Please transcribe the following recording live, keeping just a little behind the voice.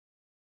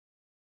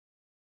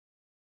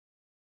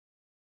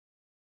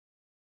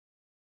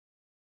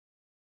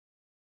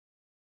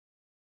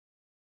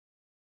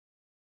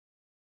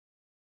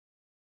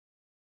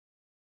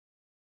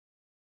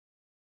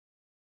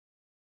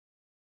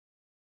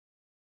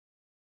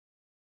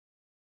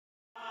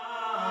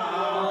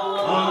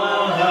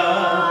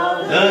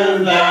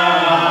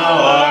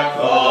thou art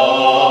calling.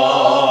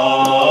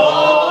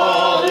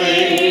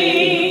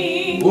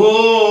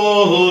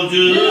 Oh,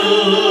 do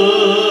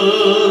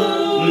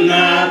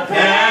not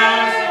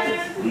pass,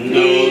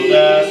 no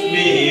pass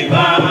me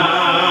by.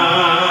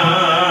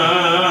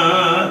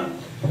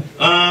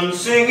 I'm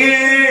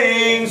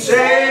singing,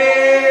 Savior,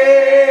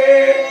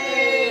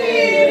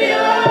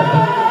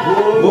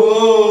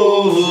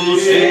 oh,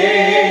 Savior,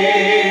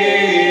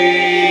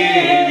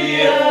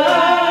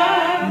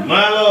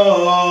 my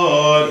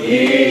Lord,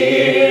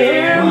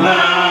 hear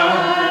my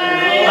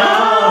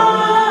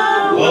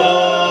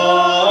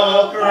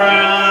humble cry.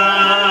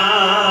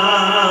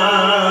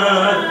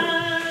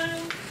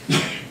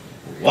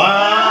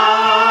 While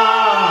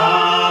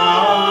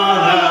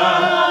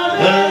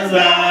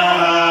thou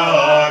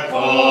art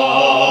calling,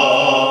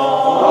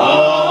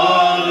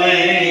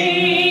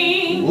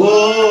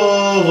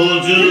 oh,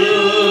 do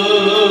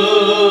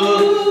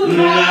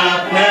not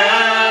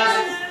pass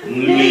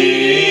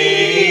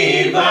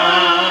me by.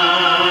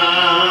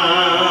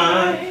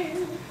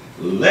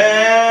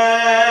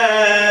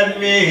 Let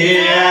me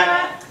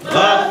at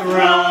the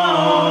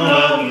throne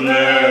of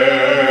mercy,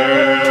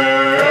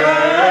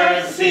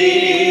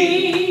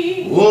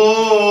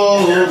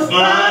 oh,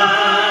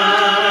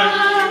 find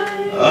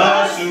a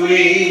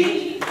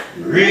sweet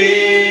relief.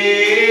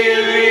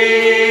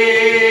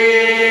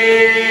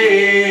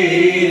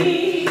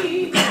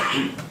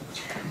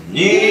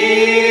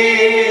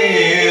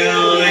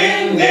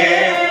 Kneeling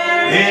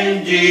there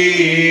in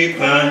deep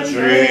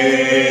contrition,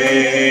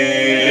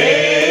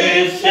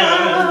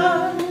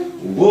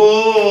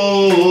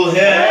 oh,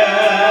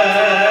 help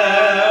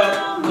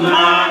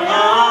my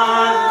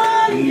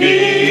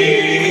unbelief.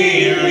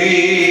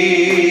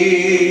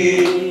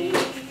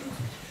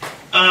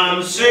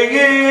 I'm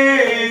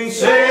singing,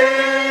 Savior,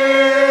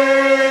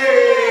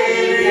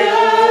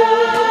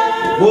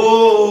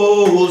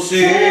 oh,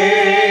 Savior,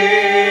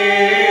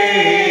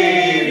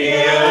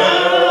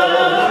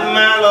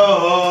 my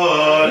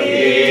Lord,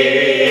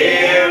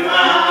 hear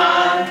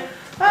my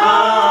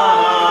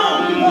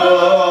humble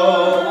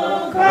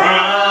cry.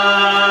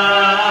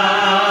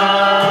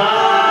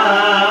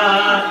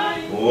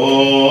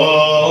 Oh,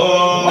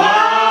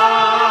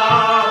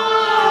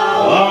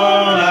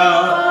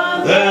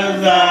 that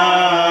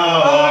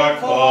thou art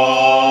calling,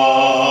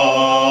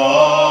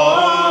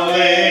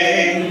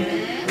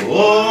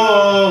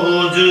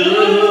 oh, do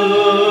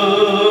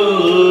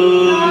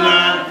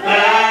not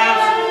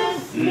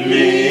pass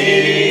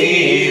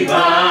me by.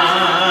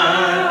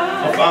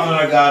 Oh, Father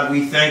our God,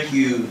 we thank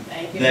you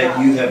that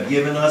you have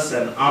given us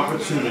an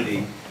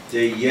opportunity to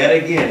yet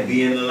again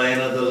be in the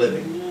land of the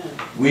living.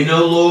 We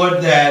know,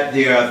 Lord, that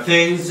there are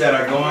things that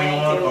are going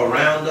on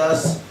around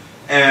us,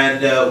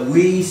 and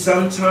we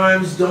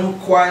sometimes don't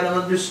quite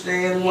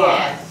understand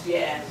why.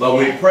 But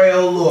we pray,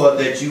 oh Lord,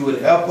 that you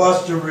would help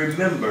us to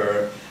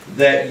remember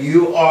that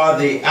you are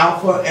the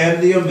Alpha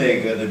and the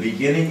Omega, the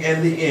beginning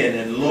and the end.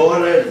 And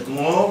Lord, as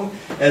long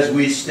as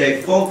we stay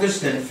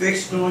focused and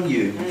fixed on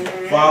you,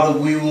 Father,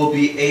 we will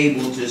be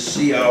able to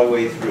see our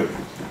way through.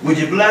 Would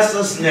you bless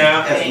us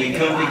now as we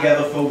come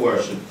together for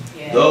worship?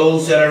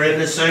 Those that are in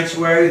the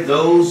sanctuary,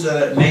 those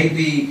that may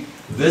be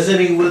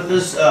visiting with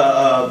us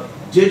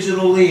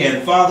digitally,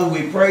 and Father,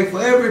 we pray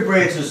for every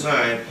branch of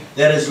Zion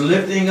that is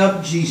lifting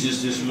up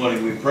Jesus this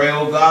morning. We pray,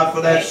 oh God,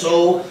 for that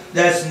soul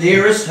that's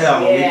nearest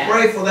hell. And we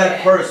pray for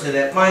that person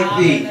that might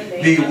be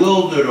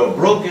bewildered or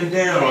broken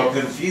down or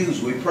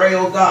confused. We pray,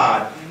 oh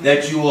God,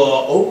 that you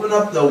will open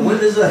up the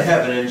windows of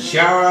heaven and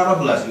shower out a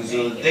blessing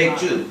so that they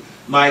too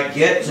might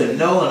get to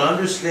know and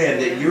understand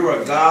that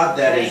you're a God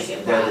that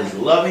is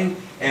loving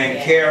and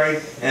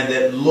caring, and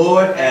that,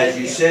 Lord, as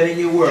you said in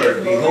your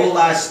word, behold,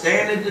 I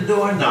stand at the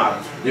door and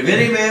knock. If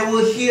any man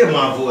will hear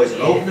my voice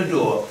and open the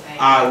door,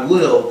 I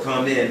will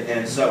come in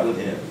and sup with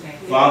him.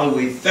 Father,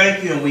 we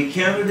thank you and we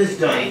count it as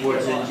done, for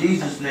it's in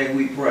Jesus' name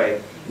we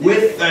pray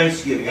with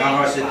thanksgiving. Our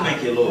heart said,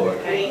 thank you, Lord,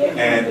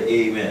 and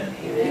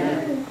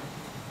amen.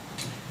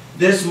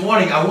 This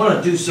morning, I want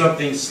to do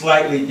something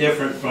slightly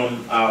different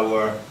from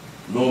our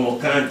normal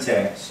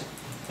context.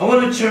 I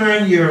want to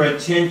turn your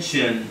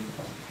attention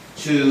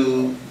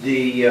to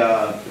the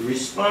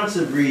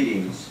responsive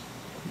readings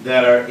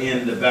that are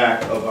in the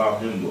back of our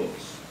hymn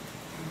books.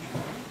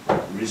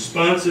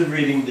 Responsive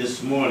reading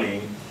this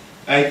morning,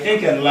 I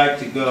think I'd like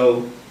to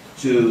go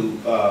to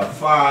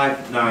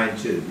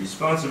 592.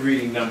 Responsive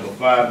reading number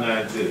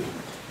 592.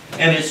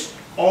 And it's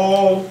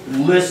all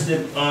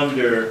listed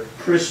under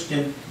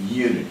Christian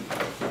unity.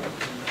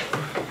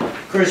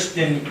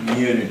 Christian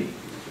unity.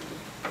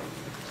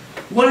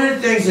 One of the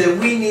things that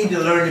we need to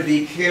learn to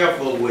be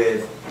careful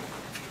with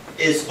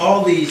is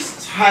all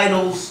these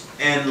titles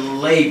and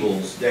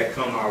labels that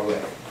come our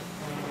way.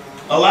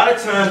 A lot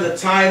of times the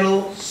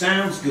title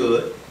sounds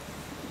good,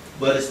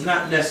 but it's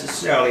not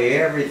necessarily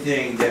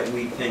everything that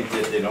we think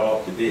that it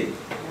ought to be.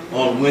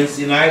 On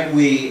Wednesday night,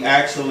 we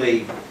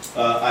actually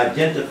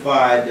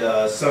identified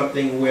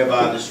something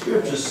whereby the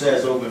scripture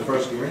says over in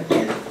 1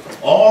 Corinthians,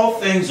 all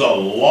things are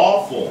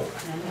lawful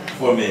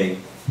for me,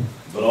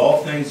 but all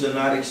things are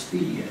not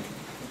expedient.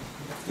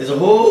 There's a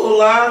whole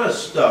lot of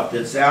stuff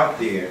that's out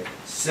there.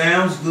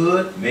 Sounds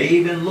good, may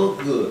even look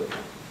good,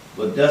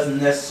 but doesn't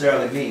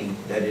necessarily mean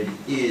that it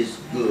is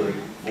good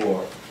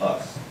for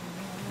us.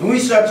 When we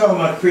start talking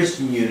about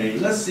Christian unity,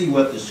 let's see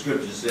what the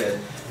scripture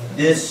says.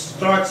 This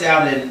starts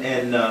out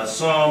in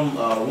Psalm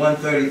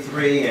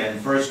 133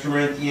 and 1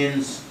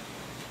 Corinthians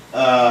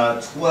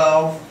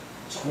 12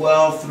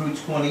 through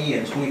 20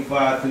 and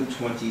 25 through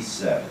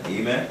 27.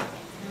 Amen?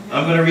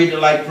 I'm going to read the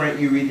light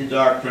print, you read the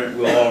dark print.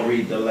 We'll all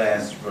read the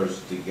last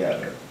verse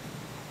together.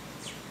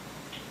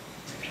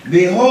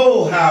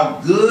 Behold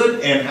how good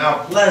and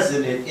how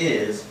pleasant it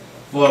is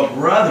for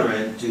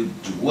brethren to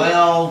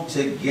dwell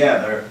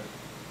together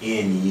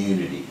in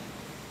unity.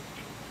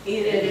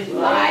 It is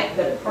like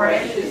the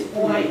precious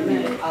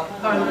ointment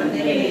upon the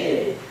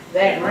head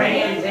that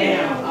ran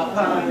down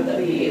upon the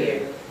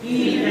beard,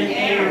 even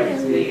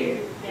Aaron's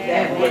beard,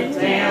 that went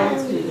down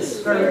to the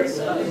skirts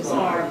of his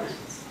garments.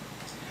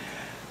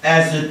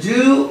 As the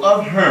dew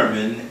of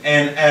Hermon,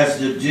 and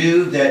as the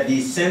dew that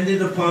descended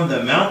upon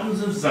the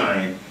mountains of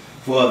Zion,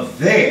 for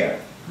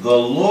there the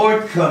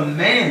Lord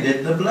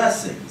commanded the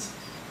blessings,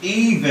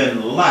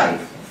 even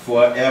life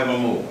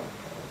forevermore.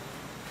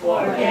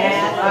 For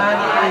as the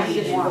body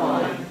is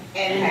one,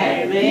 and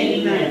had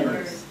many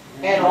members,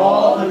 and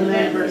all the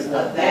members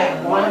of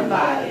that one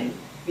body,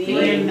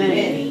 being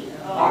many,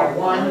 are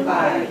one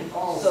body,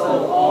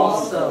 so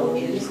also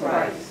is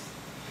Christ.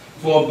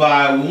 For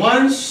by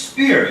one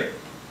Spirit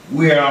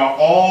we are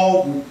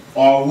all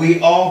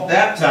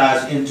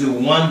baptized into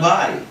one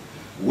body,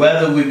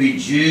 whether we be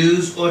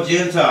Jews or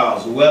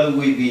Gentiles, whether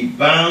we be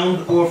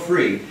bound or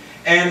free,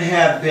 and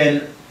have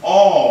been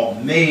all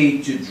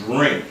made to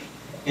drink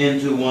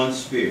into one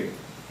Spirit.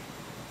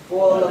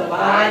 For the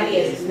body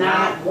is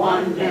not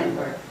one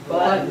member,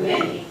 but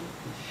many.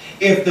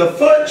 If the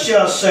foot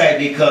shall say,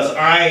 because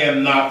I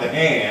am not the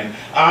hand,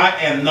 I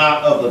am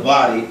not of the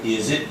body,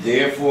 is it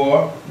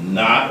therefore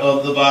not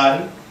of the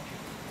body?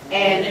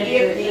 And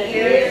if the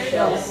ear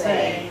shall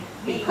say,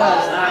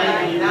 because I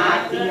am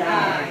not the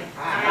eye,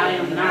 I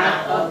am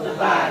not of the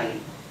body,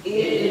 it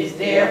is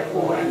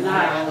therefore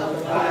not of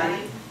the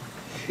body.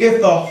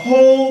 If the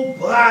whole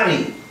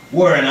body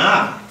were an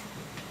eye,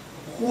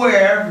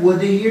 where would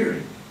the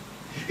hearing?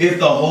 If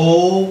the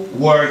whole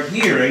were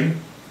hearing,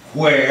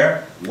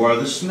 where were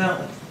the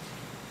smelling?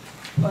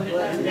 But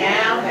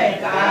now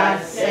that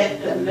God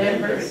set the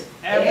members,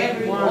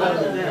 every one of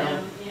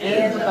them,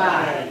 in the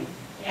body,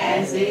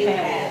 as it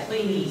hath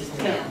pleased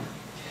him.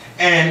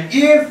 And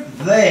if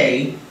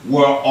they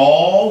were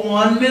all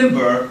one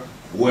member,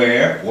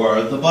 where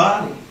were the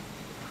body?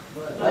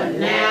 But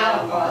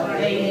now are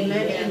they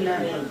many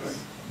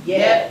members,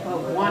 yet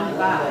of one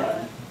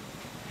body.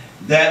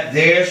 That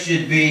there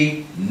should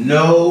be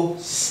no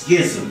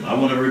schism. I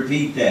want to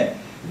repeat that.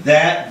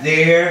 That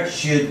there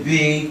should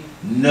be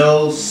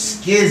no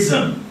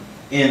schism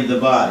in the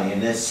body.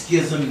 And that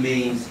schism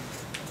means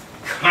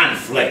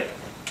conflict,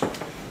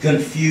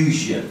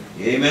 confusion.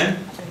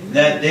 Amen?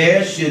 That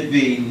there should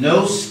be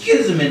no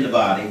schism in the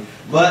body,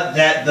 but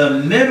that the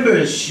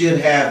members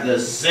should have the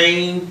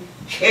same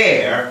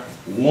care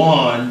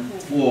one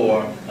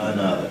for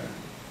another.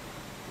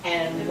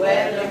 And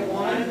whether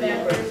one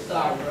member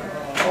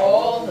suffer,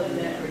 all the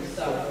members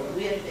suffer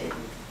with it.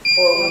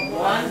 For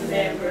one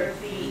member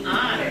be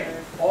honored,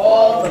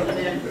 all the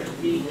members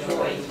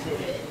rejoice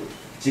with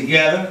it.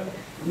 Together,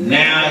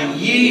 now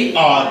ye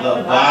are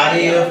the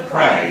body of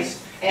Christ,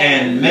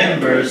 and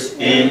members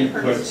in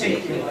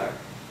particular.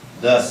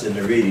 Thus in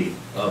the reading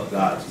of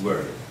God's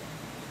Word.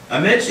 I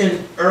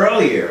mentioned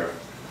earlier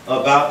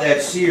about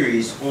that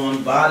series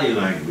on body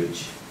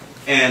language,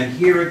 and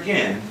here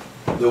again,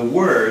 the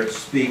Word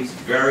speaks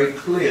very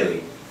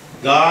clearly.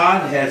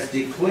 God has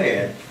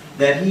declared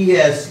that He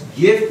has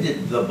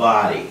gifted the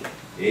body.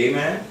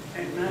 Amen?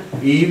 Amen.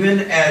 Even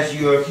as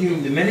you're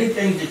human, the many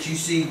things that you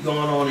see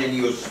going on in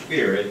your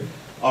spirit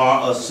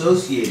are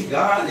associated.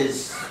 God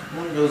is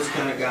one of those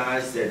kind of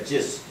guys that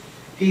just,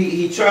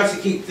 He tries to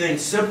keep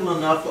things simple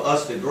enough for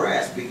us to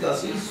grasp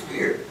because He's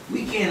Spirit.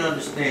 We can't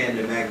understand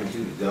the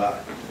magnitude of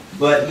God.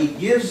 But He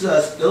gives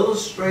us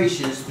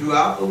illustrations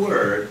throughout the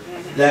Word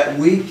that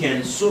we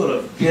can sort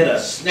of get a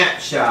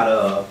snapshot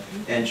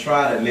of and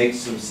try to make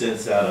some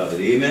sense out of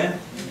it. Amen?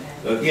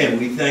 Again,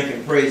 we thank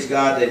and praise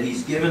God that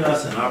He's given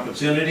us an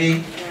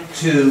opportunity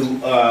to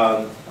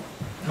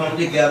come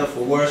together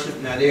for worship.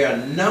 Now, there are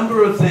a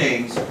number of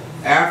things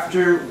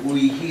after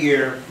we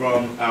hear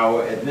from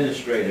our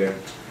administrator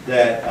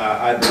that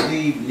I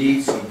believe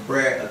needs some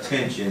prayer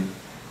attention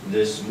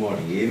this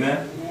morning.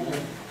 Amen?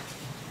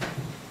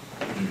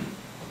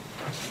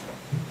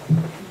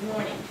 Good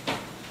morning.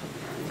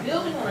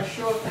 Building on a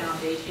sure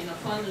foundation,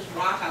 upon this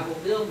rock I will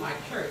build my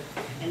church,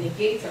 and the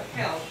gates of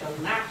hell shall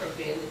not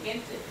prevail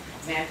against it.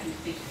 Matthew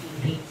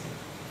 16:18.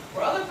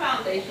 For other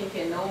foundation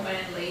can no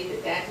man lay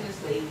that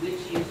is laid, which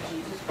is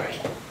Jesus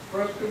Christ.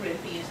 1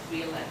 Corinthians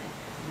 3:11.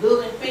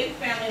 Building faith,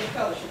 family, and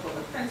fellowship on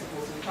the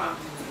principles and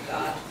promises of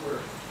God's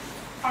Word.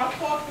 Our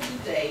thought for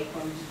today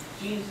from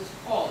Jesus'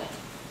 calling.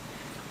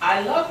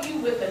 I love you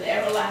with an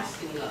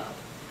everlasting love.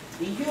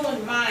 The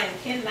human mind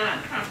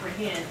cannot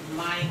comprehend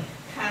my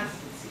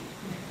constancy.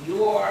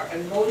 Your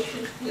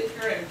emotions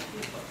flicker and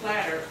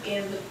flatter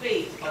in the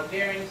face of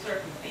varying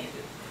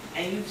circumstances,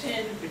 and you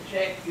tend to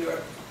project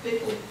your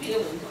fickle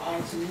feelings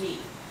onto me.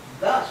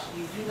 Thus,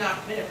 you do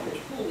not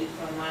benefit fully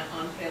from my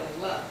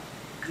unfailing love.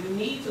 You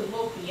need to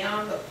look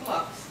beyond the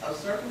flux of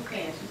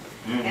circumstances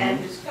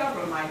and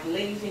discover my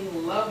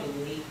glazing loving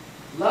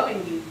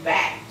you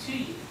back to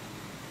you.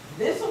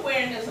 This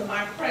awareness of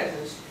my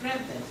presence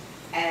strengthens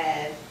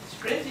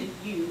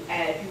you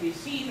as you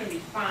receive and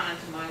respond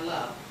to my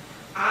love.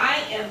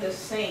 I am the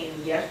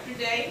same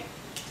yesterday,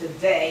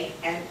 today,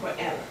 and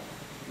forever.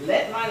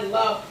 Let my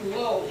love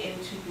flow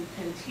into you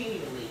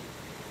continually.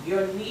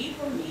 Your need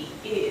for me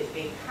is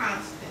as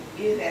constant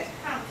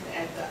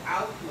as the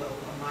outflow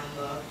of my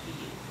love to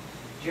you.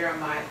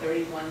 Jeremiah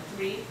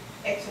 31:3,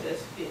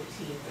 Exodus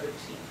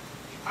 15:13.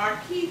 Our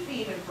key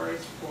theme and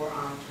verse for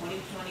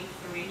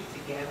 2023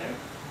 together.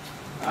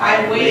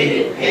 I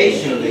waited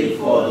patiently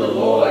for the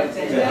Lord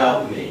to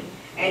help me,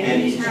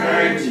 and he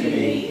turned to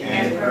me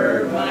and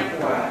heard my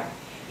cry.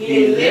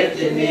 He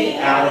lifted me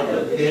out of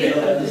the pit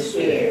of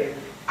despair,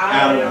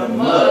 out of the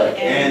mud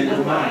and the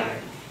mire.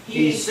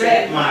 He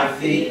set my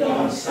feet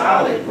on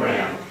solid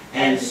ground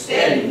and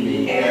steadied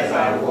me as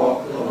I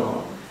walked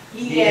along.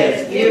 He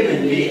has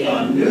given me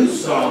a new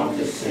song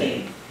to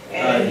sing,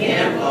 a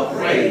hymn of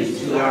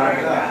praise to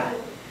our God.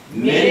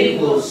 Many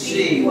will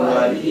see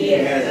what he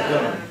has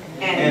done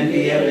and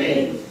be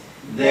amazed.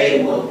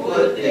 They will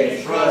put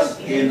their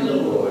trust in the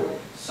Lord.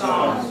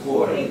 Psalms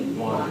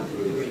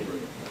 41:3.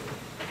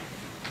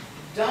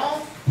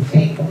 Don't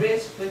take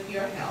risks with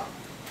your health,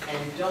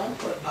 and don't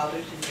put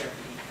others in jeopardy.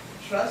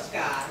 Trust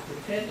God,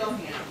 depend on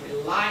him,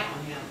 rely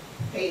on him,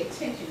 pay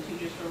attention to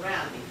your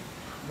surroundings.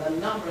 The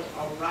numbers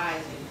are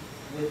rising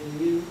with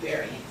new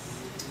variants.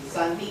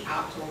 Sunday,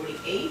 October the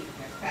 8th,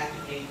 as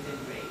Pastor James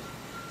Graves.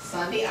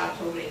 Sunday,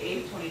 October the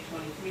 8th,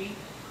 2023,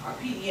 our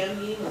PDM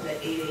meeting was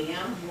at 8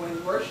 a.m.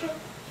 morning worship,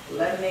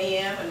 11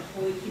 a.m. and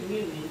Holy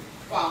Communion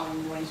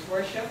following morning's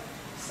worship.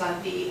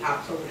 Sunday,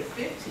 October the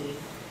 15th,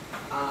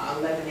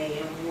 11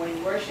 a.m.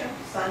 morning worship.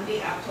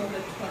 Sunday, October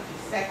the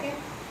 22nd,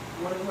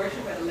 morning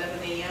worship at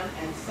 11 a.m.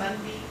 and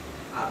Sunday,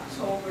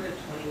 October the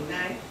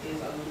 29th is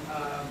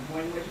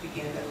morning worship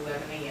begins at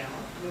 11 a.m.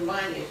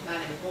 Remind you, it's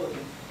not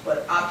important,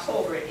 but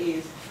October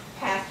is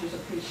Pastor's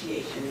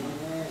Appreciation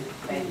Month.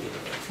 Thank you.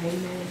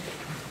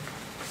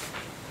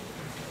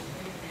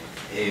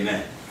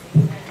 Amen.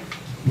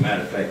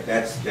 Matter of fact,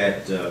 that's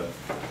that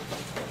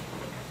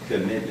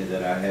commitment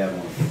that I have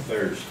on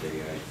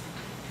Thursday.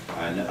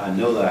 I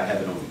know that I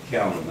have it on the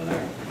calendar,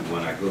 but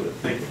when I go to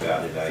think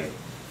about it, I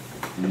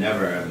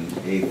never am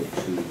able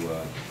to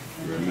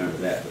remember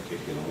that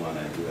particular one.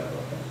 I do have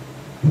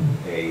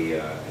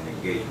an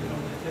engagement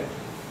on that day.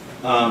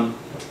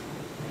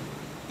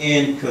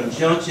 In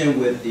conjunction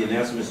with the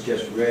announcements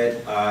just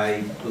read,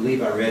 I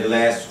believe I read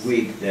last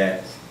week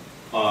that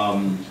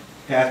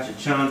Pastor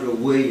Chandra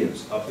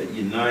Williams up at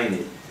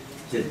United,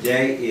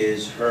 today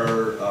is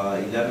her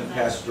 11th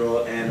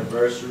pastoral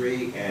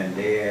anniversary, and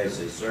there's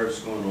a service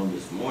going on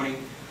this morning,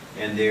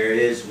 and there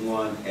is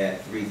one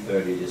at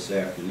 3:30 this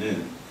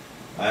afternoon.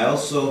 I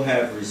also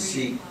have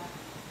received,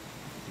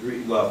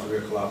 3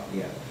 o'clock,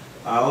 yeah.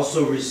 I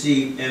also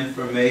received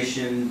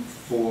information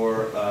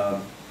for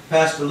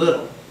Pastor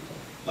Little.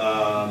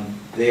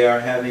 They are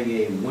having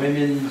a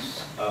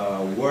women's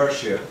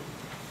worship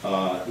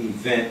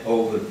event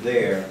over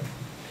there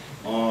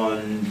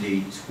on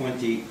the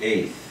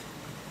 28th,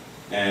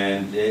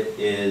 and it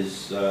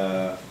is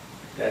I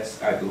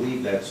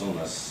believe that's on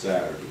a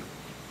Saturday.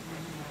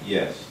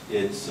 Yes,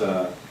 it's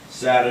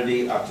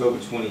Saturday, October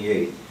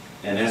 28th,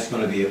 and that's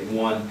going to be at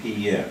 1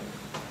 p.m.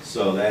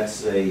 So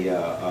that's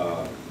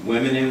a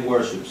women in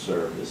worship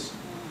service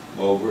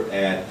over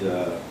at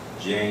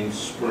James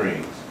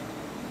Springs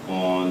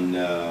on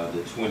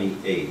the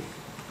 28th.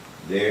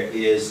 There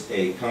is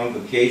a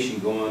convocation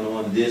going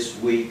on this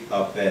week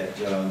up at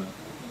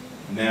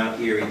Mount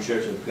Erie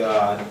Church of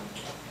God,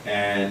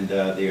 and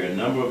there are a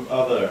number of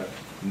other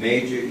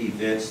major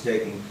events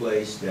taking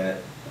place that,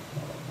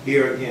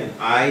 here again,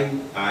 I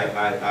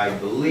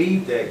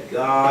believe that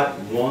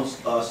God wants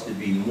us to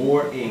be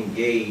more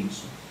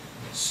engaged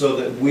so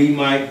that we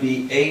might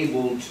be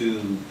able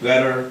to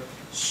better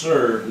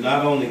serve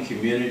not only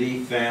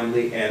community,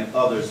 family, and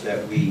others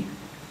that we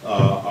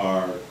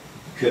are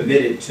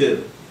committed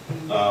to.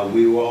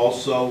 We were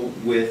also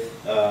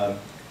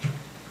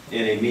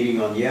in a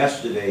meeting on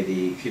yesterday,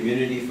 the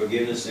Community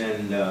Forgiveness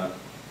and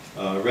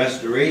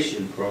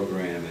Restoration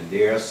Program, and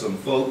there are some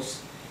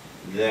folks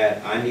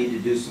that I need to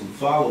do some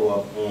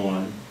follow-up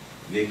on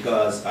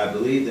because I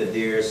believe that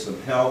there's some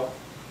help.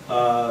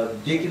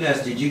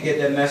 Deaconess, did you get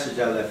that message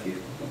I left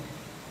you?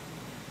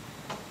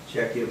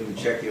 Check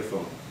your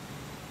phone.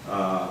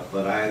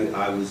 But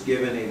I was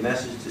given a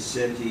message to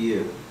send to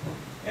you,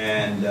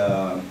 and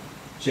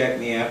check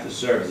me after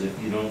service if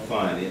you don't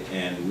find it,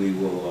 and we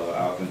will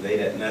I'll convey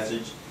that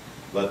message.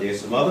 But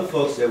there's some other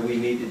folks that we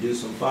need to do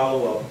some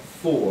follow-up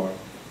for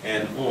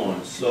and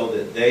on, so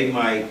that they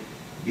might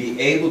be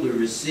able to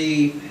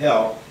receive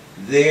help.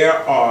 There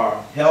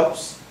are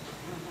helps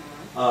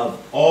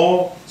of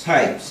all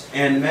types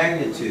and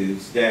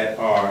magnitudes that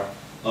are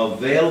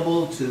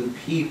available to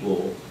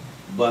people,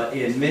 but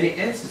in many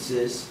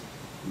instances,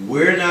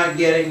 we're not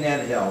getting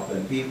that help,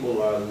 and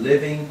people are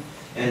living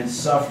and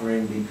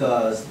suffering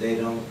because they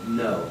don't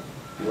know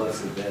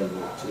what's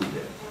available to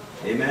them.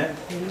 Amen?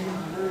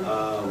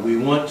 We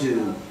want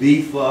to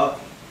beef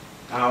up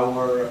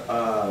our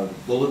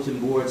bulletin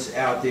boards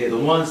out there, the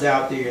ones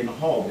out there in the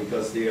hall,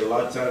 because there are a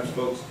lot of times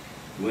folks,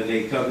 when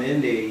they come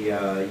in,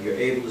 you're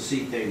able to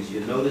see things. You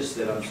notice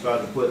that I'm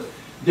starting to put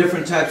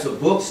different types of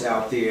books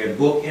out there and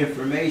book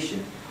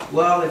information.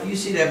 Well, if you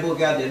see that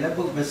book out there, and that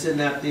book's been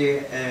sitting out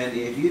there, and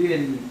if you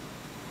didn't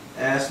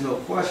ask no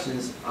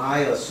questions, I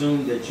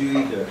assume that you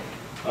either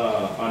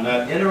are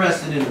not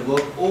interested in the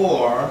book,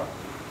 or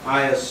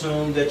I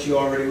assume that you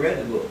already read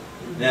the book.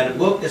 Now, the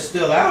book that's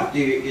still out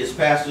there is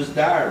Pastor's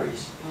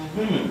Diaries.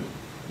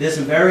 There's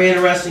some very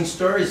interesting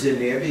stories in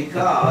there,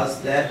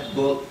 because that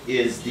book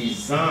is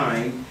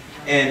designed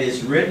and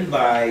is written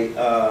by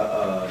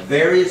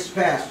various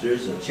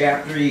pastors, a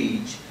chapter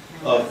each,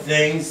 of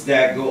things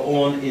that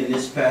go on in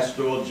this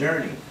pastoral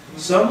journey.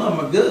 Some of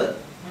them are good,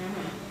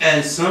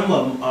 and some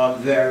of them are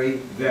very,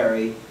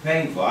 very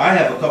painful. I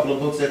have a couple of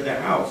books at the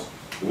house.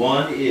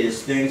 One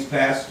is Things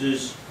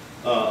Pastors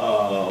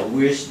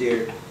Wish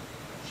Their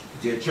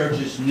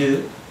Churches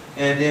Knew,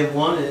 and then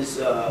one is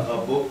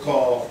a book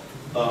called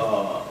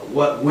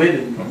What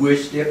Women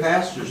Wish Their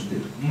Pastors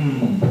Knew.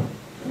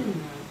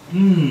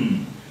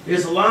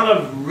 There's a lot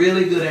of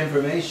really good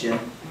information,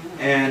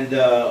 and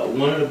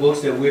one of the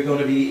books that we're going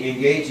to be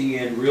engaging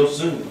in real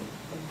soon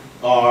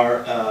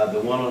are the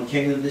one on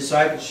Kingdom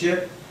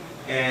Discipleship,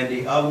 and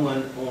the other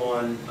one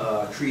on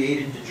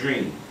Created to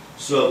Dream,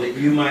 so that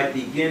you might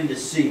begin to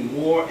see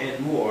more and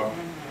more,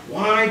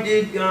 why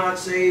did God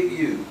save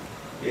you?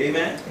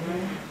 Amen?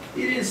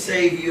 He didn't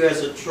save you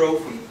as a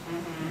trophy.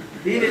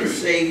 He didn't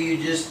save you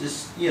just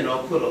to, you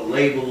know, put a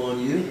label on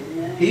you.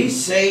 He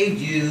saved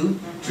you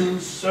to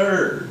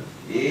serve.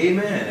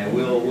 Amen. And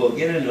we'll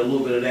get into a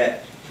little bit of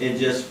that in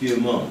just a few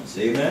moments.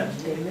 Amen?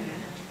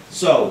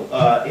 So,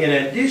 in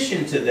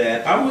addition to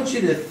that, I want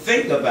you to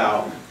think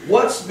about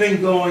what's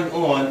been going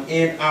on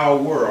in our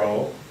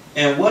world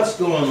and what's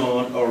going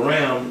on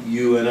around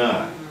you and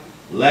I.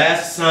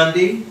 Last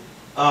Sunday,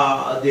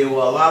 there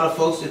were a lot of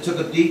folks that took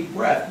a deep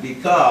breath,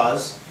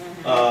 because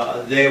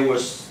there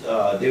was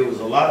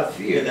a lot of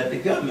fear that the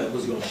government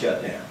was going to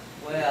shut down.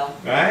 Well,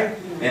 right?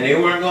 And they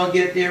weren't going to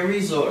get their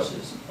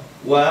resources.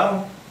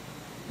 Well,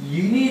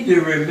 you need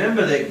to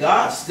remember that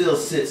God still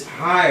sits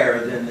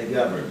higher than the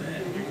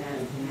government.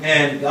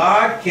 And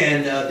God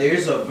can,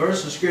 there's a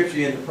verse of scripture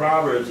in the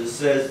Proverbs that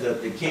says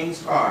that the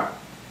king's heart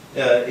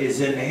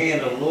is in the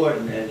hand of the Lord,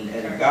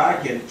 and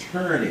God can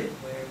turn it,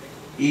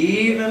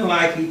 even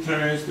like he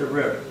turns the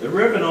river. The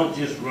river don't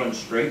just run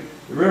straight.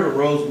 The river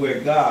rolls where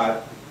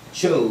God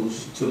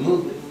chose to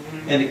move it.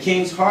 And the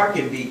king's heart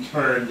can be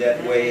turned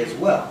that way as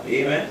well.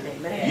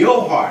 Amen?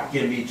 Your heart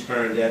can be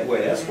turned that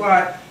way. That's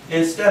why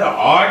instead of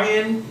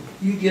arguing,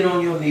 you get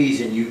on your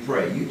knees and you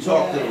pray. You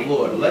talk to the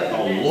Lord. Let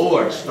the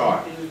Lord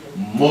start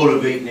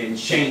motivating and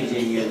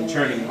changing and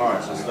turning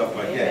hearts and stuff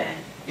like that.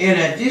 In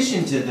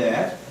addition to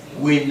that,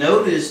 we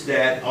noticed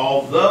that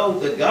although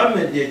the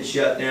government did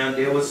shut down,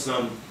 there was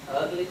some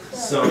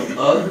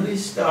ugly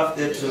stuff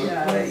that took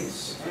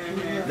place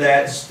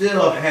that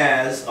still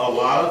has a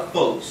lot of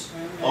folks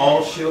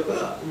all shook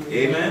up.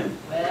 Amen?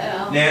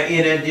 Well. Now,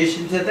 in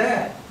addition to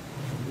that,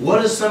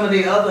 what are some of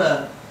the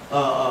other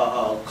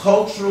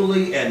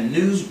culturally and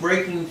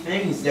news-breaking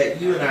things that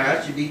you and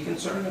I should be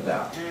concerned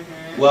about?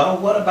 Well,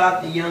 what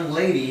about the young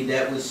lady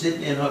that was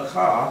sitting in her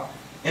car,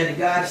 and the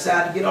guy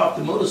decided to get off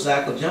the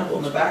motorcycle, jump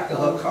on the back of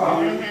her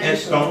car, and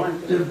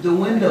stomp the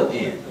window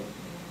in?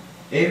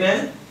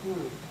 Amen?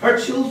 Her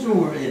children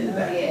were in the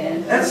back.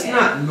 That's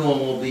not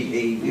normal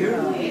behavior.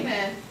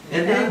 Amen.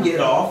 And then get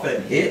off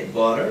and hit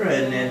butter,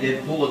 and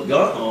then pull a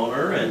gun on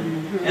her,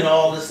 and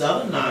all this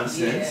other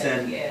nonsense.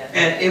 And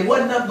it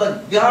wasn't nothing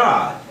but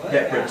God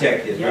that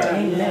protected her.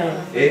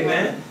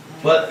 Amen.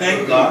 But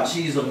thank God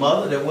she's a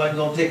mother that wasn't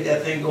going to take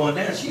that thing going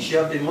down. She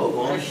shoved him over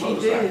on the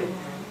motorcycle.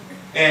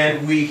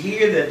 And we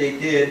hear that they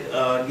did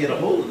get a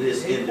hold of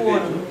this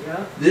individual.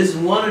 This is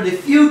one of the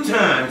few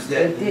times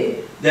that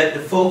the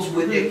folks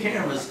with their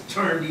cameras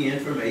turned the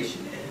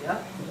information in.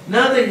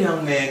 Another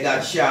young man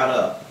got shot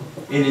up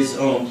in his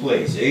own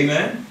place.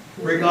 Amen?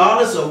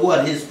 Regardless of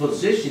what his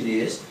position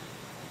is,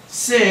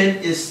 sin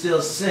is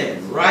still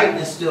sin. Right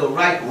is still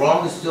right.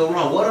 Wrong is still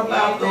wrong. What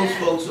about those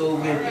folks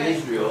over in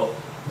Israel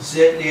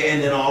sitting there,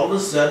 and then all of a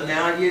sudden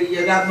now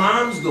you got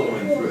bombs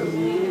going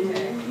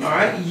through? All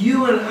right?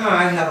 You and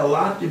I have a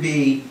lot to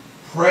be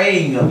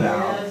praying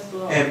about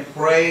and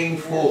praying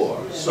for.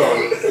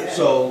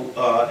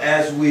 So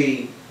as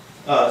we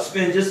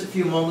spend just a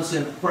few moments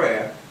in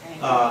prayer,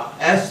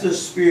 as the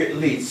Spirit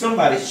leads,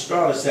 somebody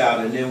start us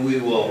out, and then we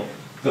will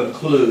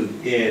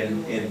conclude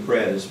in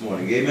prayer this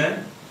morning.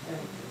 Amen?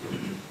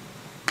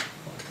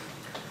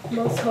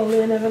 Most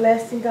holy and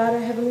everlasting God, our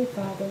Heavenly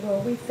Father,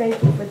 Lord, we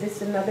thank you for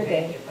this another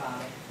day.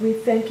 We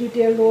thank you,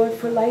 dear Lord,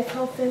 for life,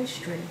 health, and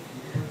strength.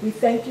 We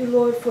thank you,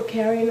 Lord, for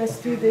carrying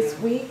us through this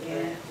week.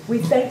 We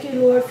thank you,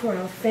 Lord, for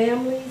our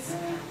families.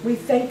 We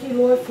thank you,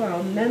 Lord, for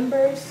our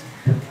members.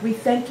 We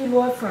thank you,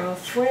 Lord, for our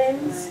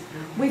friends.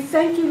 We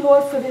thank you,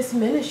 Lord, for this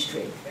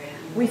ministry.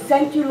 We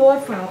thank you,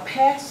 Lord, for our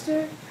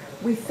pastor.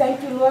 We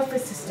thank you, Lord, for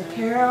Sister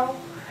Carol.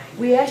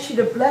 We ask you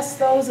to bless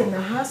those in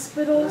the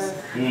hospitals,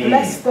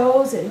 bless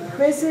those in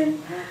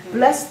prison,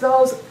 bless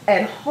those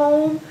at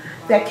home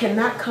that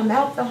cannot come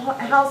out the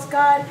house,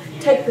 God.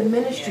 Take the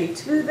ministry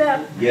to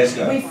them. Yes,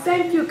 God. We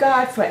thank you,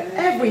 God, for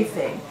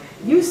everything.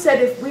 You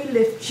said if we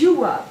lift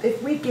you up,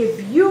 if we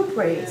give you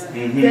praise,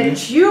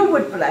 that you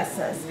would bless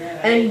us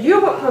and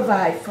you would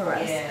provide for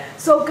us.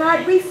 So,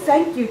 God, we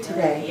thank you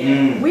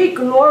today. We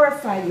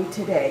glorify you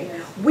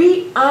today.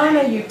 We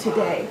honor you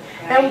today.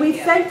 And we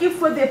thank you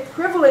for the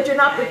privilege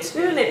and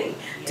opportunity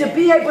to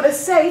be able to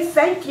say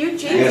thank you,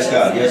 Jesus. Yes,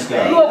 God. Yes,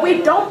 God. Lord,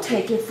 we don't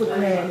take it for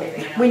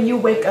granted when you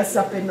wake us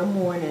up in the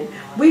morning.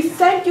 We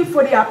thank you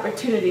for the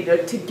opportunity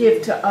to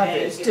give to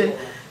others, to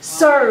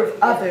serve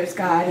others,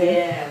 God.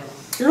 And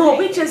Lord,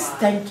 we just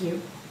thank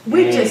you.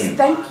 We just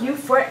thank you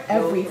for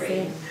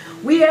everything.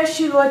 We ask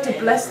you, Lord, to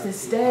bless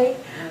this day,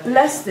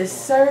 bless this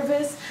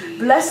service,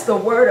 bless the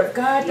word of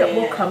God that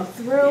will come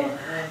through.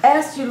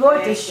 Ask you,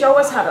 Lord, to show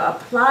us how to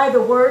apply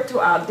the word to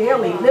our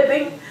daily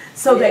living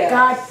so that,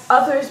 God,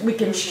 others, we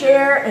can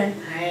share and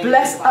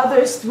bless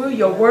others through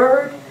your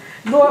word.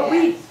 Lord,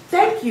 we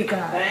thank you,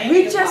 God.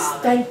 We just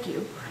thank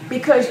you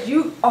because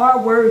you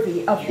are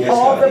worthy of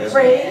all the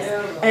praise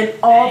and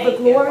all the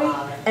glory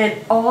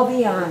and all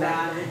the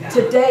honor.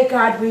 Today,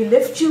 God, we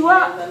lift you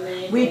up.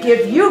 We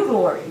give you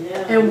glory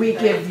and we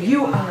give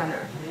you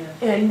honor.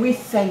 And we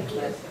thank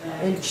you.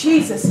 In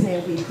Jesus'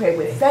 name we pray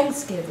with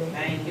thanksgiving.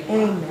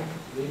 Amen.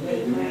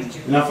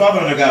 Now,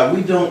 Father and God,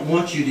 we don't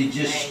want you to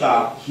just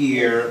stop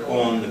here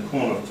on the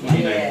corner of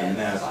 29th and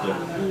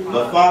Master.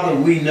 But Father,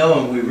 we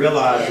know and we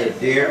realize that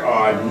there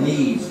are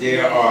needs.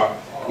 There are,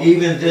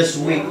 even this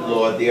week,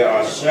 Lord, there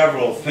are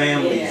several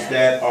families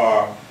that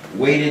are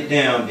weighted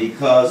down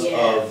because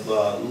of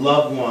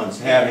loved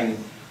ones having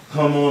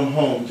come on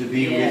home to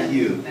be with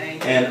you.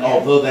 And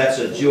although that's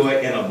a joy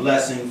and a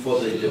blessing for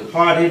the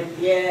departed,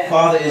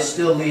 Father, it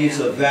still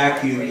leaves a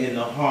vacuum in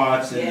the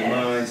hearts and the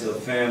minds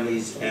of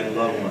families and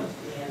loved ones.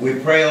 We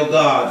pray, oh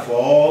God, for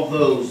all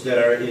those that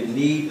are in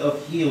need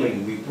of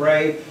healing. We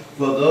pray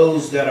for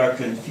those that are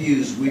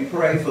confused. We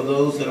pray for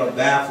those that are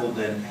baffled.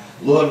 And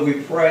Lord, we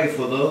pray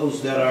for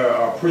those that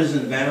are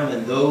prison bound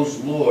and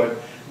those, Lord,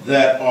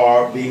 that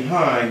are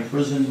behind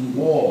prison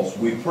walls.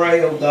 We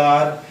pray, oh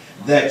God,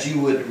 that you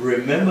would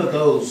remember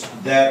those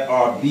that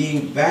are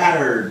being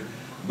battered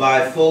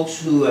by folks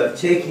who have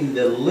taken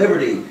the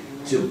liberty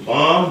to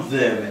bomb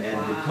them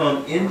and to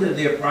come into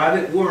their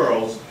private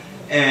worlds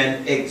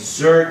and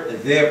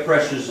exert their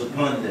pressures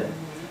upon them.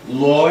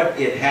 Lord,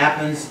 it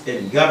happens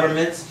in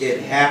governments,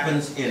 it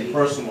happens in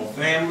personal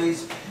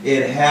families,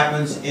 it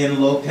happens in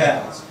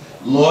locales.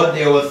 Lord,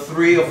 there were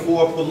 3 or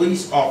 4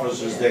 police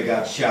officers that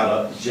got shot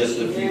up just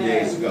a few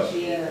days ago.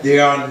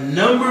 There are a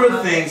number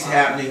of things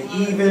happening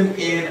even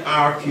in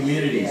our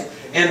communities.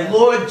 And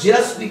Lord,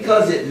 just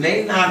because it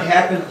may not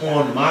happen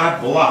on my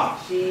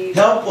block,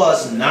 help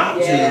us not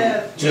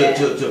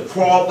to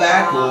crawl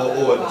back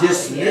or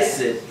dismiss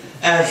it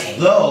as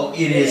though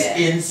it is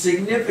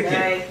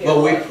insignificant.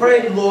 But we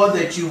pray, Lord,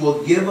 that you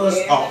will give us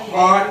a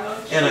heart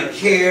and a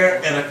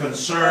care and a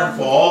concern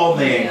for all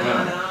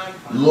mankind.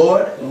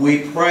 Lord,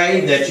 we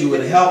pray that you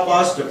would help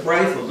us to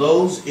pray for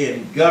those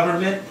in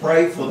government,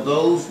 pray for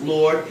those,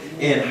 Lord,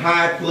 in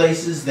high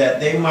places,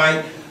 that they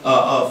might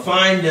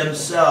find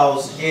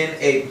themselves in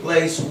a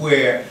place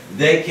where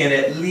they can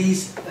at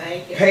least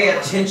pay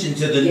attention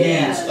to the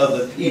needs of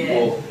the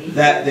people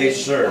that they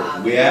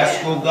serve. We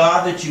ask, oh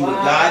God, that you would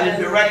guide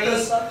and direct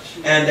us,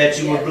 and that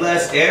you would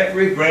bless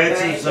every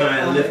branch of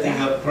Zion lifting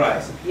up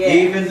Christ.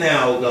 Even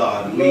now, oh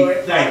God, we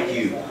thank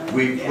you,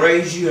 we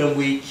praise you, and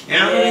we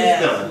count it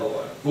as done.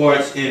 For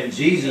it's in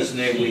Jesus'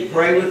 name we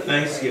pray with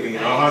thanksgiving.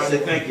 And our hearts say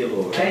thank you,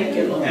 Lord. Thank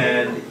you, Lord.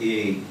 And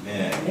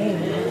amen.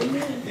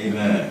 Amen.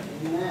 Amen.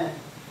 Amen.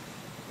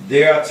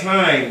 There are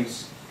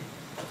times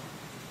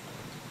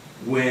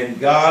when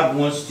God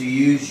wants to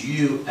use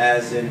you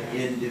as an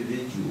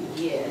individual.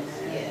 Yes,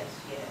 yes,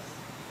 yes.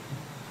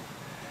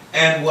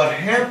 And what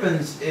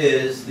happens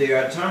is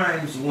there are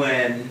times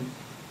when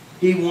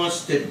he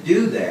wants to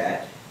do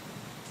that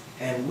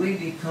and we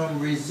become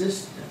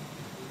resistant.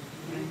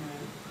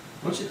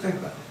 I want you to think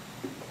about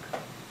that.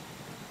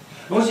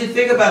 I want you to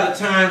think about a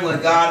time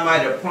when God might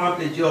have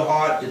prompted your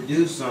heart to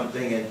do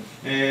something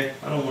and,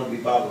 I don't want to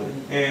be bothered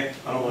with it.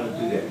 I don't want to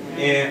do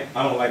that.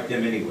 I don't like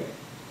them anyway.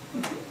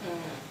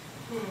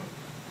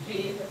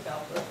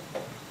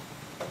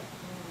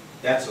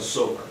 That's a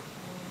sober.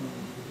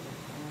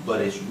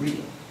 But it's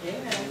real.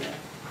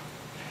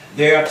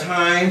 There are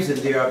times and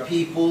there are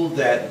people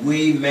that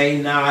we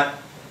may not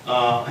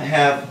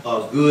have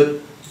a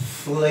good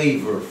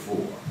flavor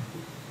for.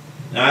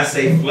 Now I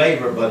say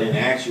flavor, but in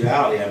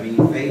actuality I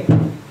mean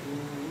favor.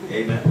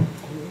 Amen.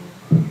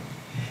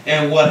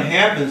 And what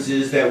happens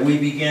is that we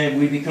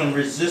become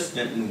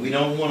resistant, and we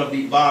don't want to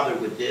be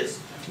bothered with this.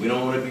 We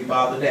don't want to be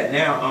bothered that.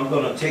 Now I'm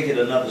going to take it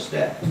another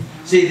step.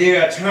 See,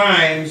 there are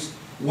times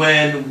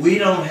when we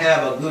don't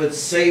have a good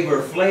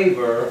savor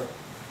flavor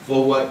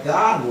for what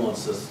God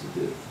wants us to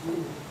do.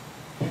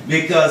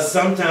 Because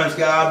sometimes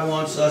God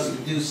wants us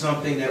to do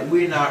something that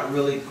we're not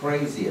really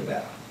crazy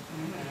about.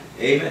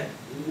 Amen.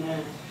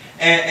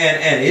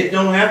 And it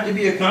don't have to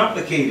be a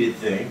complicated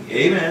thing.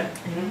 Amen.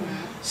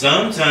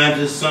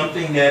 Sometimes it's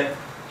something that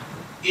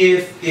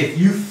if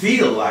you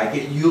feel like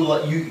it, you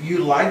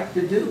like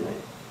to do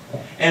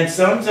it. And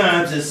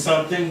sometimes it's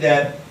something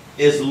that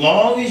as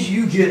long as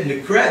you get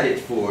the credit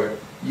for it,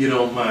 you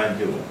don't mind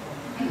doing it.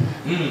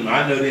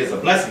 I know there's a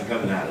blessing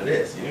coming out of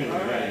this.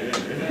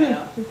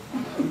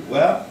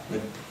 Well,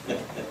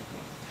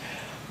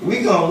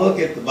 we're going to look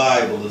at the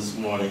Bible this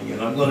morning,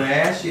 and I'm going to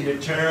ask you to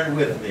turn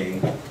with me.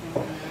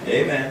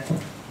 Amen.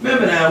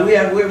 Remember now,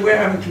 we're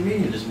having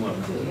communion this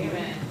morning too.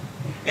 Amen.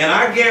 And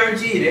I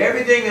guarantee you that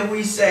everything that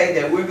we say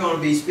that we're going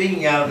to be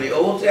speaking out of the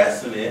Old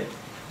Testament,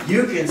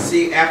 you can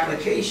see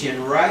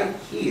application right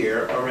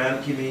here around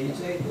the communion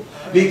table.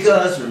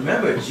 Because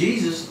remember,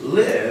 Jesus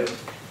lived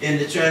in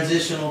the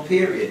transitional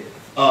period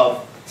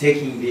of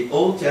taking the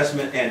Old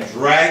Testament and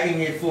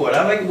dragging it forward.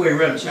 I like the way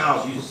Reverend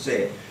Charles used to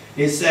say it.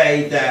 He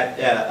say that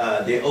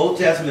the Old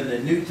Testament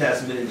and the New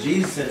Testament, and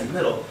Jesus in the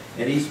middle,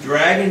 and he's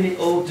dragging the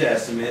Old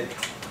Testament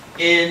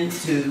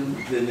into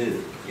the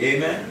New.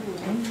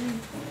 Amen?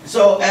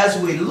 So as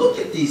we look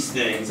at these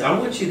things, I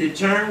want you to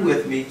turn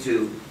with me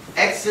to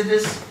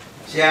Exodus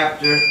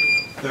chapter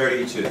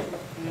 32.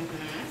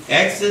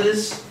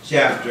 Exodus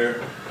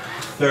chapter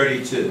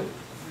 32.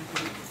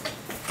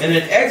 And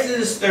in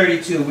Exodus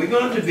 32, we're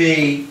going to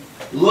be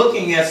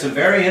looking at some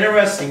very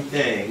interesting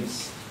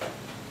things.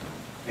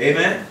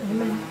 Amen?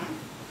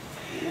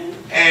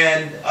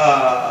 And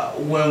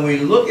when we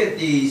look at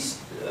these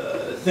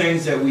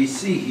things that we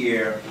see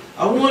here,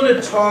 I want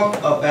to talk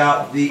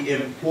about the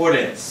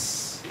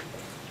importance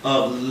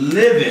of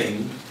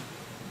living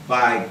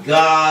by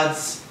God's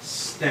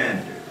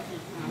standard.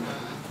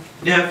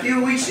 Now, a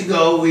few weeks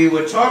ago, we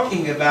were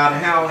talking about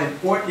how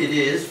important it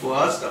is for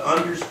us to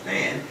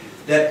understand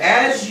that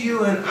as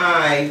you and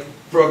I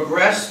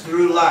progress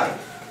through life,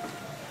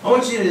 I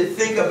want you to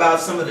think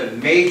about some of the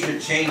major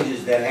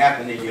changes that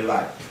happened in your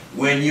life.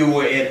 When you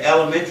were in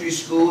elementary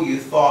school, you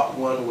thought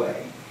one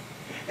way.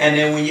 And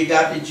then when you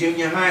got to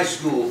junior high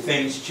school,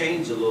 things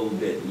changed a little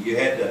bit. You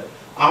had to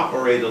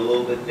operate a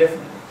little bit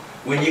differently.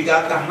 When you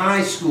got to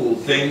high school,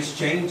 things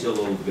changed a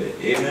little bit.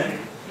 Amen?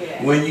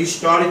 Yeah. When you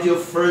started your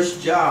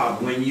first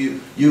job, when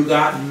you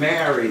got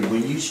married,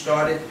 when you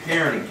started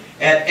parenting,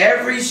 at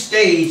every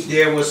stage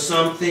there was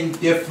something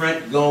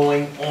different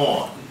going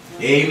on.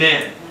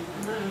 Amen.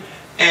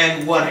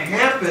 And what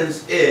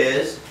happens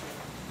is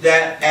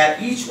that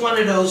at each one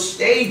of those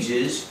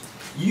stages,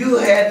 you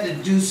had to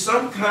do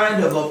some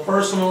kind of a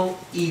personal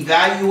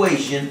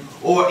evaluation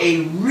or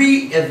a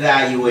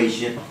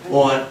re-evaluation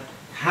on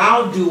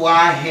how do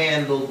I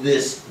handle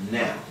this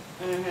now.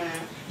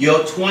 Your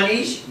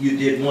 20s, you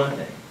did one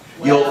thing.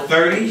 Your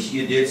 30s,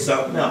 you did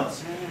something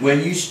else.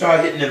 When you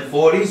start hitting the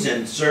 40s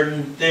and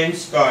certain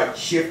things start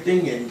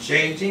shifting and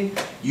changing,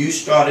 you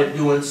started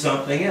doing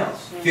something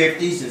else.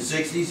 50s and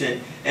 60s,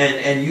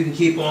 and you can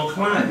keep on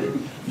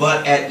climbing.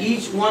 But at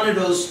each one of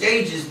those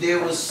stages,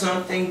 there was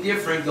something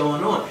different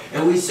going on.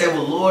 And we said,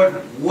 well, Lord,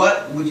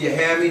 what would you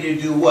have me to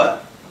do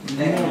what?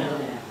 Now.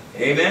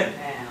 Amen?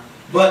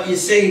 But you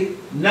see,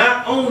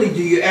 not only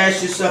do you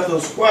ask yourself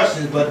those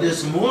questions, but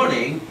this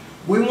morning,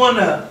 we want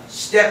to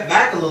step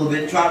back a little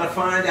bit and try to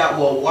find out,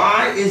 well,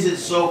 why is it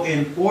so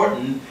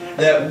important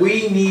that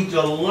we need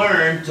to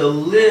learn to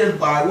live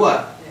by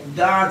what?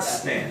 God's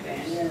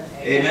standards.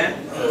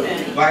 Amen?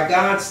 Amen. By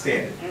God's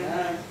standards.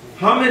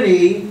 How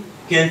many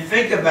can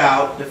think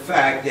about the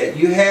fact that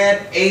you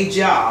had a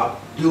job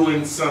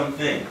doing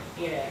something,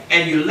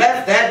 and you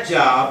left that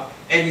job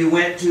and you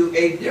went to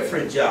a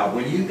different job?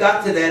 When you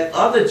got to that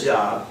other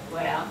job,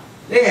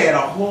 they had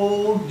a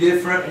whole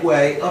different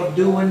way of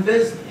doing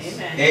business.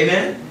 Amen?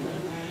 Amen?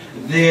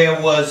 There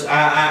was,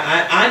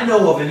 I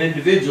know of an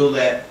individual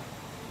that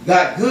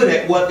got good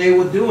at what they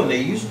were doing.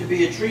 They used to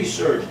be a tree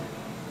surgeon.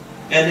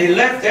 And they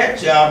left that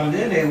job and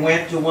then they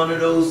went to one of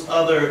those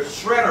other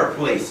shredder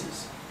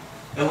places.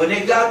 And when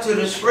they got to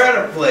the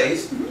shredder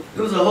place, it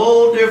was a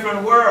whole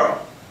different world.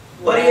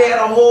 But he had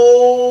a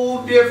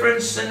whole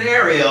different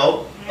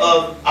scenario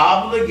of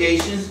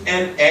obligations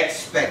and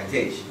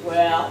expectations.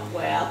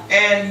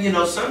 And, you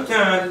know,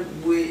 sometimes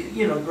we,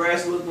 you know,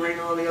 grass looks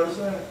greener on the other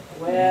side.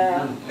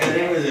 And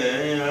then we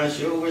say, you know, I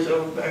sure wish I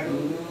was back.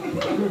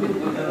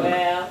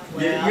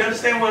 You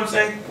understand what I'm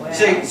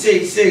saying?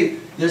 See,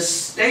 the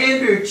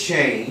standard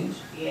changed.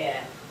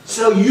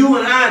 So you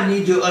and I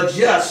need to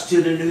adjust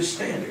to the new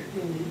standard.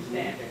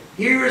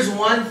 Here is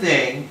one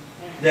thing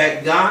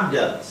that God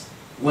does.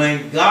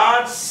 When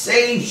God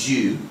saves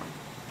you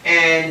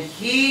and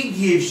He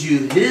gives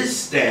you His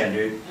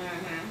standard,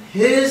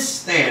 his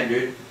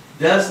standard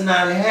does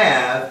not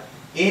have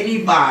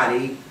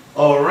anybody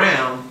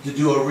around to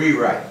do a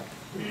rewrite.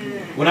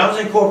 When I was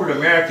in corporate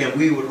America and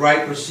we would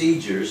write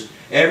procedures,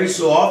 every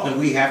so often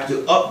we have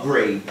to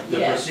upgrade the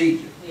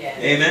procedure. Yes.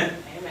 Amen?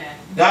 Amen.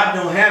 God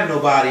don't have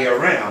nobody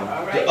around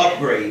Right, to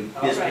upgrade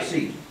his right.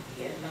 procedure.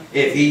 Yes.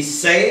 If he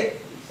say it,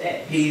 He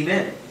said it. he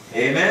meant it.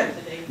 Amen?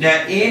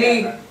 Now,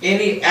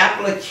 any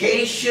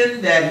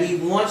application that he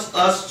wants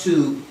us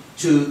to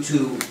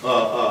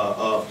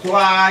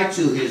apply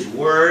to his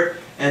word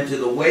and to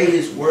the way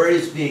his word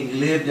is being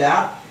lived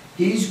out,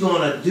 he's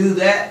going to do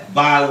that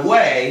by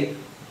way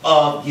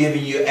of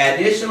giving you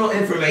additional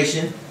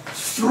information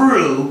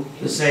through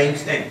the same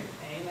standard.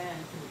 Amen.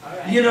 All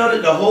right. You know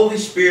that the Holy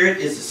Spirit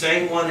is the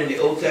same one in the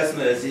Old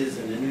Testament as is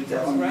in the New All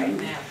Testament? right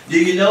now.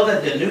 Do you know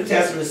that the New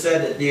Testament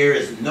said that there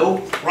is no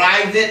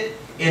private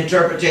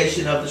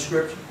interpretation of the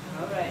Scripture?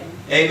 All right.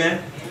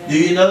 Amen? Do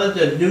you know that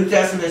the New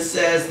Testament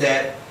says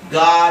that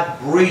God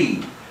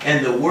breathed,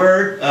 and the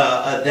word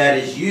that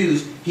is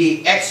used,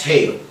 he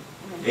exhaled.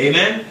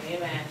 Amen?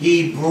 Amen.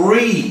 He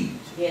breathed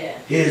Yeah.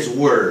 his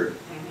word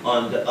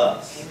unto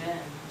us. Amen.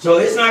 So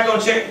it's not going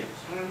to change,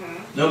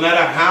 no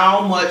matter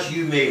how much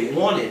you may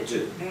want it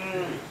to.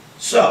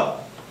 So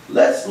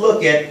let's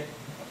look at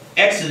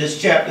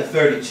Exodus chapter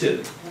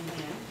 32.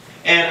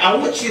 And I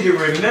want you to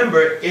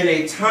remember, in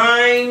a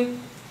time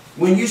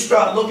when you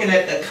start looking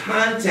at the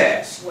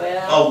context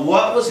of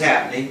what was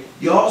happening,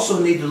 you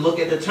also need to look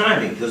at the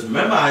timing. Because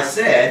remember I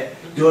said,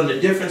 during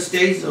the different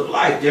stages of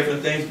life,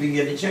 different things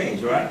begin to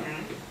change, right?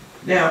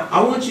 Now,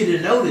 I want you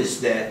to notice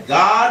that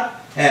God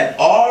had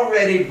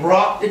already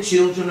brought the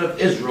children of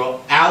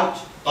Israel out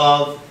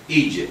of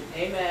Egypt.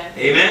 Amen.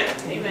 Amen?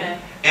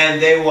 Amen.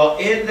 And they were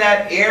in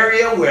that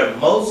area where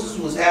Moses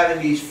was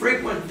having these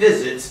frequent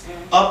visits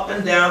up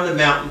and down the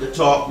mountain to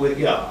talk with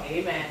God.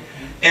 Amen.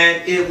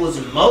 And it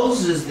was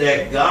Moses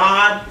that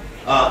God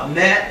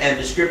met, and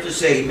the scriptures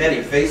say he met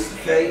him face to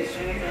face.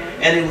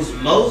 And it was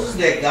Moses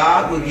that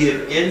God would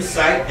give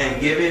insight and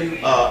give him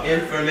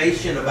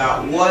information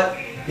about what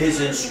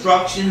his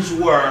instructions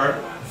were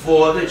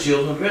for the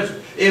children of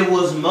Israel. It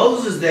was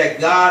Moses that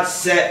God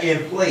set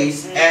in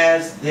place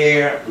as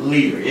their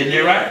leader. Isn't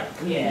that right?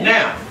 Yeah.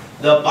 Now,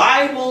 the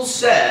Bible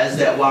says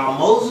that while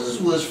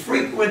Moses was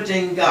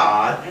frequenting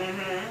God,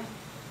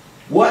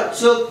 what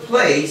took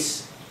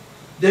place,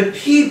 the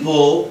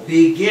people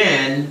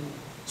began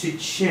to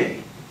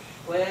change.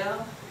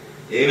 Well.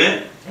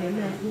 Amen?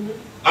 Amen.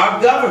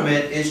 Our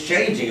government is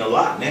changing a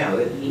lot now,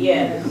 isn't it?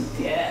 Yes.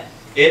 Yes.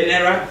 Isn't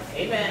that right?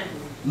 Amen.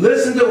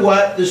 Listen to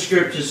what the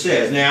scripture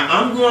says. Now,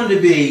 I'm going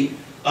to be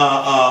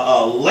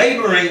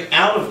laboring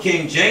out of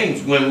King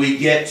James when we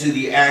get to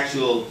the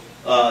actual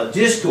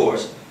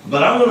discourse,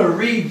 but I'm going to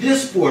read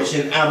this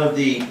portion out of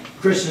the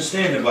Christian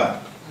Standard Bible.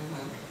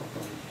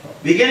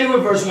 Beginning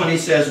with verse 1, he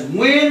says,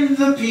 when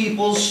the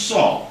people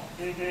saw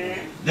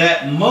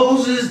that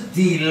Moses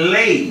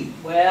delayed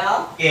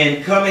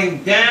in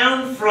coming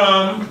down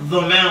from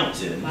the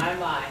mountain,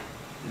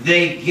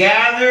 they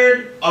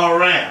gathered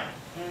around.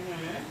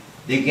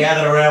 They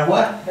gathered around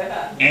what?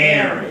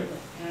 Aaron.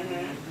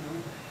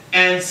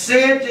 And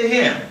said to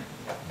him,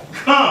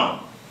 come,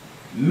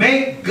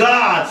 make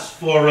gods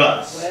for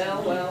us,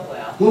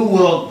 who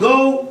will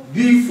go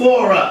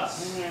before us.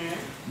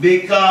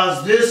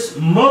 Because this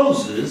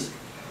Moses,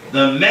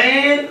 the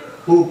man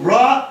who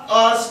brought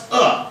us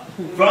up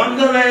from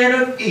the land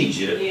of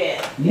Egypt,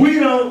 we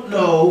don't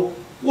know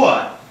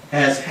what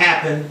has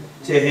happened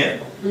to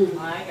him.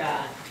 My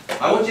God.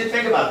 I want you to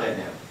think about that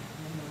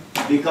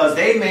now. Because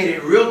they made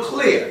it real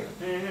clear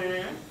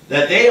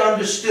that they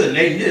understood and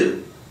they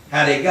knew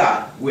how they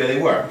got where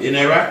they were. Isn't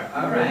that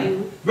right? All right.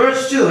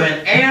 Verse 2,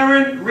 and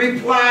Aaron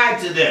replied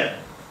to them,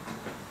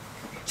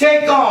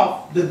 take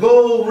off the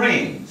gold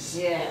rings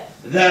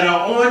that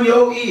are on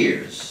your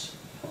ears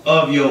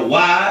of your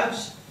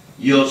wives,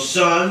 your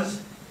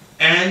sons,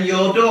 and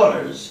your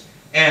daughters,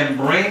 and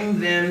bring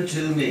them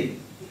to me.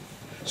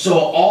 So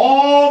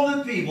all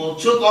the people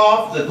took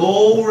off the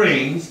gold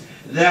rings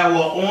that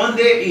were on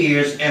their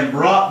ears and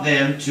brought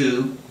them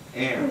to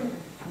Aaron.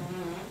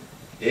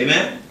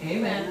 Amen?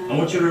 Amen. I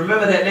want you to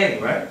remember that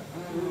name, right?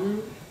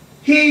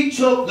 He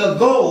took the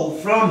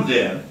gold from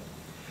them,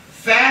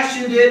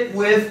 fashioned it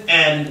with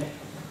an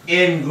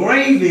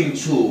engraving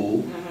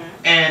tool,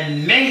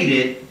 and made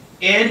it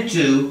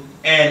into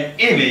an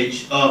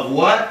image of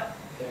what?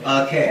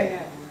 A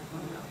calf.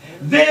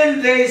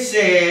 Then they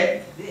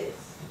said,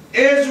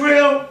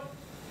 Israel,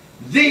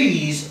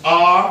 these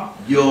are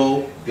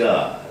your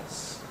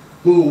gods,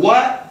 who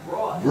what?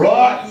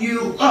 Brought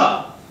you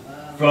up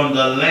from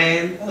the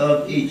land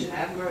of Egypt.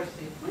 Have mercy.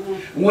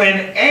 When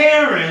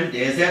Aaron,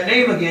 there's that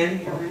name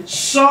again,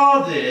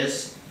 saw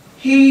this,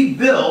 he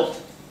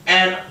built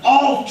an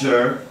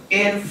altar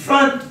in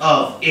front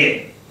of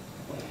it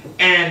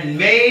and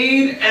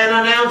made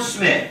an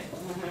announcement.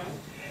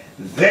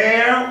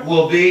 There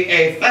will be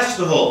a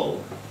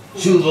festival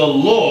to the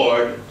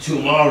Lord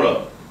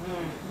tomorrow.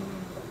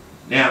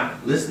 Now,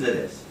 listen to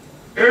this.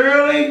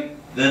 Early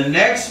the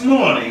next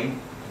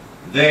morning,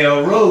 they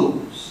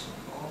arose,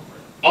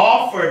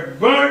 offered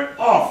burnt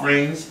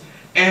offerings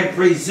and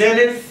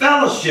presented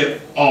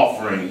fellowship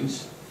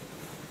offerings,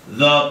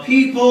 the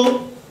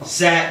people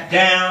sat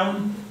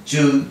down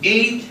to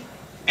eat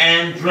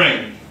and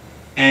drink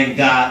and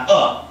got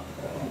up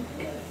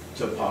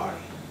to party.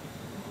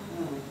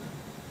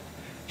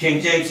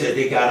 King James said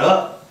they got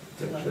up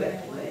to play.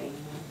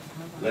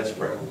 Let's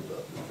pray.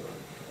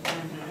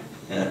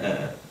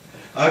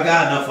 Our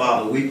God and our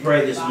Father, we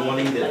pray this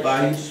morning that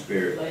by your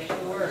Spirit,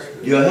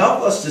 you'll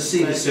help us to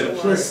see the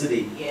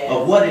simplicity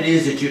of what it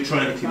is that you're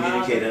trying to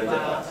communicate unto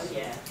us.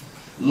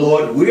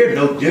 Lord, we're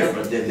no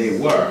different than they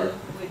were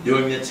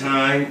during the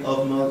time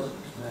of Moses.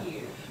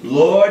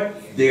 Lord,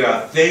 there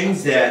are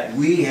things that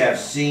we have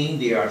seen.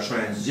 There are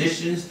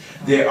transitions.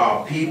 There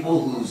are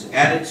people whose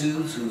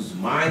attitudes, whose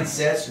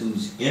mindsets,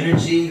 whose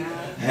energy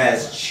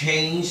has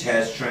changed,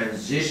 has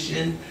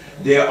transitioned.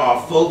 There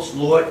are folks,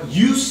 Lord,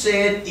 you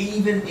said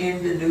even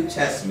in the New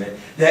Testament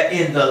that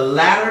in the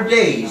latter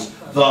days,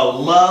 the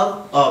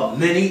love of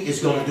many is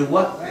going to do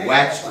what?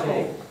 Wax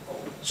cold.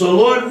 So,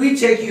 Lord, we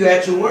take you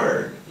at your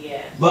word.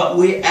 But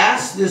we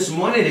ask this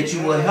morning that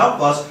you will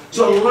help us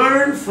to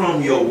learn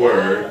from your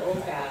word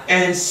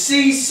and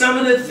see some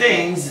of the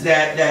things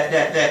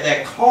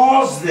that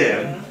cause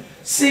them,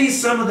 see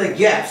some of the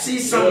gaps, see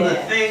some of the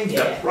things,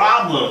 the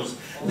problems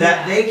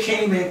that they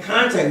came in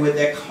contact with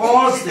that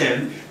caused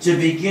them to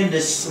begin to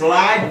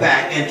slide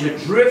back and to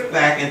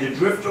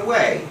drift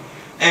away.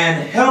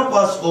 And help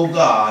us, oh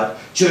God,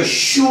 to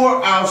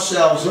shore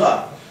ourselves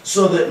up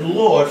so that,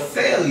 Lord,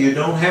 failure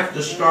don't have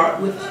to start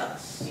with us.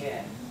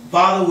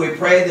 Father, we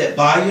pray that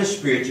by your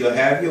Spirit you'll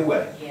have your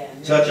way.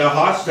 Touch our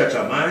hearts, touch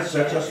our minds,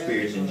 touch our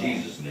spirits in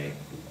Jesus' name.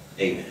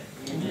 Amen.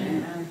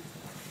 Amen.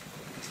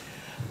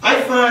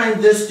 I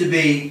find this to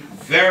be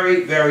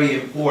very, very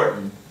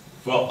important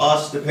for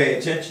us to pay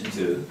attention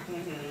to.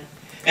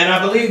 And I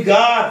believe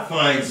God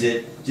finds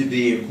it to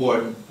be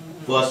important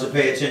for us to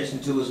pay attention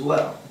to as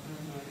well.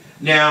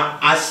 Now,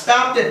 I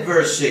stopped at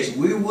verse 6.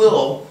 We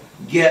will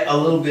get a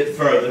little bit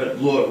further,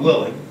 Lord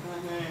willing.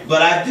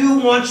 But I do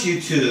want you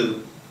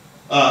to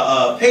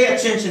pay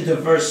attention to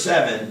verse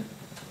 7,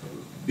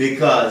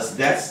 because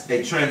that's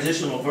a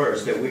transitional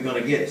verse that we're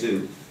going to get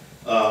to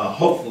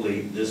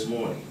hopefully this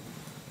morning.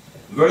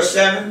 Verse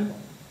 7,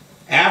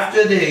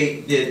 after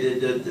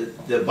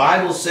the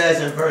Bible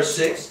says in verse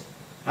 6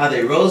 how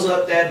they rose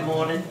up that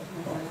morning,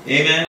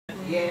 amen,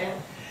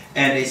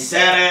 and they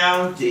sat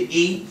down to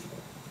eat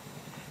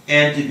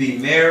and to be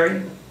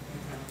merry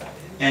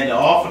and to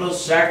offer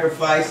those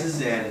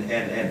sacrifices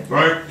and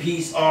burnt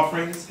peace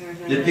offerings.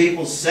 The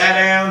people sat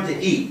down to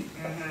eat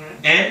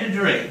and to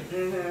drink,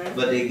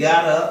 but they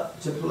got up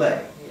to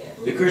play.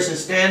 The Christian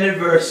Standard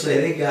Verse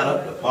say they got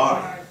up to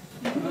party.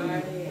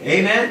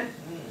 Amen?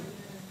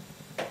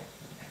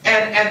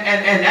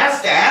 And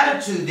that's the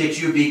attitude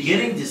that you're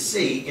beginning to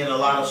see in a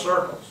lot of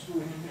circles.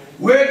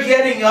 We're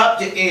getting up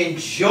to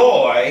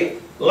enjoy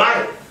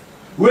life.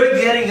 We're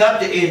getting up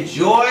to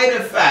enjoy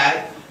the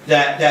fact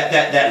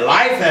that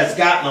life has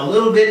gotten a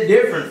little bit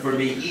different for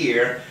me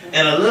here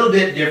and a little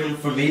bit different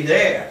for me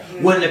there.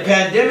 When the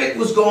pandemic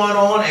was going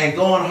on and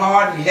going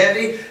hard and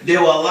heavy,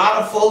 there were a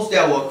lot of folks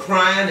that were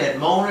crying and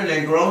moaning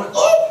and groaning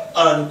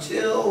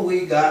until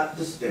we got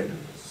the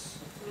stimulus.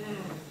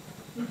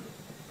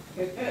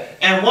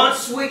 And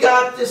once we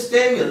got the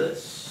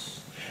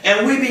stimulus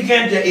and we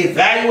began to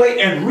evaluate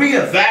and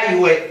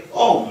reevaluate,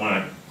 oh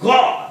my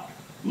God,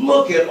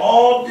 look at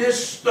all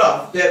this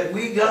stuff that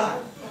we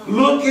got.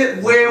 Look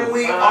at where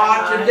we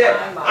are today.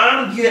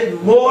 I'm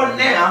getting more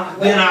now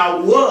than I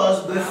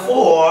was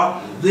before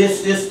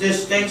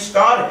this thing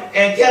started.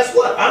 And guess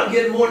what? I'm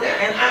getting more now,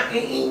 and I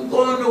ain't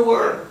going to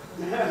work.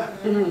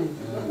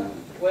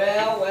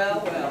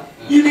 Well.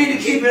 You need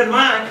to keep in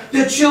mind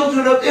the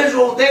children of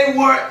Israel. They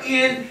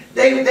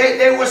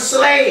were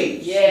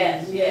slaves.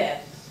 Yes.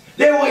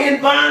 They were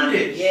in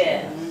bondage.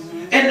 Yes.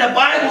 And the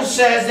Bible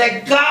says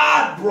that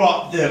God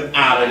brought them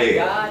out of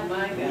there. My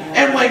God.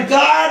 And when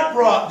God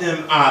brought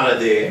them out of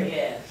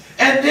there,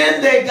 and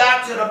then they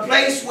got to the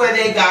place where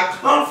they got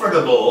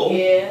comfortable,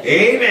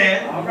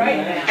 amen. All right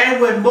now.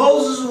 And when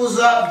Moses was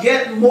up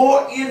getting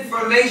more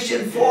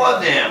information for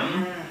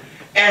them,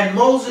 and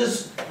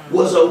Moses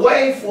was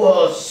away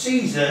for a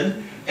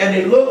season, and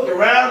they looked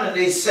around and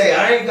they say,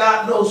 I ain't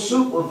got no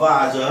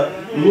supervisor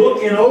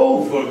looking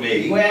over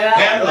me.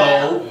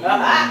 Hello.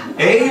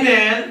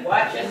 Amen.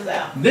 Watch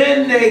yourself.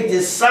 Then they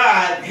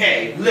decide,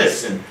 hey,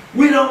 listen,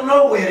 we don't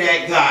know where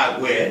that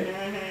God went.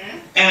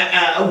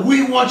 And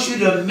we want you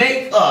to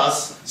make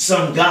us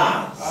some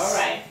gods. All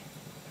right.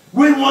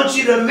 We want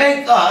you to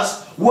make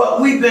us what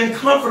we've been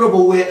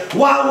comfortable with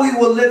while we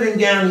were living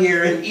down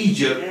here in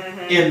Egypt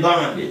in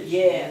bondage.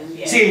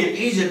 See, in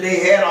Egypt,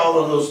 they had all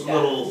of those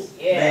little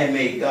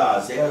man-made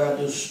gods. They got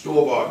those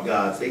store-bought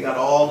gods. They got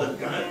all the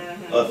kind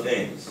of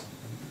things.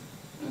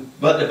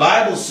 But the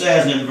Bible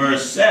says in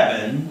verse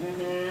 7,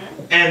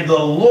 and the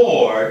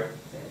Lord,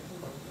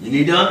 you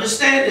need to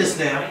understand this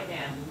now.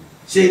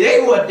 See,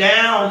 they were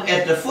down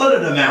at the foot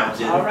of the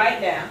mountain. All right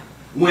now.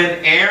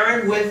 when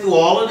Aaron went through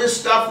all of this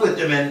stuff with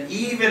them, and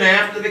even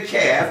after the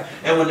calf,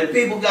 and when the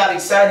people got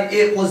excited,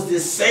 it was the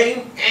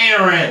same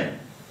Aaron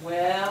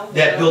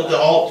that built the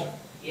altar.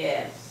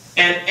 Yes.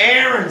 And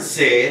Aaron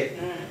said,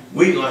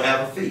 we're going to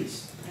have a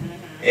feast.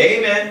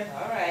 Amen.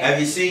 All right. Have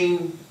you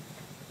seen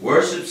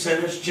worship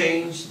centers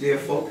change their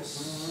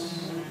focus?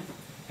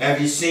 Have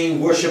you seen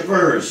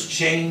worshipers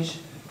change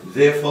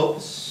their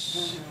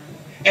focus?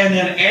 And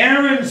then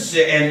Aaron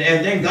said,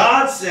 and then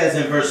God says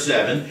in verse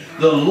 7,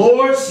 the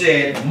Lord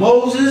said,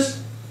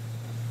 Moses,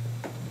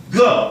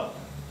 go,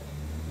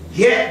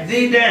 get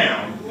thee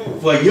down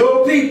for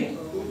your people.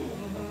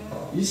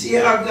 You see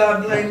how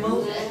God blamed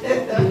Moses?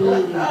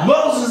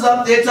 Moses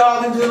up there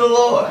talking to the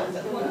Lord.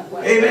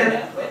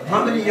 Amen.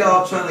 How many of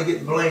y'all trying to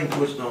get blame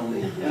pushed on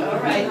me? All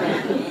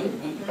right.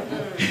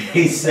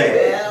 He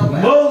said,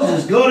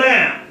 Moses, go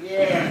down.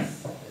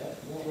 Yes.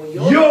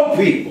 Your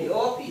people,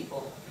 Your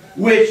people.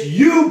 which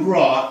you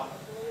brought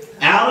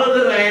out of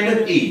the land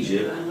of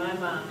Egypt, My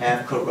mom.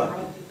 have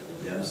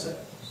corrupted themselves.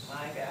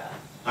 My God.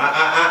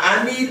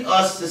 I need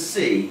us to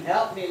see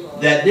Help me,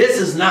 Lord. that this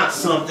is not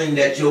something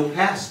that your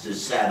pastor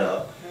sat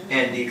up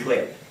and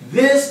declared.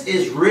 This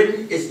is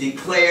written, it's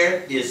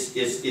declared,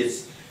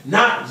 it's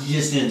not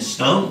just in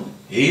stone.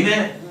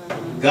 Amen.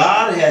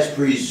 God has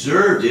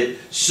preserved it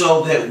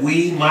so that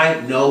we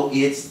might know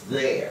it's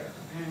there.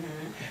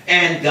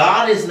 And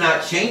God is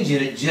not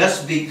changing it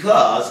just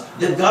because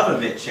the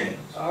government changed.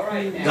 All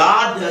right now.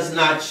 God does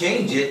not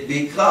change it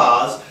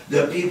because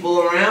the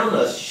people around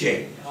us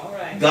change. All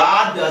right.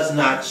 God does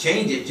not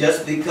change it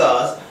just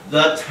because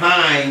the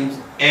times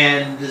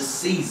and the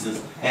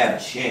seasons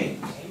have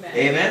changed. Amen.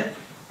 Amen.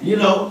 You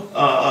know,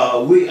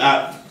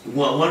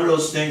 one of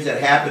those things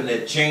that happen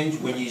that change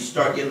when you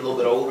start getting a little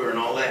bit older and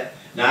all that.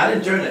 Now, I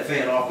didn't turn that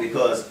fan off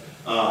because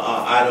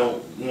I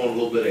don't want a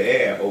little bit of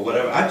air or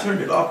whatever. I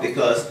turned it off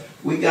because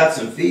we got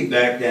some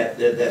feedback that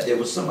there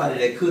was somebody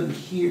that couldn't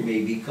hear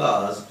me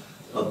because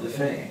of the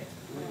fan.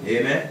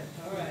 Amen.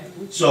 All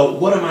right. So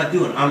what am I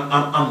doing?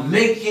 I'm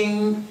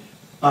making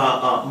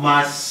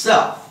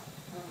myself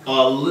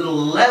a little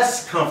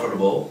less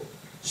comfortable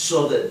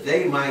so that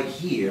they might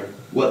hear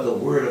what the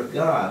Word of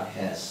God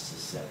has to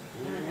say.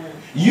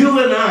 You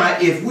and I,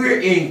 if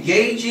we're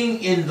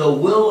engaging in the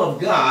will of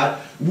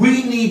God,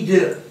 we need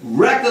to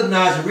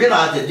recognize and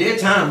realize that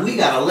there's time we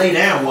got to lay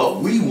down what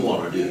we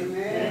want to do.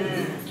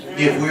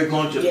 If we're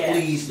going to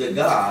please the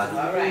God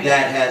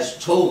that has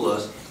told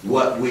us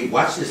what we,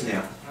 watch this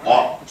now,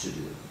 ought to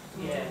do.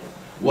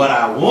 What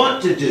I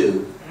want to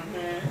do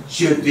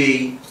should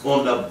be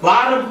on the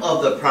bottom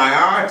of the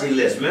priority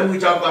list. Remember we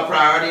talked about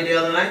priority the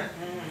other night?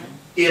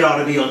 It ought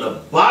to be on the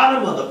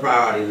bottom of the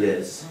priority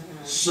list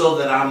so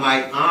that I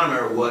might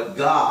honor what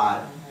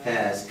God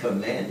has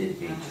commanded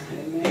me to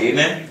do.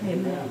 Amen?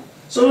 Amen.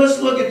 So let's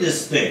look at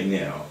this thing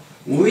now.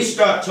 When we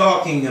start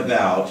talking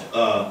about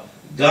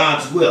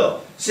God's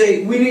will,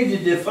 see, we need to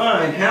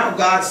define how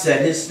God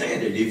set his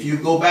standard. If you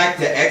go back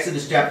to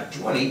Exodus chapter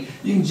 20,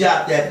 you can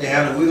jot that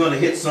down, and we're going to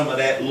hit some of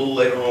that a little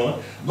later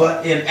on.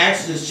 But in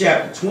Exodus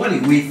chapter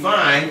 20, we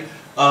find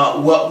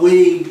what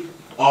we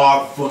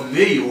are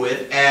familiar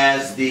with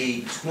as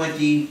the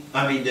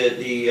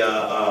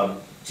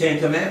 10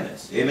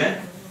 Commandments.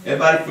 Amen?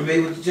 Everybody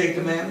familiar with the 10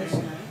 Commandments?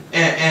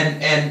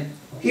 And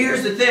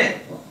here's the thing.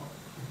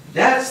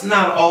 That's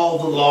not all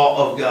the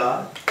law of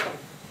God,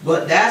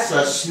 but that's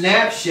a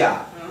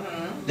snapshot.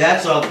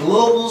 That's a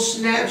global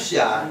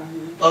snapshot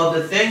of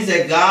the things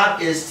that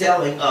God is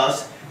telling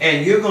us,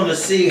 and you're going to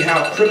see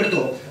how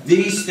critical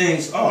these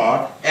things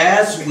are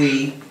as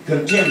we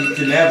continue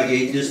to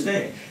navigate this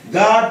thing.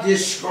 God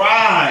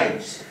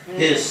describes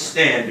his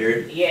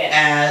standard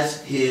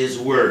as his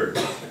word.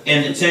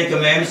 In the 10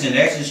 Commandments in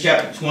Exodus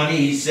chapter 20,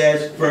 he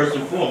says, first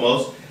and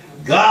foremost,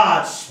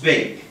 God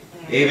spake.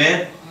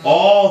 Amen.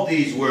 All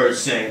these words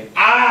saying,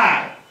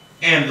 I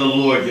am the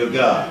Lord your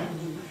God,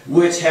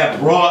 which have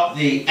brought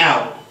thee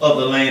out of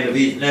the land of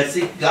Egypt. Now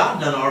see, God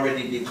done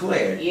already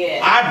declared,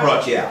 I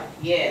brought you out.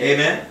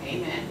 Amen.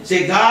 Amen.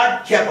 See,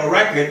 God kept a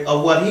record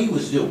of what he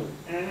was doing.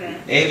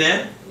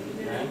 Amen.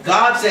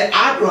 God said,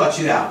 I brought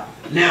you out.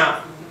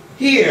 Now,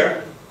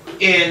 here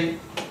in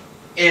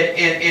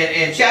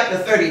chapter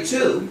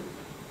 32,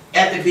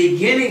 at the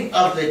beginning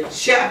of the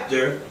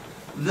chapter,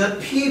 the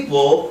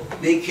people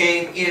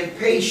became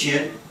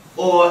impatient,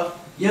 or,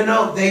 you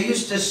know, they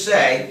used to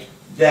say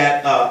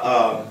that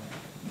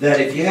that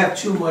if you have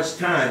too much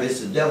time, it's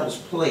the devil's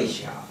play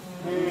shop.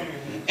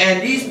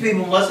 And these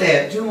people must have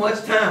had too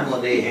much time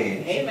on their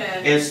hands.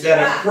 Amen. Instead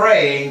of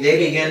praying, they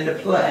began to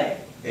play.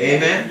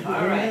 Amen.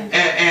 All right.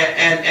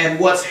 And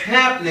what's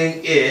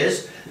happening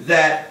is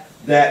that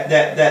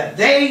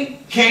they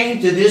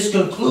came to this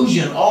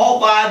conclusion all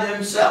by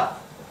themselves.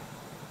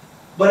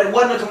 But it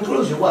wasn't a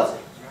conclusion, was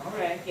it? All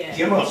right. Yeah.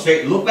 Come on,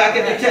 look back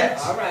at the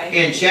text. All right.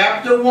 In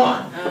chapter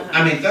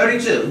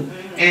 32,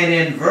 and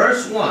in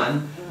verse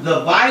 1,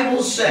 the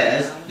Bible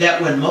says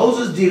that when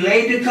Moses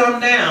delayed to come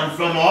down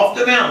from off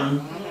the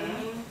mountain,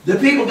 the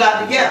people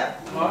got together.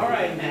 All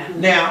right, now.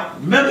 Now,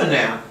 remember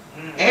now,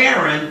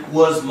 Aaron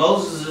was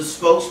Moses'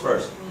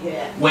 spokesperson.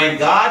 Yeah. When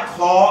God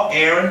called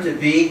Aaron to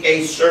be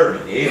a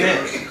servant.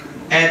 Amen.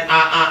 And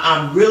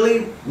I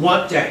really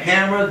want to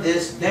hammer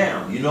this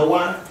down. You know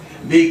why?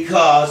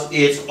 Because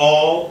it's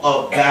all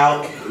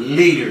about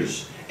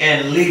leaders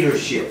and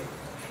leadership.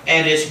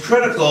 And it's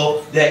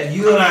critical that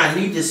you and I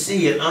need to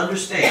see and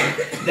understand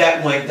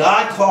that when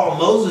God called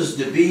Moses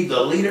to be the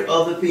leader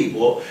of the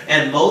people,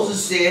 and Moses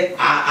said,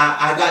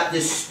 I got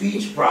this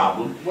speech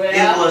problem,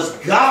 it was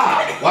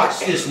God,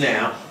 watch this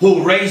now,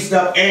 who raised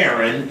up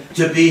Aaron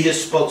to be his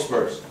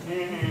spokesperson.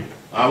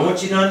 I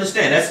want you to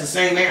understand, that's the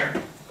same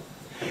Aaron.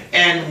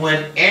 And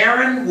when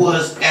Aaron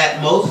was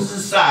at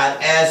Moses' side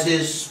as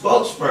his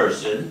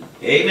spokesperson,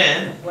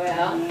 amen,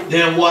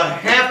 then what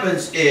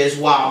happens is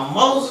while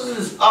Moses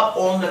is up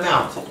on the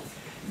mountain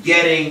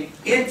getting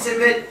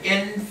intimate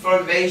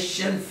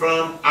information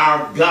from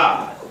our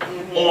God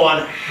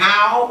on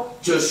how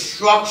to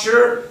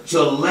structure,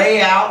 to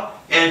lay out,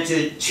 and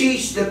to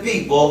teach the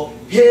people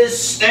his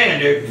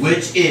standard,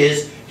 which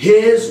is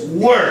his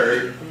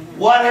word,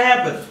 what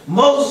happened?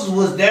 Moses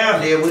was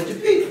down there with the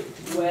people.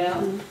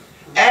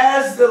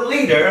 As the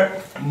leader,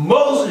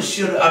 Aaron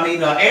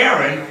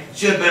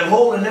should have been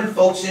holding them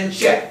folks in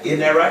check. Isn't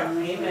that right?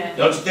 Amen.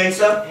 Don't you think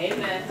so?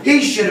 Amen.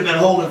 He should have been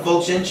holding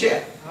folks in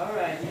check. All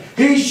right.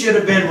 He should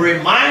have been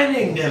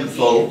reminding them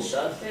folks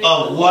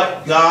of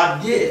what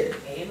God did.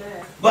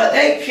 Amen. But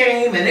they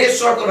came and they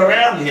circled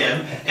around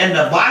him, and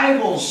the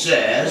Bible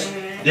says,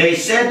 they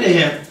said to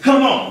him,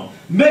 come on,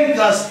 make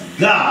us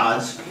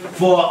gods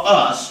for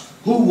us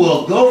who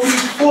will go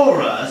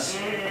before us,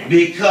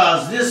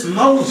 because this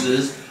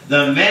Moses,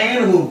 the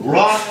man who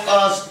brought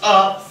us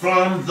up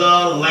from the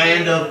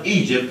land of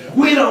Egypt,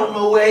 we don't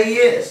know where he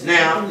is.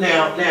 Now,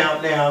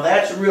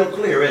 that's real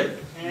clear, isn't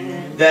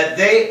it? That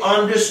they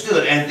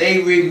understood and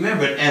they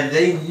remembered and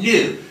they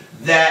knew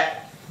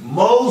that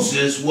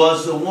Moses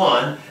was the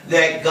one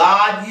that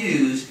God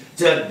used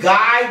to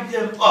guide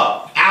them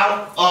up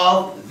out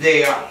of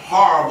their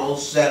horrible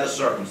set of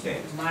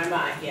circumstances.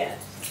 My,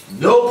 yes.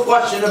 No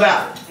question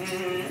about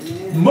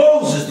it.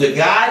 Moses, the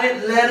guy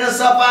that led us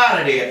up out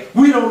of there,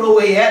 we don't know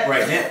where he at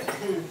right now.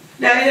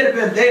 Now, they'd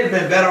have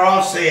been better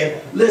off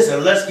saying,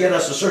 listen, let's get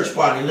us a search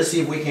party. Let's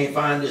see if we can't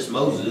find this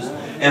Moses.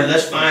 And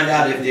let's find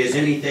out if there's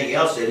anything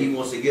else that he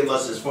wants to give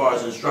us as far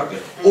as instruction.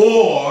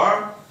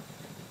 Or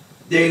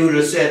they would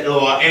have said,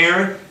 oh,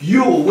 Aaron,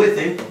 you were with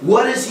him.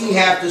 What does he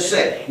have to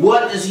say?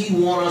 What does he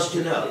want us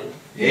to know?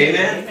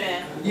 Amen?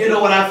 Amen. You know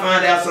what I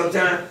find out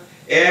sometimes?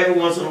 Every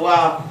once in a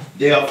while,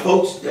 there are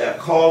folks that are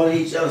calling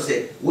each other and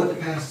say, what the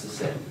pastor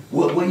said?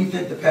 What do you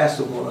think the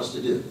pastor wants us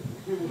to do?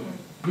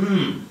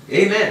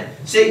 Amen.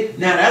 See,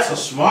 now that's a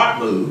smart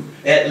move.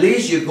 At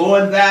least you're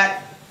going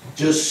back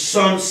to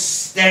some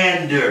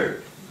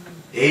standard.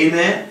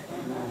 Amen.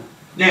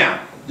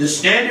 Now, the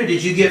standard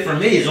that you get from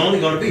me is only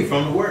going to be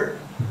from the Word.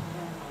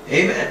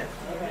 Amen.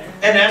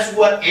 And that's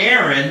what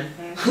Aaron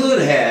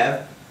could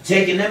have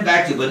taken them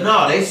back to. But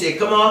no, they said,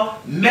 come on,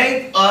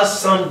 make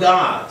us some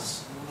gods.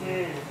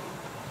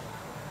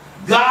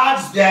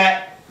 Gods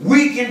that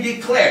we can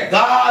declare.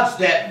 Gods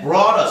that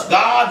brought us.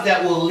 Gods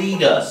that will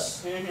lead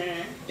us.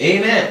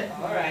 Amen.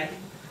 All right.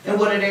 And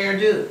what did Aaron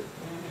do?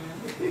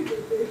 He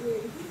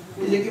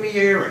said, give me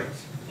your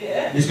earrings.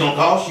 Yeah. It's going to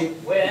cost you.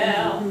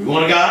 Well. You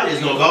want a God?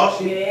 It's going to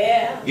cost you.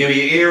 Yeah. Give me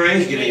your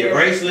earrings. Give me your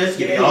bracelets.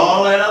 Give me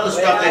all that other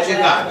stuff that you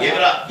got. Give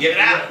it up. Give it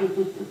out.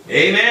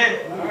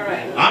 Amen. All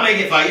right. I'll make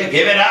it for you.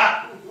 Give it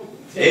up.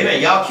 Amen.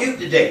 Y'all cute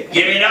today.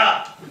 Give it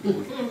up.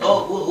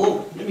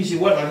 Oh, let me see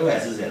what my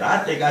glasses at. I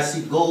think I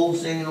see gold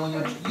singing on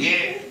your...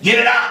 Yeah, give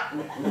it up.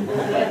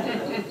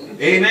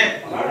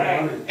 Amen. All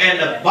right. And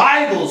the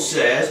Bible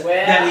says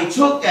that he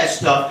took that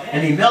stuff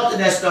and he melted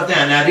that stuff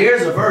down. Now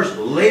there's a verse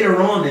later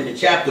on in the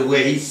chapter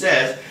where he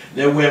says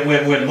that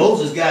when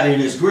Moses got in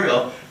his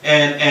grill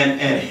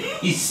and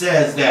he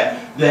says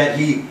that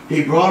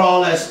he brought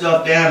all that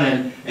stuff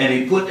down and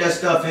he put that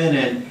stuff in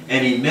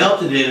and he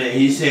melted it and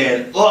he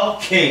said,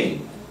 up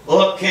came, you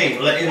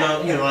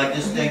know, like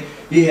this thing.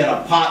 He had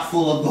a pot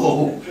full of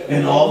gold,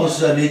 and all of a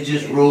sudden it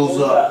just rose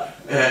up,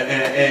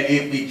 and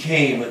it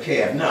became a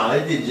calf. No,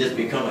 it didn't just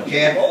become a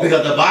calf,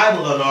 because the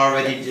Bible had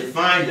already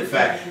defined the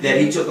fact that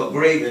he took a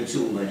graving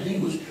tool, and he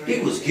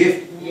was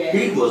gifted.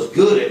 He was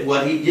good at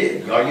what he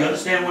did. Are you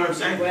understand what I'm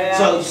saying?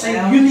 So, see,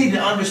 you need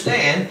to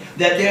understand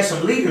that there's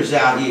some leaders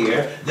out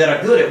here that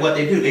are good at what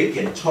they do. They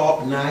can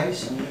talk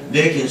nice.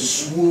 They can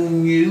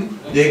swoon you.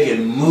 They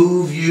can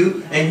move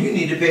you. And you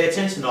need to pay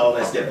attention to all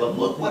that stuff. But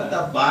look what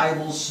the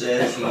Bible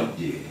says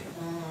he did.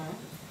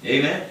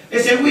 Amen? It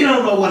said we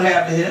don't know what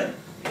happened to him.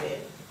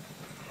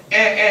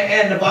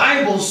 And the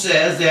Bible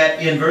says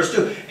that in verse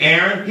 2,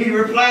 Aaron, he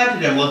replied to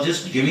them, well,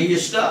 just give me your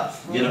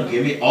stuff. You know,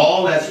 give me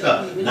all that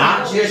stuff.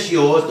 Not just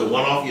yours, the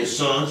one off your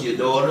sons, your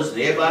daughters, and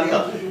everybody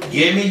else.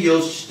 Give me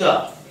your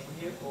stuff.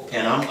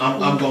 And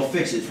I'm going to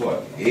fix it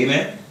for you.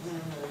 Amen?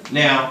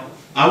 Now,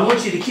 I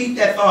want you to keep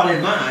that thought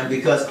in mind,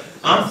 because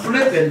I'm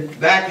flipping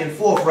back and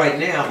forth right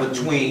now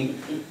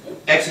between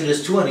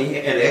Exodus 20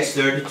 and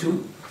Exodus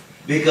 32.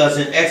 Because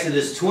in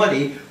Exodus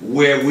 20,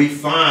 where we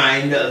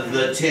find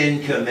the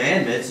 10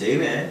 Commandments,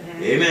 amen,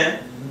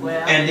 amen.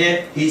 Well, And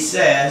then he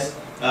says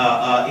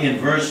in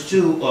verse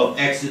 2 of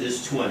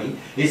Exodus 20,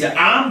 he said,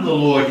 I'm the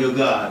Lord your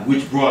God,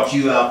 which brought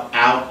you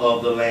out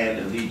of the land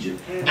of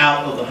Egypt,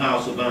 out of the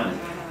house of bondage.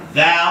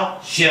 Thou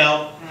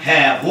shalt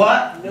have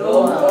what?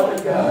 no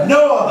other God.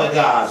 No other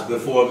gods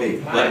before me.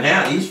 But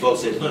now these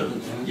folks said,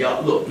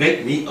 y'all, look,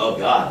 make me a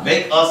God.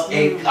 Make us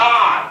a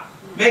God.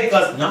 Make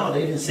us, no,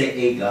 they didn't say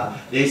a God.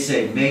 They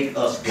say, make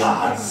us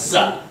gods.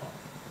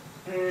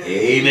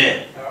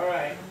 Amen. All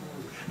right.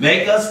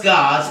 Make us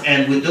gods,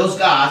 and with those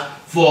gods,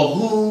 for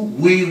who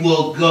we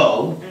will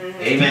go.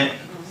 Amen.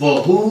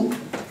 For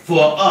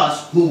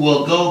us who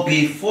will go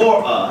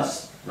before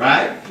us,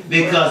 right?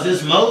 Because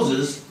this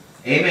Moses,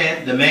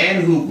 amen, the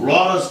man who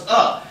brought us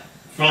up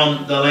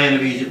from the land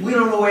of Egypt, we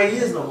don't know where he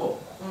is no more.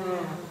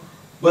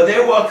 But they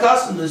were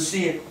accustomed to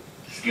seeing,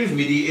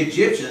 the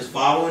Egyptians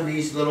following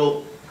these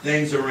little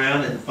things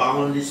around and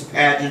following this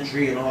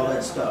pageantry and all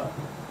that stuff.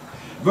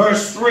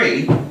 Verse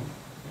 3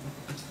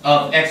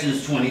 of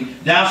Exodus 20,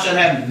 thou shalt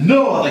have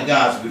no other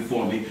gods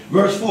before me.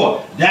 Verse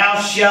 4,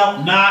 thou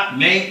shalt not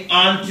make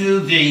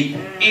unto thee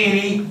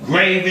any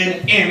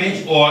graven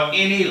image or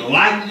any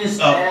likeness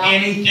of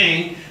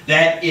anything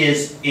that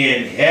is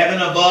in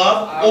heaven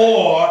above,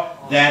 or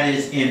that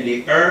is in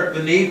the earth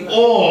beneath,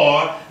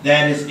 or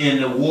that is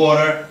in the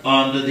water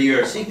under the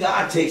earth. See,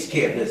 God takes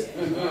care of this.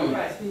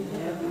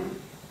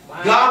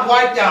 God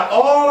wiped out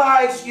all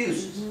our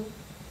excuses.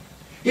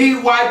 He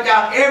wiped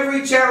out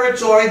every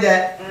territory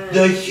that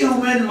the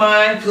human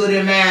mind could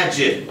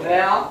imagine.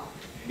 Well,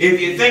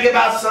 if you think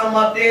about something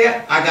up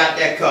there, I got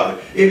that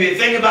covered. If you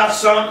think about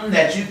something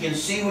that you can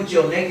see with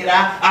your naked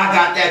eye, I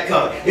got that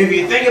covered. If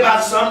you think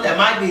about something that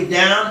might be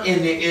down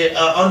in the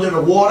under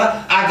the water,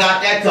 I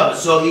got that covered.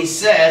 So he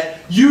says,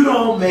 you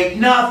don't make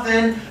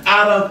nothing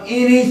out of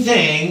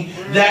anything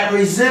that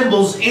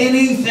resembles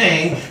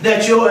anything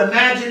that your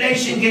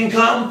imagination can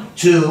come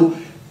to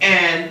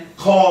and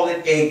call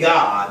it a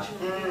God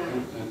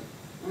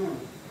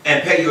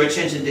and pay your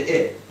attention to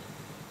it.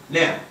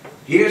 Now,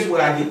 here's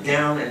where I get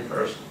down and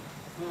personal.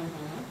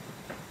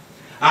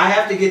 I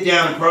have to get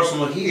down and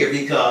personal here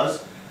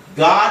because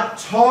God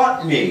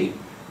taught me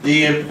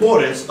the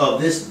importance of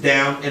this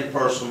down and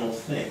personal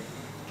thing.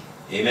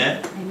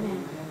 Amen?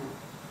 Amen.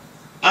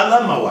 I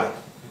love my wife.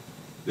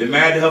 Been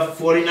married to her for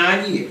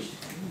 49 years.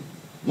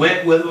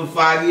 Went with her for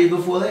 5 years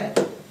before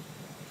that.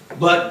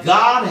 But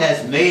God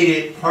has made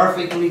it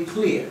perfectly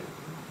clear.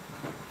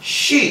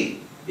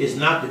 She is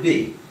not to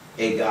be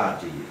a God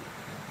to you.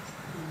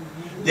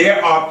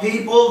 There are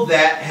people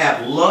that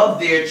have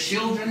loved their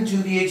children to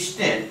the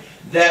extent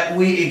that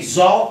we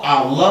exalt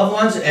our loved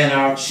ones and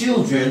our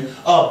children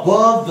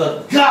above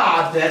the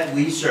God that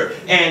we serve.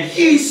 And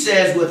he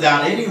says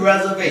without any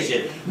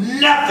reservation,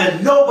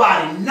 nothing,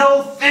 nobody,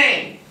 no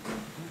thing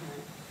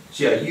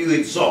shall you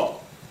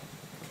exalt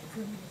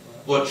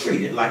or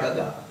treat it like a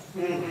God.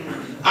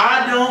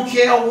 I don't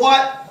care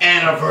what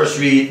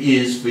anniversary it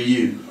is for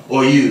you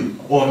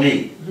or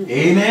me.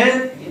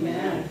 Amen?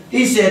 amen.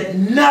 He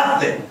said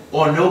nothing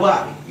or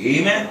nobody.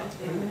 Amen?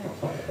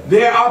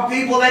 There are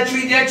people that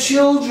treat their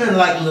children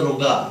like little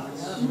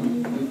gods.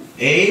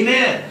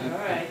 Amen. All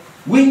right.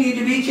 We need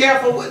to be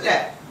careful with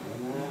that.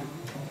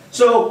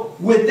 So,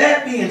 with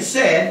that being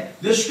said,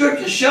 the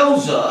scripture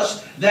shows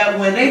us that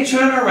when they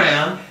turn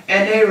around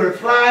and they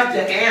replied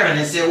to Aaron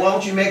and said, why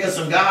don't you make us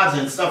some gods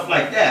and stuff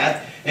like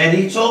that, and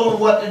he told them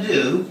what to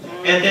do,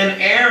 and then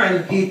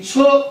Aaron, he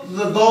took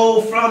the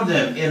gold from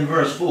them in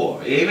verse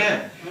 4.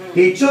 Amen.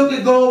 He took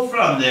the gold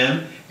from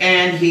them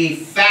and he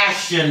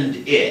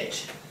fashioned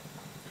it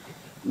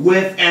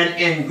with an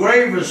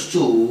engraver's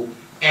tool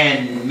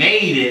and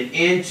made it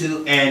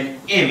into an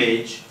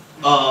image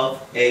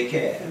of a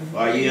calf.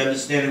 Are you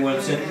understanding what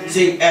I'm saying?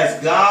 See,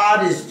 as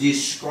God is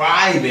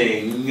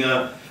describing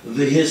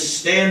his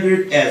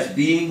standard as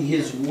being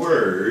his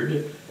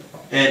word,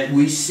 and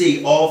we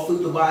see all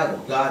through the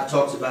Bible, God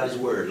talks about his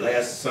word.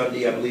 Last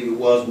Sunday, I believe it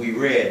was, we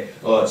read,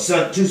 or 2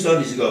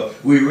 Sundays ago,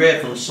 we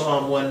read from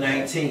Psalm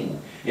 119.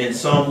 In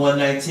Psalm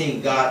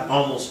 119, God,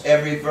 almost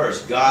every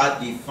verse,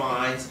 God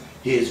defines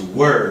his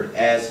word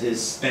as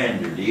his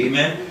standard.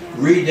 Amen?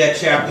 Read that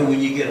chapter when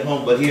you get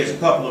home, but here's a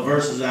couple of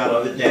verses out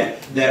of it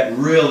that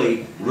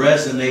really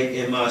resonate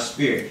in my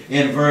spirit.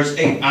 In verse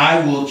 8,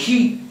 I will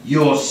keep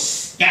your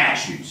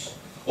statutes,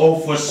 O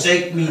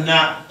forsake me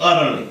not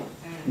utterly.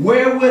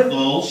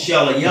 Wherewithal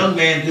shall a young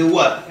man do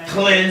what?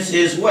 Cleanse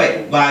his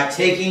way, by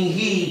taking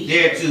heed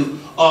thereto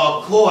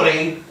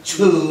according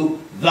to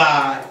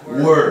thy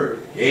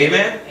word.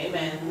 Amen?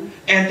 Amen.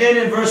 And then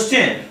in verse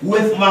 10,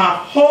 with my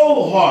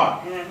whole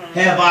heart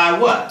have I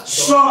what?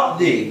 Sought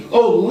thee.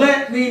 Oh,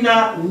 let me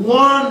not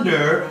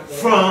wander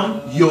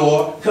from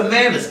your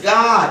commandments.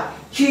 God,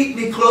 keep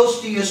me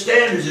close to your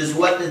standards is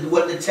what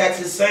the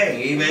text is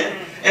saying. Amen?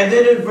 And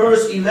then in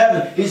verse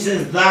 11, he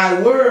says,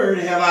 thy word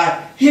have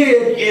I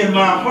hid in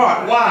my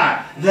heart.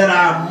 Why? That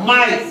I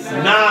might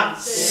not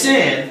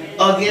sin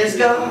against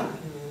God.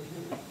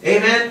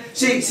 Amen?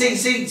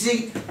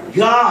 See,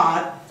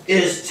 God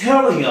is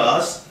telling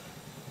us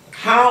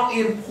how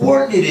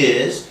important it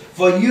is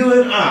for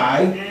you and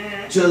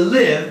I to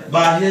live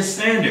by his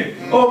standard.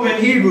 Over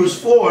in Hebrews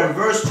 4 and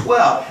verse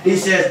 12, he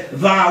says,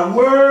 thy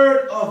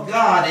word of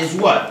God is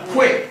what?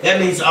 Quick.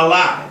 That means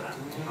alive.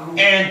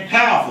 And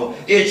powerful.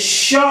 It's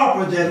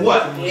sharper than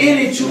what?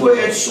 Any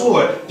two-edged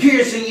sword,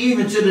 piercing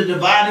even to the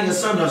dividing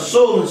asunder of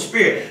soul and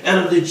spirit, and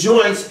of the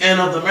joints and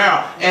of the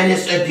marrow. And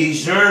it's a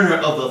discerner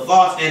of the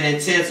thoughts and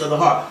intents of the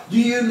heart. Do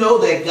you know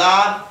that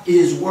God,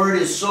 his word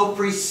is so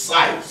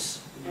precise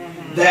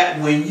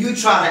that when you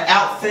try to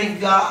outthink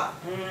God,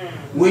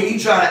 when you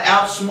try to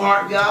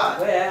outsmart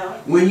God,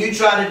 when you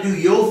try to do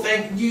your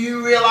thing, do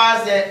you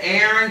realize that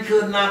Aaron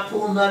could not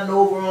pull nothing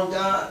over on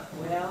God?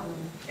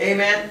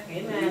 Amen.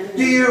 Amen.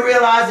 Do you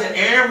realize that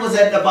Aaron was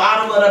at the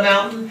bottom of the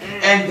mountain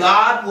and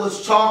God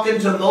was talking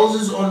to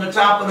Moses on the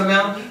top of the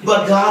mountain,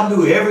 but God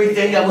knew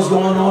everything that was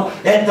going on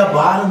at the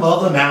bottom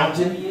of the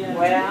mountain?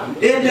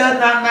 It does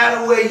not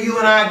matter where you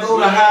and I go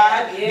to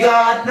hide.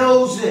 God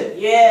knows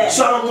it.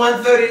 Psalm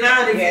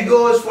 139, if you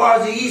go as far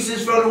as the east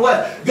is from the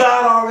west,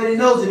 God already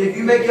knows it. If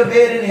you make your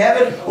bed in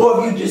heaven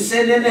or if you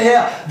descend into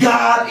hell,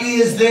 God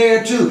is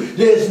there too.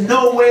 There's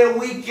nowhere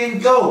we can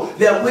go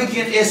that we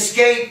can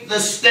escape the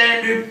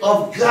standard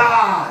of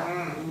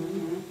God.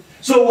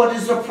 So what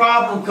does the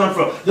problem come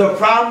from? The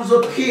problems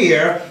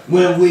appear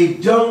when we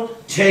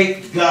don't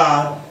take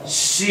God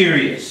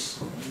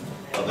serious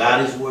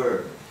about his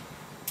word.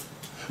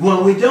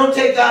 When we don't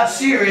take God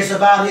serious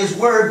about his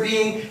word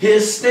being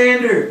his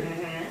standard.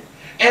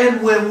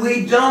 And when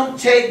we don't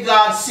take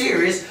God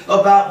serious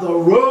about the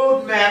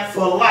roadmap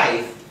for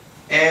life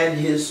and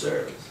his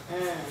service.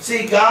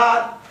 See,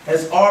 God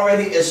has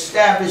already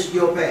established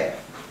your path.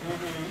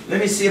 Let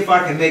me see if I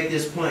can make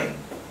this plain.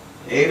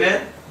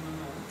 Amen.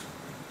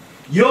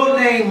 Your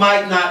name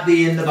might not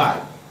be in the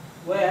Bible.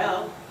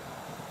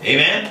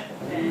 Amen.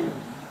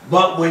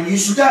 But when you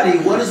study,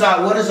 what is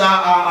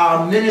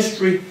our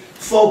ministry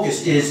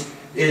focus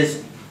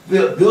is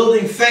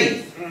building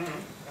faith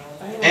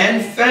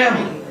and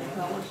family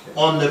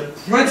on the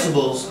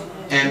principles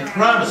and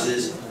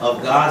promises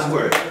of God's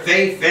word.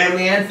 Faith,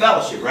 family, and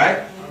fellowship,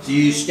 right? So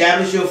you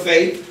establish your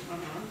faith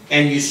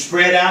and you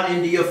spread out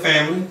into your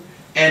family,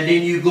 and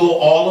then you go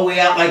all the way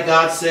out like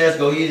God says,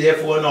 go ye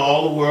therefore into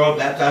all the world,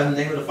 baptize in the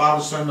name of the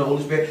Father, Son, and the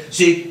Holy Spirit.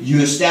 See, you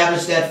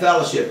establish that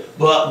fellowship.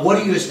 But what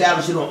are you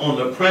establishing on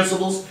the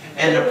principles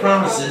and the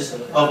promises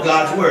of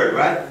God's word,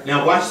 right?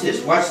 Now watch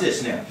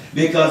this now.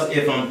 Because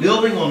if I'm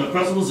building on the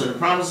principles and the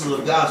promises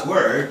of God's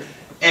word,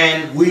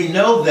 and we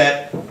know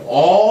that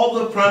all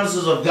the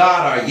promises of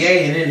God are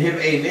yea and in him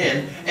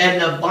amen, and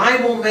the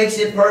Bible makes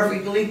it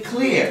perfectly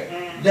clear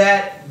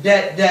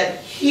that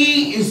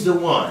he is the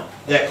one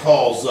that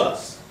calls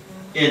us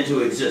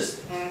into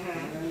existence.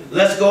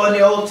 Let's go in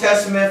the Old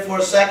Testament for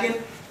a second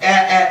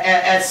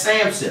at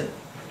Samson.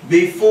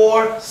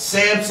 Before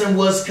Samson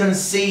was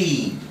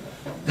conceived,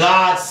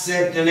 God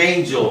sent an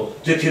angel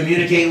to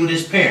communicate with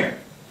his parent.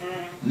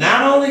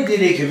 Not only did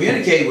he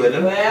communicate with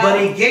him,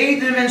 but he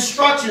gave them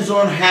instructions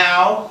on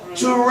how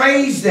to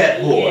raise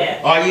that boy.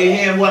 Are you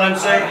hearing what I'm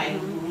saying?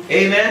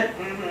 Amen?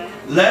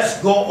 Let's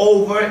go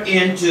over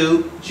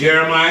into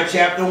Jeremiah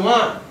chapter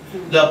 1.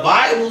 The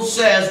Bible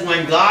says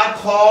when God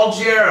called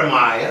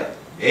Jeremiah,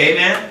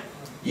 amen,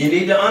 you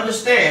need to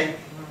understand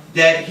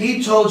that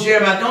he told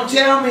Jeremiah, don't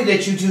tell me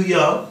that you're too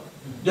young.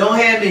 Don't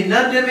hand me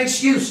none of them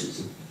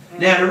excuses.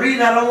 Now the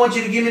reason I don't want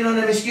you to give me none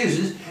of them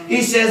excuses,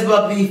 he says,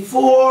 but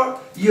before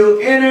you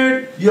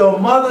entered your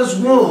mother's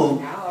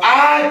womb,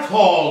 I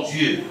called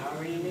you.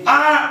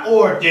 I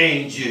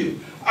ordained you.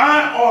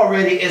 I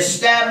already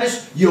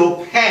established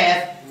your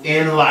path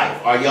in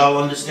life. Are y'all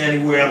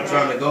understanding where I'm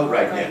trying to go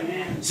right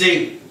now?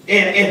 See,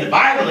 in the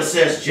Bible it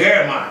says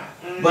Jeremiah.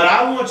 But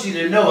I want you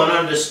to know and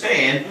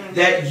understand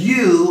that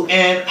you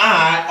and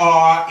I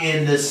are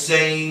in the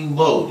same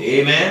boat.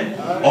 Amen?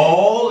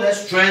 Oh,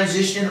 let's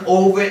transition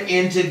over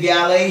into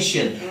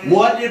Galatians.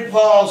 What did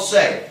Paul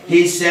say?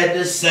 He said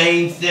the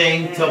same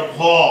thing to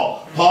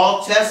Paul.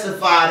 Paul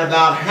testified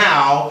about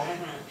how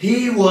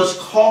he was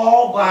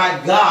called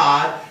by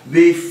God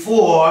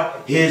before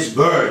his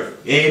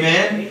birth.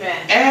 Amen?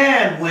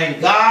 And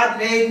when God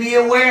made me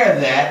aware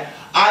of that,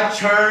 I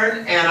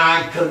turned and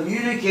I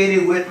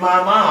communicated with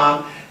my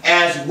mom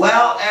as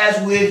well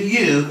as with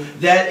you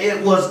that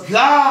it was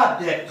God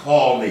that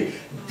called me,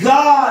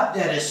 God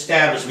that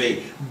established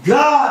me,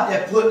 God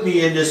that put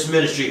me in this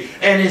ministry,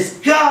 and it's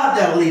God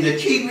that will either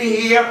keep me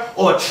here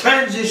or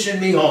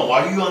transition me home.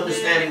 Are you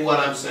understanding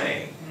what I'm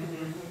saying?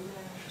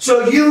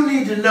 So you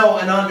need to know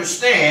and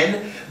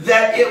understand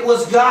that it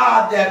was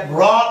God that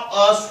brought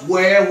us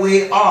where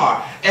we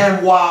are.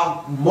 And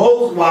while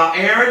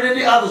Aaron and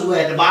the others were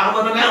at the bottom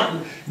of the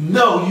mountain,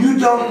 no, you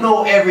don't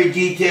know every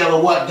detail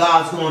of what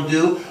God's going to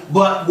do,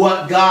 but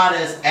what God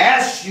has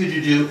asked you to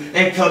do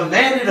and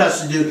commanded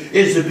us to do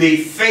is to be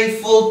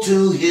faithful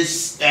to his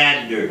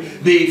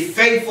standard, be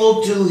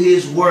faithful to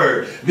his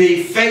word,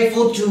 be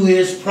faithful to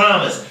his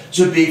promise,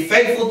 to be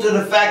faithful to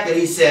the fact that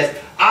he says,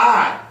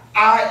 I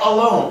I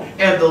alone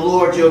am the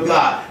Lord your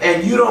God,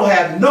 and you don't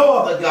have no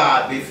other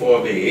God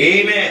before me.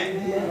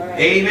 Amen.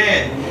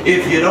 Amen.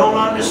 If you don't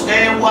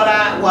understand what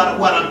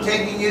I'm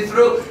taking you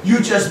through, you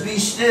just be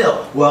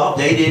still. Well,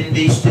 they didn't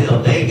be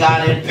still. They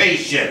got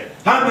impatient.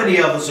 How many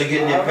of us are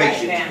getting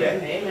impatient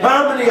today?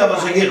 How many of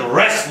us are getting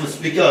restless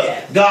because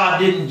God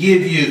didn't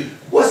give you,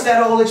 what's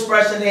that old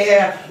expression they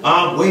have?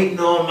 I'm waiting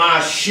on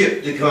my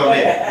ship to come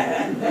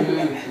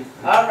in.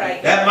 All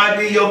right. That might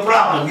be your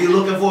problem. You're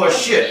looking for a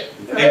ship,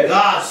 and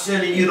God's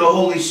sending you the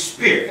Holy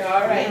Spirit.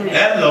 All right.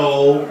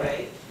 Hello. All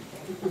right.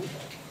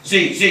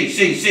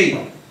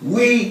 See.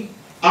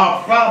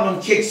 Our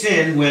problem kicks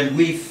in when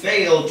we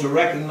fail to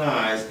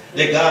recognize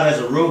that God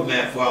has a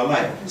roadmap for our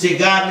life. See,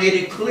 God made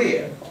it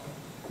clear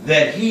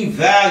that He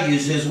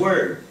values His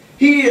Word.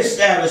 He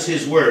established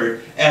His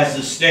Word as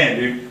the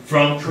standard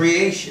from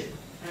creation.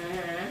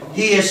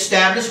 He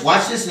established,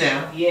 watch this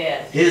now,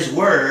 Yes. His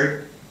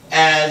Word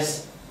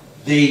as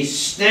the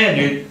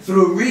standard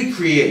through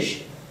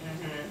recreation.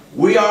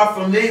 We are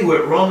familiar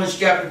with Romans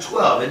chapter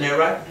 12, isn't that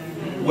right?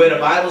 Where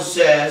the Bible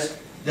says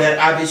that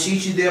I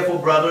beseech you therefore,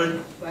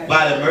 brethren,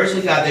 by the mercy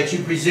of God, that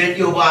you present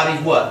your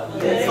bodies what?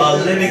 A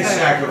living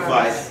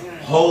sacrifice,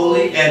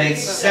 holy and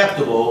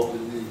acceptable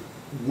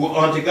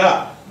unto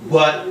God.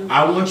 But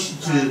I want you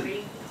to,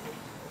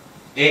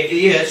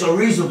 yeah, it's a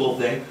reasonable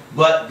thing,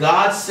 but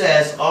God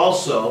says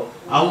also,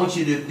 I want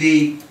you to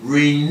be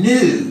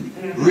renewed.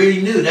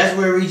 Renewed, that's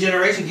where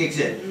regeneration kicks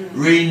in.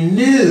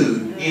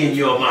 Renewed in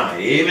your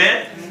mind,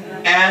 amen?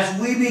 As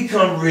we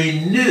become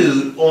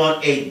renewed on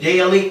a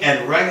daily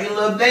and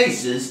regular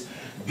basis,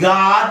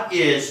 God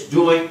is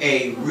doing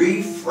a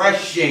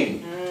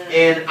refreshing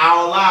in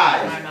our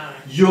lives.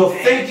 Your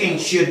thinking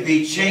should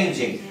be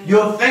changing.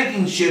 Your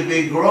thinking should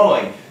be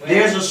growing.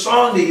 There's a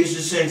song they used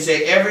to sing,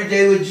 say, every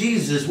day with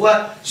Jesus,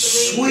 what?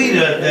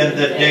 Sweeter than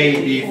the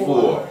day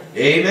before.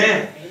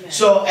 Amen.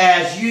 So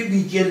as you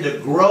begin to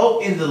grow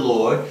in the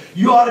Lord,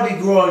 you ought to be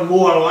growing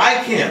more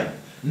like Him,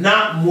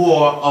 not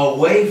more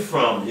away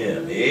from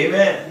Him.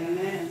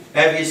 Amen.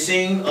 Have you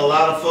seen a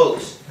lot of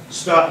folks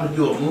starting to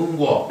do a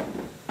moonwalk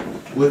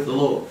with the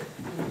Lord?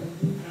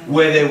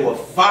 Where they were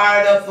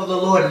fired up for the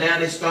Lord, and now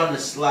they're starting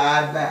to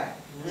slide back.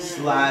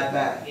 Slide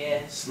back.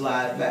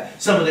 Slide back.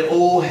 Some of the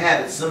old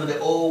habits, some of the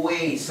old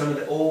ways, some of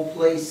the old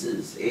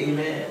places.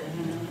 Amen.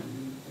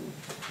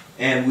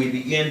 And we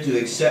begin to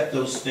accept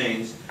those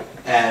things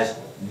as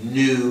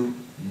new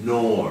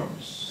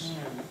norms.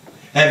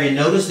 Have you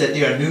noticed that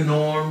there are new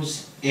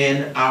norms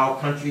in our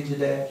country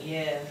today?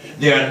 Yes.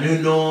 There are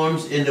new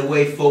norms in the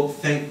way folk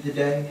think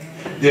today.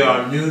 There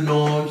are new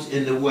norms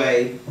in the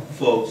way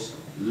folks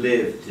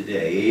live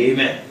today.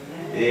 Amen.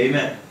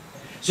 Amen.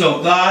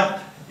 So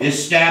God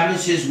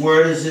established His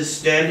Word as His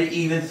standard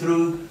even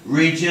through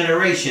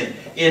regeneration.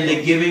 In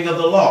the giving of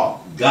the law,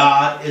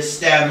 God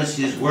established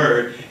His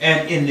Word,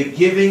 and in the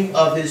giving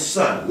of His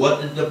Son,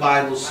 what did the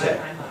Bible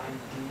say?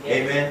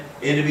 Amen.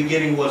 In the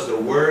beginning was the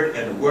Word,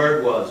 and the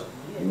Word was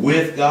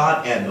with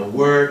God, and the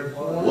Word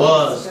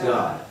was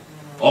God.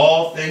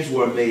 All things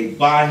were made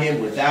by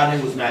Him. Without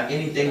Him was not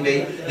anything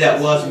made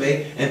that was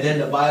made. And then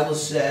the Bible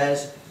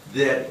says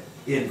that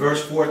in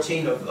verse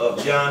 14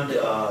 of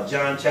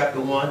John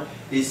chapter 1,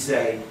 it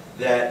says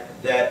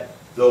that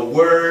the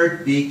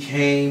Word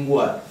became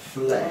what?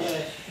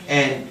 Flesh.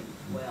 And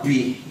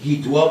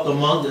He dwelt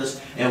among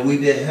us, and we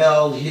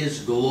beheld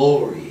His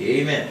glory.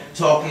 Amen.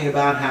 Talking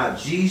about how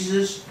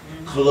Jesus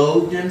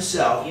clothed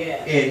Himself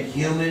in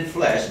human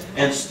flesh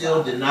and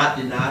still did not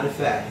deny the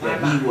fact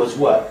that He was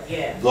what?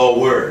 The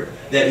Word.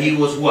 That He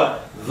was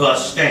what? The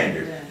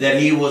standard.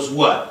 That He was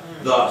what?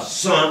 The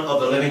Son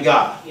of the living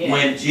God.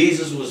 When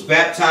Jesus was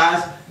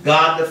baptized,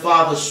 God the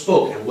Father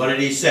spoke. And what did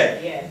He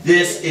say?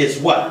 This is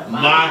what?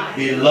 My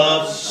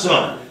beloved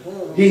Son.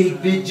 He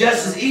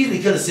just as easily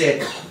could have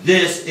said,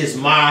 this is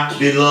my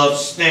beloved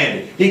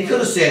standard. He could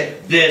have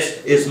said,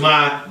 this is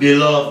my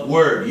beloved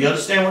Word. You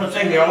understand what I'm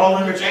saying? They're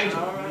all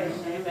interchangeable.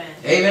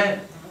 Amen.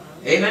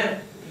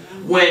 Amen.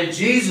 When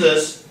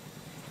Jesus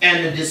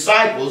and the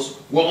disciples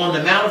were on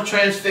the Mount of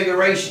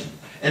Transfiguration,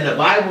 and the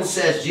Bible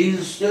says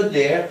Jesus stood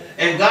there,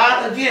 and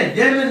God again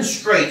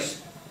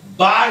demonstrates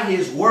by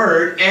His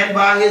Word and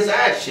by His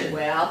action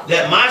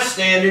that my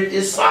standard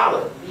is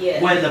solid.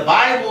 When the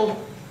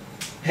Bible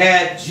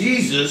had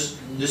Jesus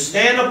to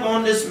stand up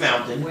on this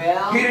mountain,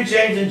 Peter,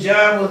 James, and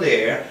John were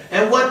there,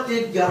 and what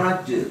did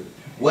God do?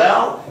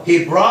 Well,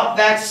 He brought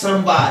back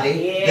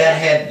somebody that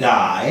had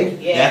died.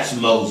 That's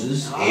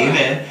Moses.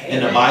 Amen.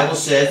 And the Bible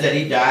says that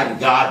he died and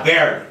God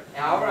buried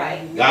him. All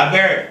right. God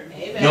buried him.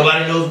 Amen.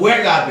 Nobody knows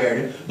where God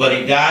buried him, but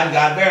he died and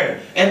God buried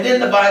him. And then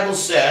the Bible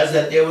says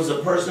that there was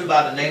a person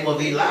by the name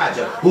of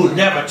Elijah who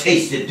never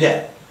tasted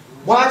death.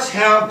 Watch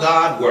how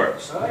God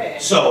works.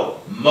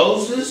 So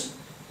Moses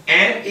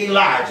and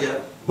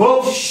Elijah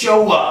both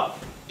show up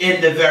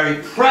in the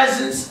very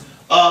presence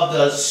of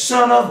the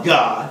Son of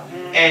God,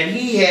 and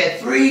he had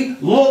 3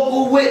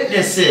 local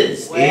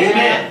witnesses.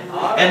 Amen.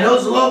 And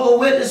those local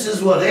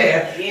witnesses were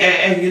there,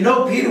 and you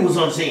know Peter was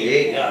on the scene.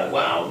 Hey, God,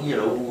 wow, you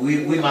know,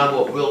 we might as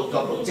well build a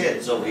couple of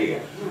tents over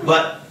here.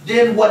 But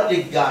then what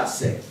did God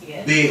say?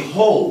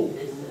 Behold,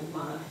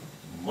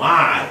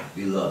 my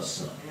beloved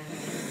Son,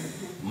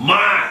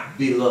 my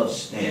beloved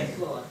Son,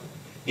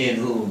 in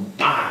whom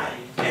I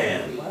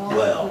am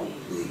well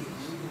pleased.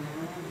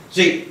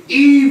 See,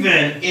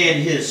 even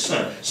in his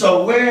Son.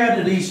 So where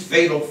do these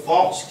fatal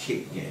faults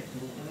kick in?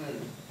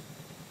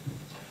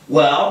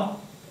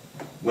 Well,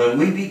 when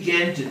we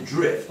begin to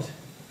drift,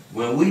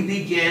 when we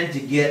begin to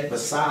get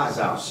beside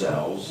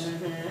ourselves,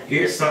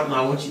 here's something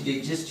I want you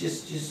to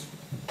just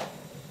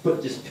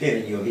put this pen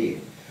in your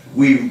head.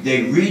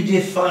 They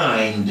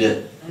redefined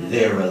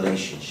their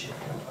relationship.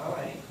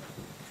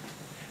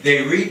 They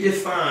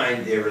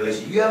redefined their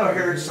relationship. You ever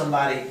heard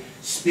somebody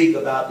speak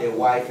about their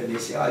wife and they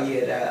say, "Oh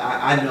yeah,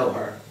 I know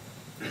her."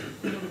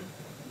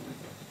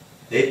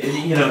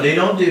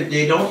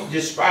 They don't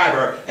describe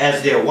her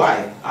as their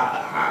wife.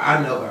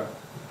 I know her.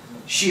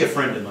 She a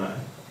friend of mine.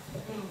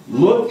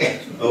 Look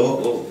at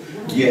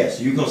yes,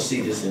 you're gonna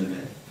see this in a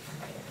minute.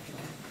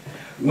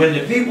 When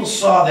the people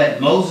saw that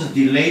Moses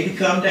delayed to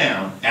come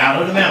down out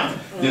of the mountain,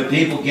 the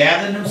people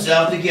gathered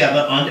themselves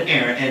together unto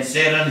Aaron and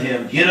said unto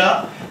him, "Get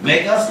up,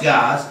 make us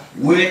gods,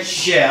 which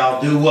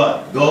shall do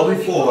what? Go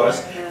before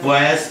us. For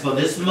as for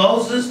this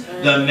Moses,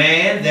 the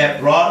man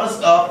that brought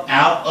us up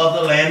out of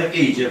the land of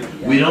Egypt,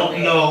 we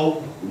don't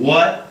know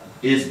what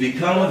is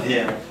become of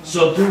him.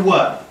 So do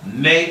what?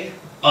 Make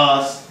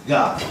us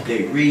gods."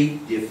 They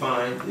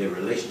redefined their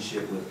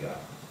relationship with God.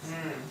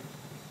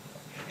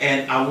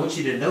 And I want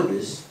you to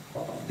notice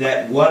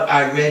that what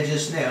I read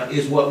just now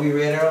is what we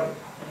read earlier.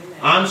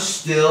 I'm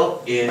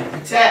still in the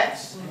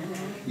text.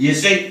 You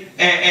see,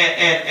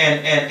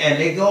 and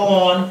they go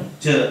on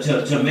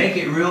to make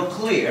it real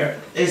clear.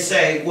 They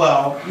say,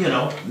 well, you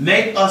know,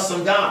 make us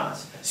some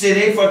gods. See,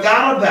 they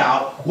forgot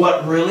about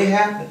what really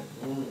happened.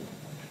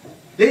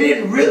 They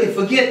didn't really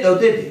forget though,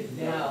 did they?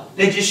 No.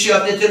 They just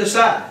shoved it to the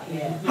side.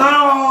 Yeah.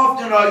 How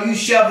often are you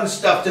shoving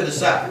stuff to the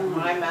side?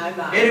 My.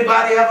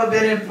 Anybody ever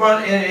been in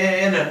front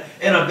in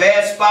a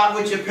bad spot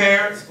with your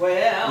parents?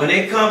 Well, when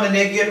they come and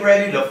they get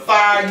ready to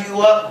fire you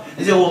up,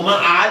 they say, "Well,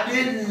 I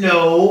didn't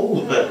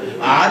know.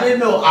 I didn't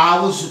know I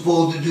was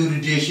supposed to do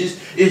the dishes.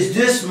 Is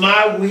this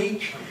my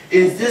week?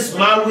 Is this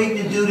my week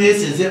to do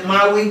this? Is it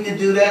my week to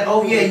do that?"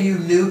 Oh yeah, you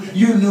knew.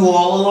 You knew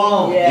all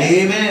along. Yeah.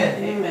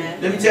 Amen. Amen.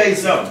 Let me tell you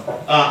something.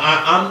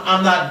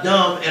 I'm not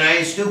dumb and I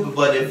ain't stupid,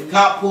 but if a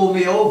cop pulled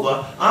me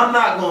over, I'm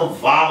not going to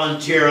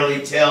voluntarily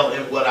tell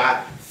him what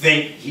I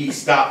think he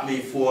stopped me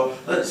for.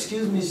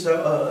 "Excuse me,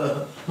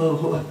 sir.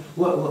 What?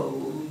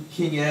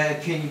 Can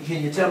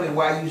you tell me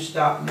why you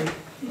stopped me?"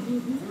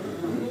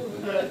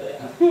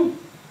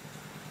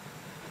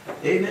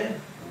 Amen.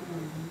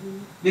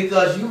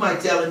 Because you might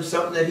tell him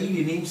something that he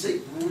didn't even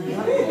see.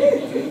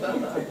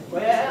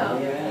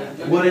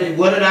 Well,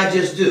 what did I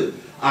just do?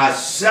 I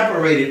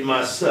separated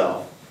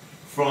myself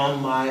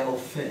from my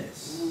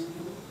offense.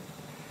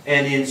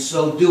 And in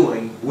so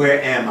doing,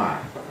 where am I?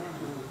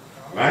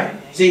 Right?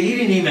 See, he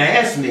didn't even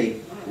ask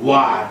me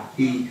why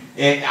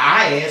and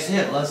I asked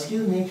him, "Well,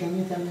 excuse me, can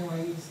you tell me why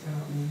you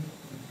stopped me?"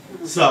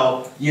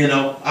 So, you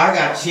know, I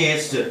got a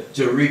chance to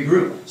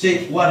regroup.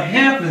 See, what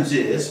happens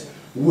is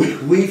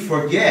we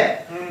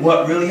forget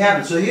what really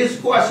happened. So here's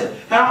the question.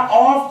 How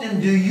often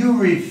do you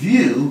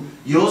review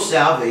your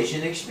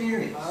salvation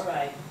experience? all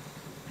right.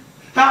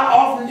 How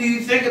often do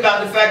you think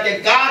about the fact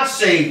that God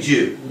saved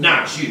you,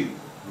 not you?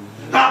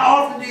 How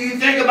often do you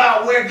think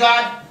about where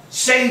God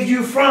saved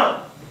you from?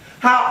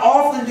 How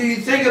often do you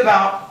think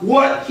about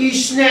what he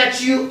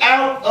snatched you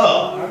out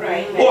of? All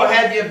right. Or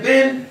have you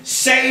been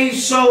saved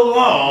so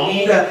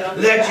long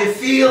that you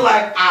feel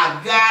like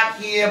I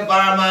got here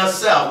by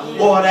myself?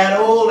 Or that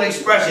old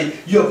expression,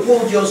 you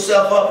pulled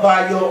yourself up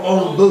by your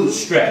own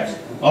bootstraps.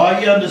 Are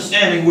you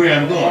understanding where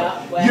I'm going?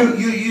 Yeah, well.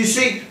 You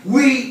see,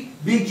 we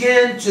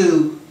begin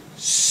to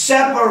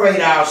separate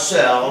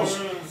ourselves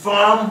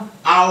from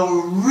our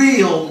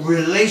real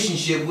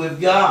relationship with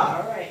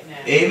God. All right now.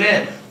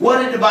 Amen.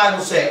 What did the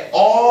Bible say?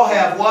 All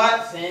have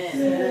what?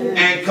 Sin.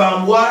 And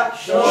come what?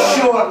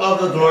 Short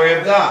of the glory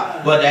of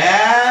God. But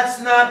that's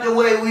not the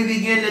way we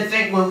begin to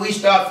think when we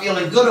start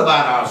feeling good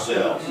about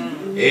ourselves.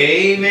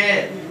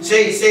 Amen.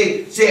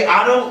 Say,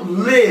 I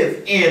don't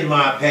live in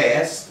my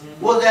past.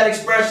 What's that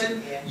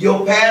expression?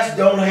 Your past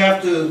don't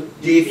have to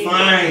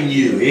define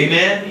you.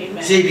 Amen?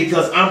 Amen. See,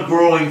 because I'm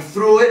growing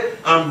through it.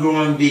 I'm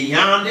growing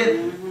beyond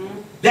it.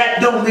 That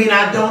don't mean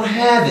I don't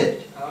have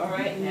it. All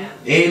right now.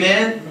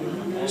 Amen?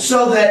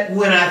 So that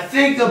when I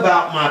think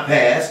about my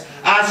past,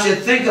 I should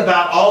think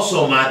about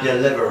also my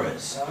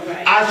deliverance.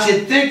 Right. I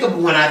should think of,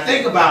 when I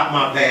think about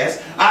my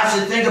past, I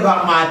should think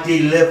about my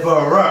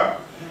deliverer.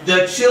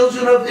 The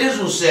children of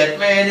Israel said,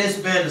 "Man, it's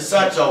been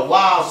such a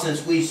while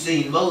since we've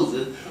seen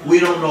Moses. We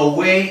don't know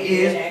where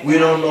he is. We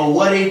don't know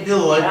what he's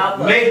doing.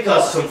 Make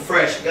us some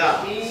fresh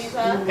gods." Jesus.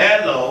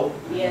 Hello.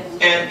 Yes.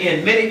 And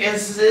in many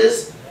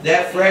instances,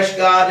 that fresh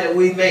God that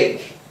we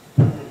make,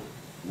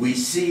 we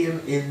see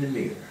him in the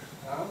mirror.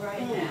 All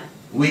right now.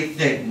 We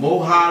think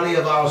more highly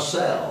of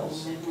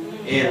ourselves.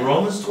 In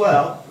Romans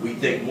 12, we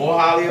think more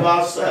highly of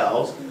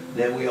ourselves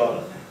than we ought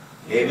to think.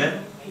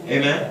 Amen?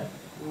 Amen?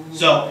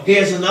 So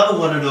here's another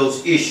one of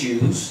those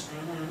issues.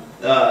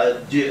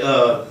 Did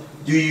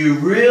you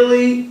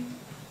really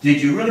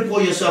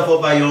pull yourself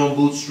up by your own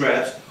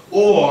bootstraps?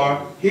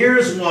 Or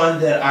here's one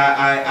that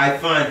I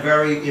find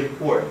very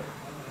important.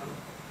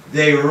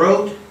 They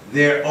wrote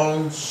their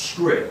own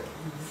script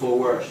for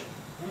worship.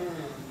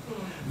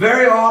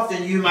 Very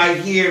often you might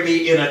hear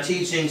me in a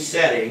teaching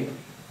setting,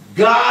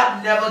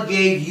 God never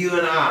gave you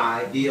and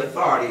I the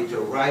authority to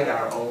write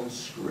our own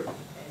script.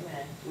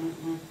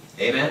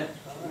 Amen?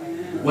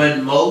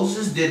 When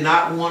Moses did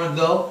not want to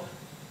go,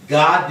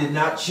 God did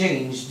not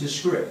change the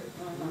script.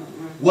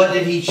 What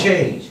did he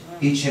change?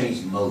 He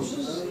changed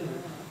Moses.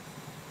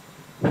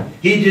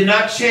 He did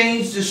not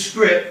change the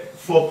script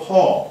for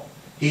Paul.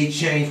 He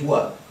changed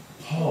what?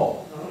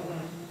 Paul.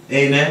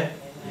 Amen?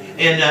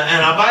 In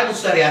our Bible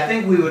study, I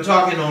think we were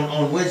talking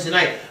on Wednesday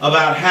night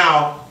about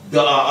how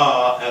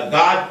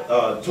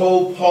God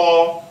told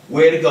Paul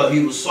where to go.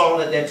 He was Saul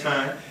at that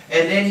time.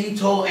 And then he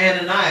told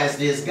Ananias,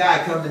 this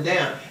guy coming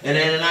down. And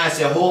Ananias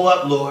said, hold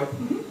up, Lord.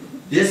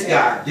 This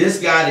guy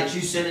that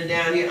you sending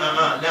down here,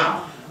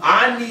 now,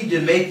 I need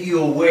to make you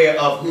aware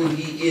of who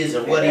he is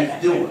and what he's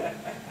doing.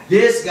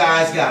 This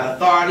guy's got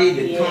authority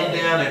to come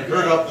down and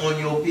gird up on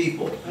your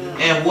people.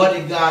 And what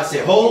did God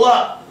say? Hold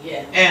up,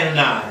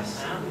 Ananias.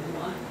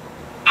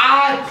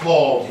 I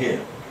called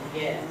him.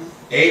 Yes.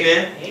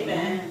 Amen?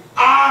 Amen.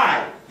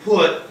 I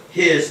put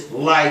his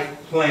life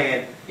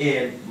plan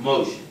in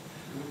motion.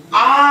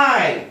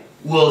 I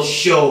will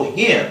show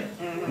him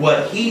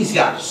what he's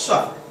got to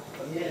suffer.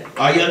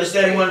 Are you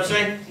understanding what I'm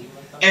saying?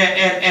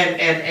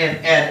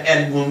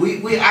 And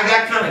when I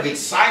got kind of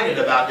excited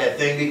about that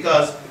thing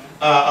because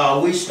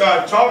we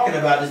started talking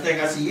about this thing.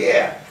 I said,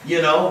 yeah,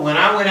 you know, when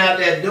I went out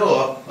that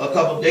door a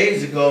couple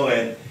days ago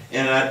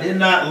and I did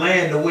not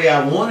land the way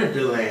I wanted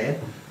to land,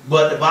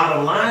 but the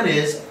bottom line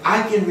is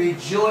I can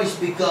rejoice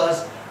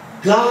because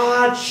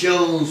God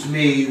shows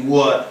me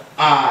what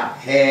I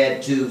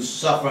had to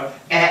suffer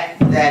at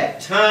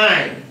that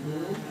time.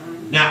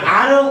 Now,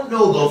 I don't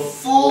know the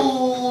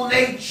full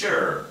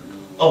nature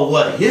of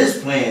what his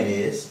plan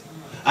is.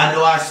 I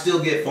know I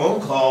still get phone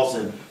calls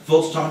and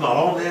folks talking about,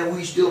 oh man,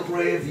 we still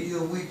praying for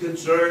you and we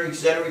concerned,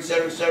 etc.,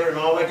 etc., etc., and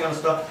all that kind of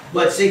stuff.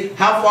 But see,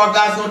 how far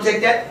God's going to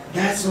take that?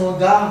 That's on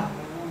God.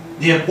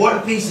 The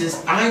important piece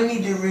is I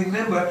need to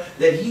remember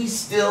that he's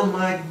still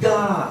my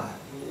God.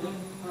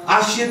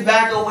 I should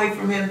back away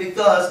from him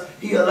because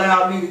he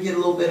allowed me to get a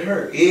little bit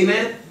hurt.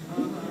 Amen?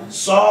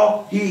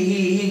 Saul,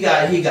 he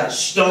got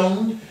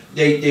stoned.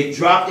 They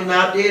dropped him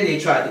out there. They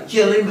tried to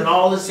kill him and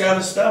all this kind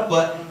of stuff.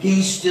 But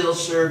he still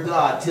served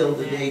God till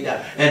the day he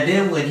died. And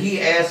then when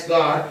he asked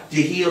God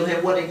to heal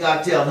him, what did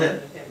God tell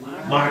him?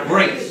 My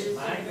grace.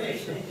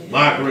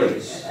 My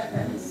grace.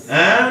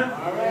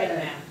 Huh? All right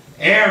now.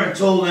 Aaron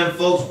told them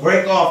folks,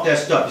 break off that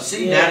stuff. You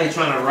see, now they're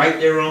trying to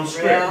write their own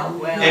script.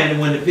 And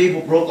when the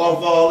people broke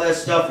off all that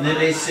stuff, and then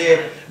they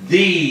said,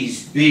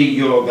 these be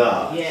your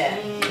gods.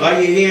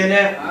 Are you hearing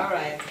that? All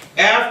right.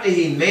 After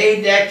he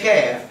made that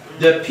calf,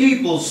 the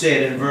people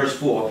said in verse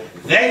 4,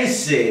 they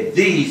said,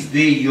 these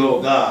be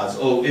your gods,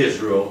 O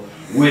Israel,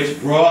 which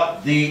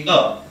brought thee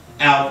up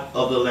out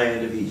of the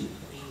land of Egypt.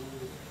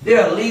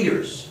 There are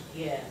leaders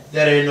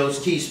that are in those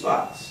key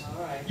spots.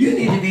 You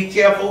need to be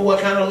careful what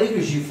kind of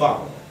leaders you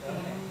follow.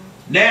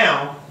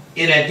 Now,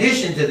 in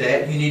addition to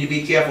that, you need to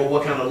be careful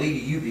what kind of leader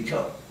you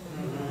become.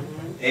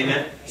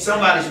 Amen.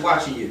 Somebody's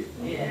watching you.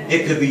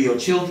 It could be your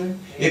children.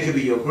 It could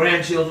be your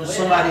grandchildren.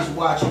 Somebody's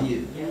watching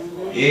you.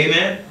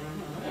 Amen.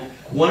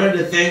 One of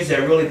the things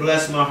that really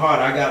blessed my heart,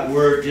 I got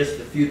word just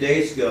a few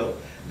days ago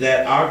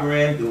that our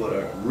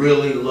granddaughter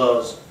really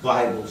loves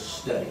Bible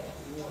study.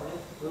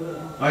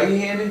 Are you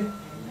hearing me?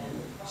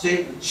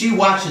 See, she's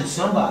watching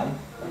somebody.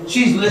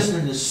 She's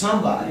listening to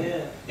somebody.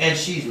 And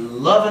she's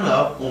loving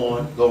up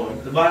on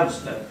going to Bible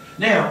study.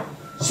 Now,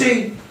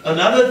 see,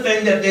 another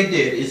thing that they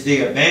did is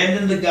they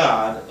abandoned the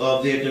God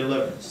of their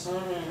deliverance.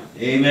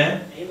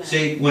 Amen?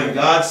 See, when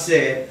God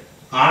said,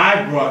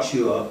 I brought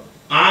you up,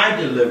 I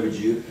delivered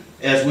you,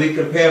 as we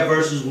compare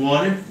verses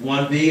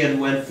 1b and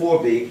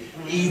 4b,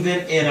 even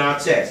in our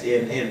text.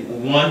 In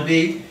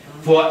 1b,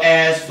 for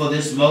as for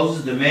this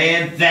Moses, the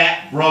man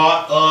that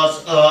brought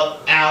us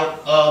up out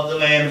of the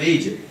land of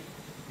Egypt.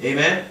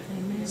 Amen?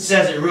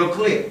 Says it real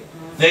clear.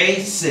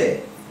 They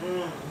said,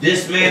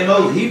 this man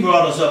Moses, he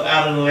brought us up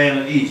out of the land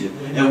of Egypt,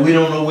 and we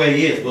don't know where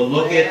he is. But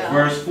look at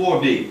verse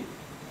 4b.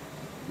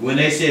 When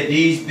they said,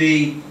 these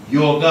be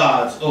your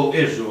gods, O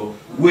Israel,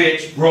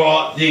 which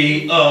brought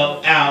thee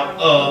up out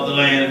of the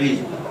land of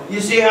Egypt. You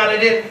see how they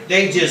did?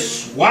 They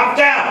just swapped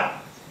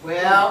out.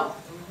 Well,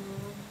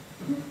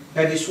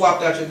 have you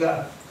swapped out your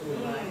God?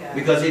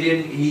 Because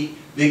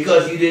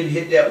because you didn't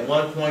hit that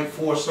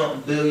 1.4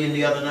 something billion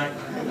the other night.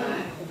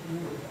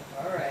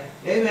 all right.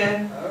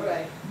 Amen. All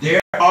right. There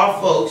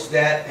are folks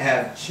that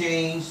have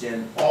changed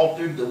and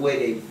altered the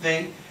way they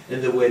think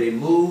and the way they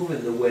move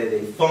and the way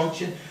they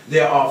function.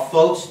 There are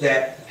folks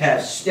that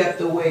have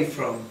stepped away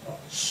from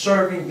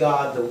serving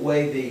God the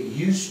way they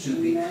used to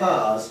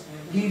because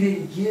He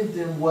didn't give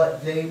them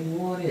what they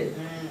wanted.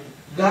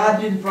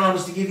 God didn't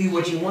promise to give you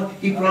what you want.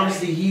 He promised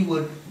that He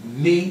would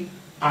meet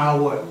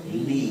our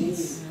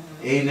needs.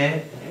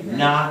 Amen?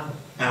 Not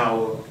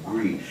our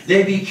greed.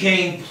 They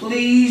became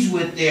pleased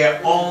with their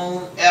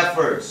own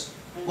efforts.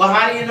 Well,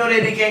 how do you know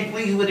they became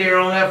pleased with their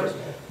own efforts?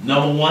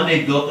 Number one,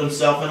 they built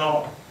themselves an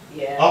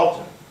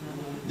altar.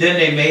 Then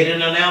they made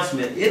an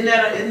announcement. Isn't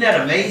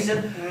that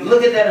amazing?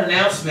 Look at that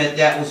announcement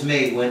that was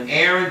made when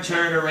Aaron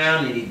turned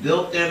around and he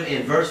built them.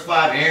 In verse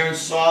 5, Aaron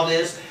saw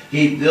this.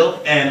 He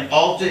built an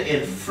altar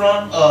in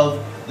front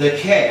of the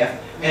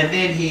calf, and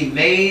then he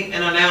made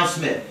an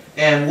announcement.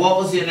 And what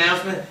was the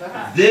announcement?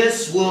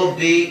 This will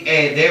be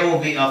there will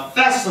be a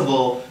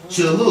festival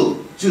to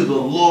who? To the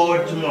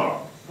Lord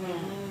tomorrow.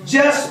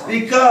 Just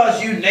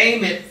because you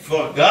name it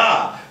for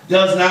God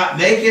does not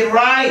make it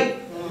right.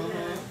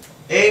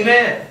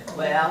 Amen.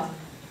 Well,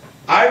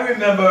 I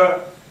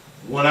remember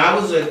when I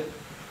was a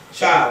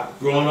child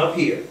growing up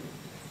here,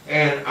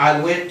 and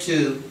I went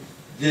to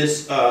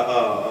this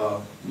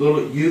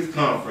little youth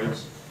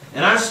conference,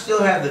 and I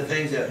still have the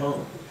things at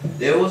home.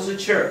 There was a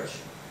church.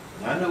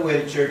 I know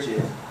where the church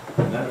is.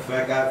 Matter of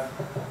fact, I've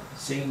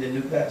seen the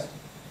new pastor.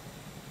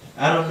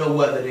 I don't know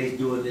whether they're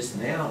doing this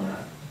now or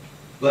not,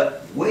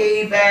 but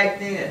way back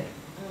then,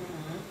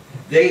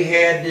 they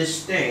had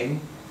this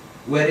thing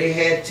where they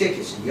had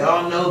tickets. And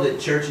y'all know that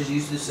churches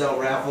used to sell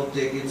raffle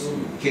tickets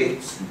and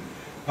cakes and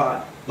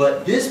pot.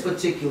 But this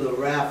particular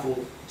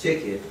raffle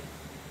ticket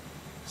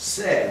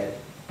said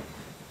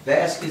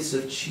baskets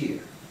of cheer.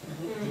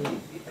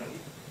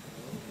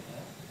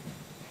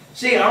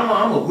 See,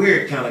 I'm a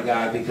weird kind of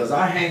guy because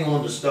I hang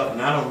on to stuff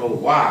and I don't know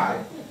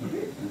why.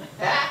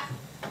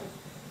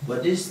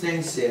 But this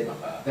thing said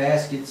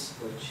baskets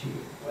of cheer.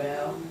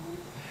 well.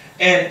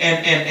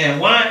 And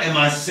why am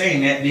I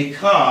saying that?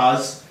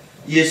 Because,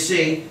 you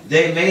see,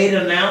 they made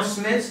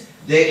announcements.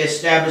 They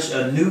established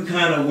a new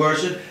kind of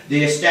worship.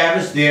 They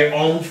established their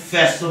own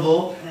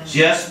festival.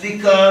 Just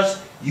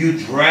because you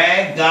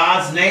drag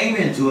God's name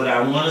into it,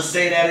 I want to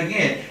say that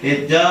again,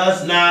 it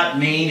does not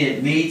mean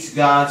it meets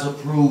God's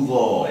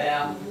approval.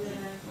 Well.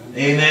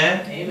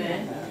 Amen?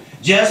 Amen.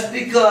 Just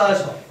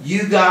because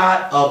you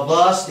got a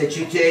bus that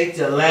you take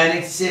to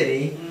Atlantic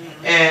City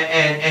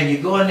and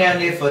you're going down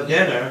there for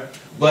dinner,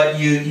 but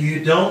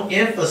you don't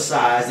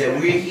emphasize that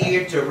we're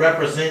here to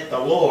represent the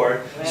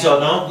Lord, so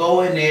don't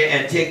go in there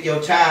and take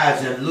your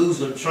tithes and lose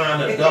them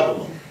trying to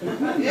double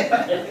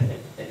them.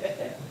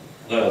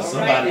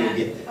 Somebody will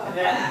get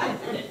that.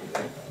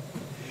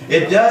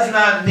 It does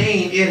not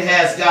mean it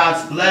has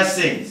God's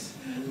blessings.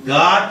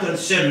 God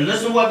considered.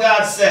 Listen to what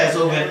God says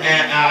over in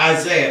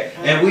Isaiah,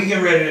 and we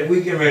can ready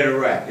to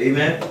wrap.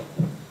 Amen.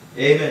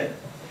 Amen.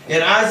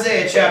 In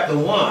Isaiah chapter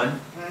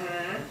 1,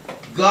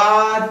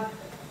 God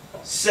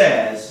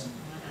says,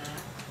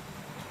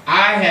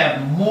 I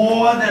have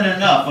more than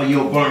enough of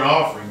your burnt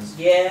offerings.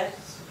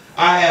 Yes.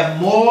 I have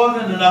more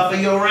than enough of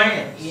your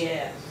rams.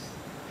 Yes.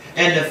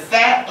 And the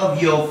fat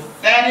of your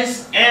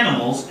fattest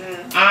animals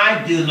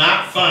I do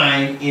not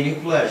find any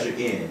pleasure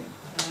in.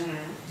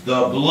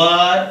 The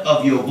blood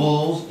of your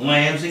bulls,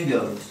 lambs, and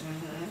goats.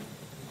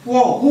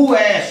 Whoa, who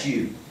asked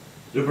you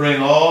to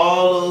bring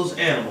all those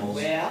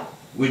animals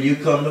when you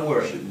come to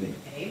worship me?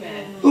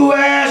 Amen. Who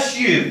asked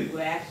you Who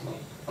asked me?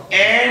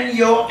 and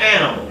your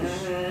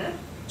animals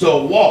to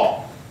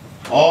walk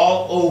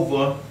all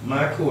over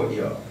my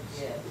courtyard?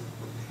 Yes.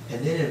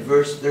 And then in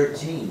verse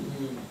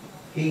 13,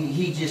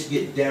 he just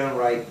gets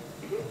downright,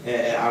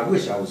 and I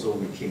wish I was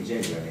over in King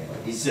James right now.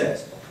 He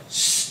says,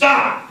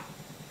 stop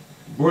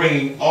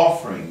bringing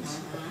offerings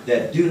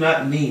that do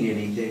not mean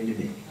anything to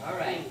me. All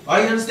right.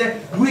 Are you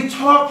understand? We're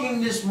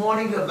talking this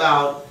morning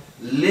about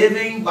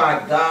living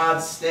by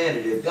God's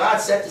standard. If God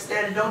set the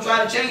standard, don't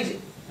try to change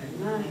it.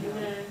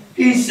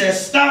 He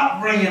says,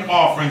 stop bringing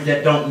offerings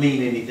that don't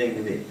mean anything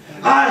to me.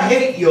 I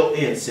hate your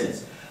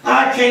incense.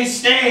 I can't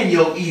stand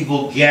your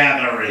evil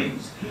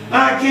gatherings.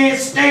 I can't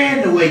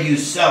stand the way you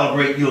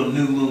celebrate your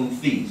new moon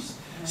feasts,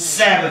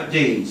 Sabbath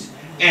days,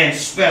 and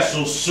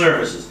special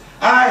services.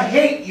 I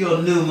hate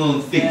your new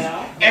moon feasts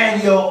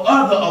and your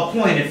other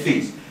appointed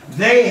feasts.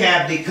 They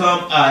have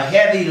become a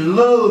heavy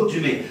load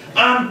to me.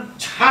 I'm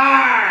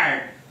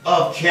tired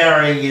of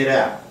carrying it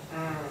out.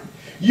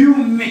 You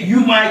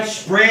might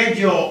spread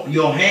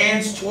your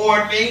hands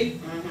toward me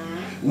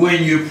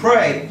when you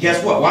pray.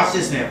 Guess what? Watch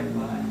this now.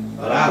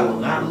 But I will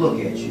not look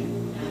at you.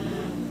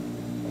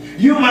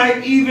 You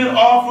might even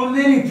offer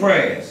many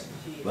prayers,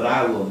 but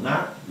I will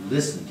not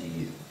listen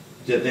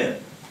to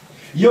them.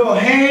 Your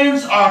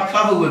hands are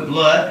covered with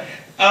blood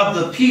of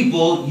the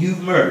people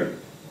you've murdered.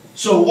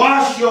 So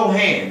wash your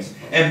hands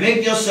and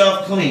make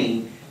yourself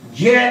clean.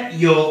 Get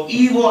your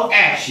evil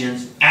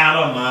actions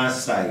out of my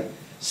sight.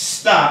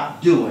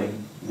 Stop doing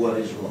what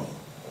is wrong.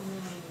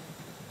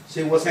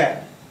 See what's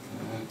happening?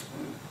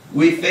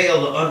 We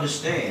fail to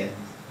understand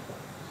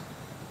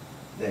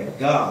that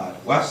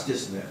God, watch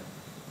this now,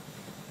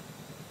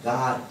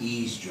 God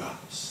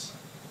eavesdrops.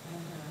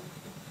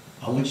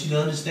 I want you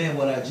to understand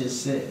what I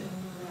just said.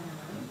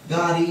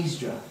 God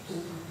eavesdrops.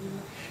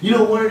 You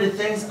know, one of the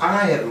things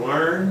I have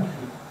learned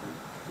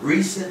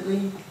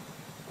recently,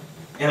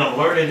 and I'm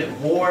learning it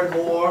more and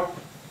more,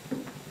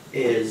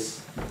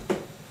 is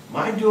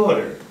my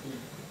daughter,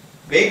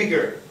 baby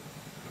girl,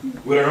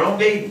 with her own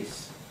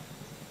babies,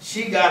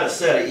 she got a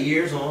set of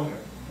ears on her.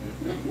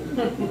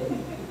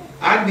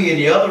 I'd be in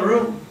the other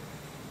room,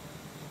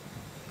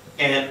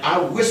 and I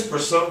whisper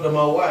something to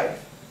my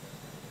wife,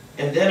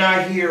 and then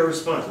I hear a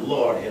response,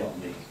 Lord help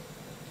me.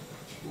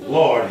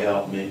 Lord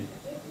help me.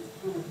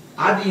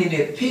 I'd be in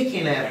there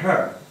picking at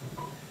her.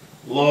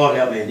 Lord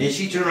help me. And then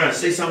she turned around and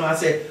say something. I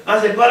said,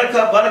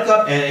 Buttercup,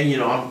 Buttercup. And you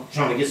know, I'm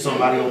trying to get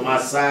somebody on my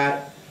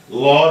side.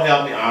 Lord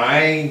help me.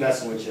 I ain't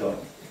messing with y'all.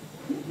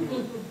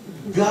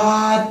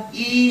 God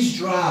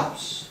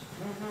eavesdrops.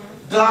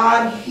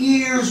 God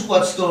hears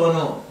what's going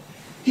on.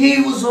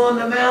 He was on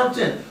the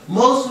mountain.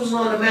 Moses was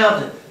on the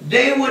mountain.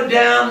 They were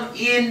down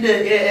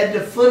at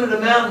the foot of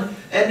the mountain,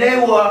 and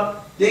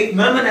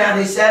remember now,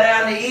 they sat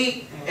down to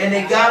eat, and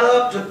they got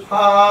up to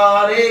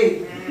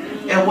party.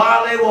 And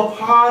while they were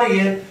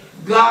partying,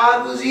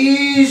 God was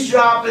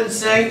eavesdropping,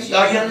 saints.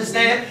 Y'all, you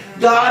understand?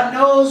 God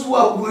knows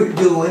what we're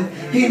doing.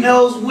 He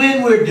knows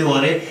when we're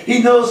doing it.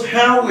 He knows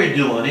how we're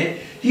doing it.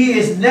 He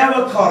is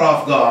never caught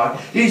off guard.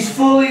 He's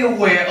fully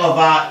aware of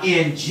our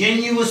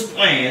ingenious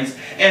plans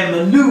and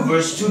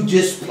maneuvers to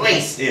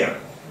displace him.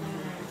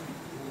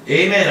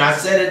 Amen. I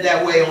said it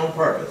that way on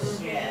purpose.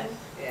 Yes.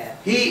 Yes.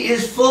 He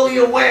is fully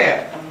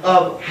aware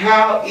of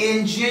how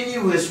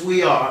ingenious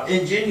we are,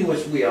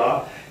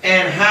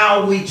 and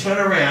how we turn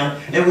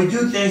around and we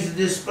do things to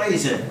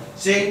displace him.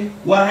 See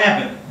what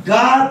happened?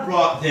 God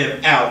brought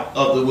them out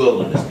of the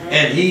wilderness,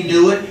 and he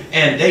knew it,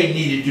 and they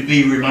needed to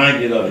be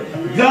reminded of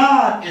it.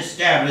 God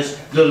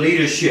established the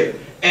leadership,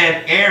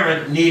 and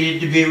Aaron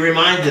needed to be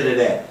reminded of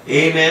that.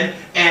 Amen.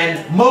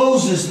 And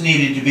Moses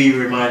needed to be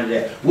reminded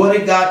of that. What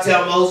did God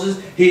tell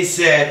Moses? He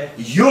said,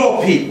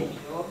 your people.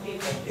 Your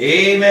people.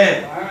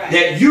 Amen. Right.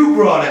 That you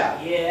brought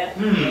out. Yeah.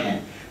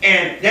 Yeah.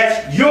 And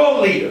that's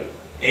your leader.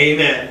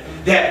 Amen.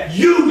 That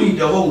you need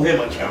to hold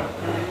him accountable.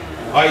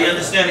 Are you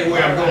understanding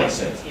where I'm going,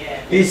 saints?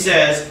 Yeah. He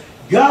says,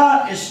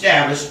 God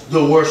established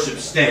the worship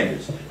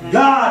standards.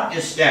 God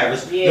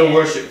established the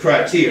worship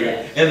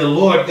criteria. And the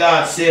Lord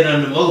God said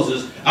unto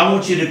Moses, I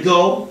want you to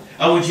go.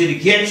 I want you to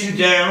get you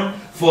down,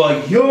 for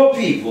your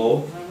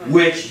people,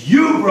 which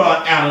you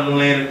brought out of the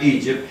land of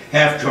Egypt,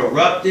 have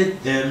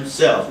corrupted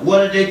themselves.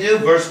 What did they do?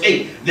 Verse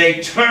 8.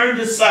 They turned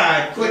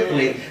aside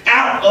quickly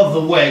out of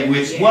the way,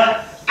 which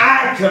what?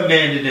 I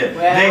commanded them.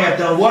 Well, they have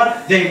done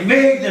what? They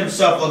made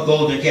themselves a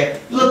golden calf.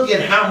 Look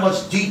at how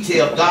much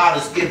detail God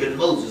has given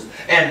Moses.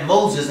 And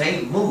Moses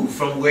ain't moved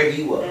from where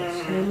he was.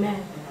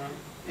 Amen.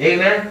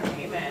 Amen?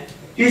 Amen.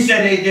 He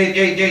said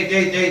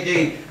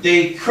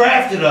they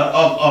crafted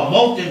a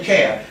molten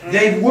calf.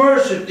 They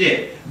worshipped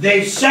it.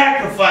 They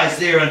sacrificed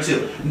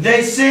thereunto.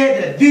 They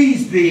said that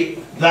these be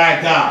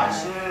thy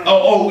gods,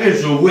 O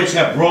Israel, which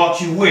have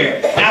brought you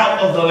where? Out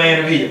of the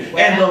land of Egypt.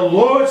 And the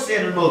Lord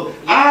said to Moses,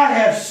 I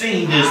have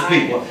seen this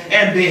people,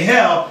 and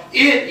beheld,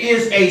 it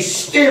is a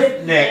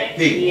stiff-necked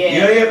people.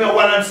 You hear me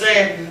what I'm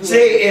saying? See,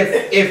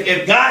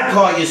 if God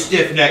call you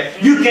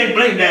stiff-necked, you can't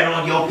blame that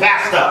on your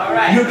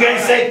pastor. You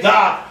can't say,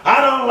 God,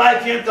 I don't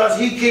like him because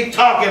he keep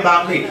talking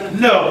about me.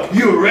 No,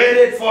 you read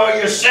it for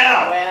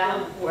yourself.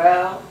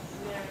 Well.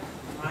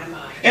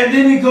 And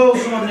then he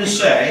goes on to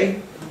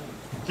say,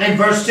 in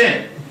verse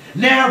 10,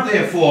 now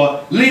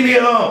therefore, leave me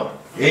alone,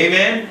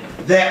 amen,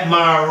 that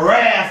my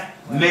wrath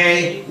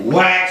may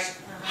wax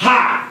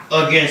hot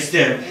against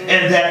them,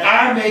 and that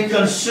I may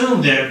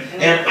consume them,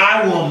 and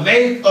I will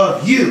make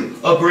of you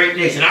a great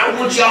nation. I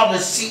want y'all to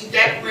see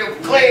that real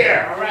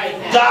clear.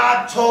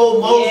 God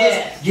told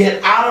Moses,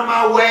 get out of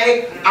my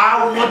way.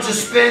 I want to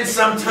spend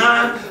some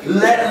time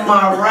letting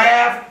my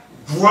wrath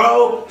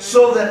grow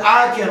so that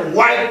I can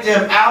wipe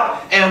them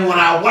out. And when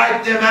I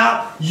wipe them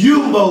out,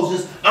 you,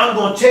 Moses, I'm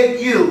going to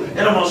take you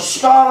and I'm going to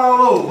start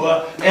all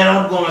over, and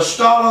I'm going to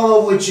start all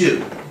over with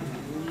you.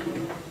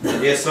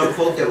 There's some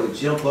folk that would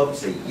jump up and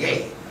say,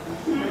 yeah.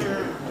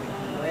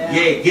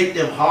 Yeah, get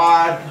them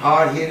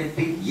hard-headed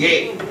people.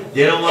 Yeah.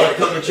 They don't want to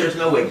come to church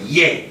nowhere.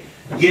 Yeah.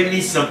 Give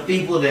me some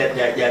people that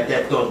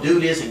going to do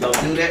this and going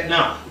to do that.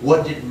 Now,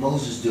 what did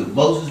Moses do?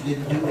 Moses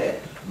didn't do that.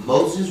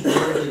 Moses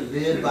wanted to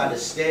live by the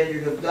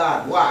standard of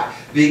God. Why?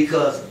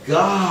 Because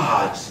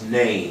God's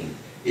name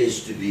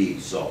is to be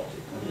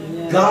exalted.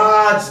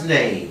 God's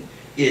name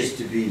is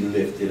to be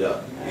lifted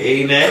up.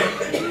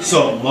 Amen.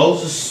 So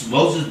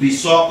Moses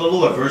besought the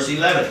Lord. Verse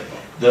 11.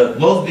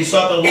 Moses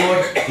besought the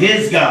Lord,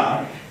 his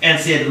God, and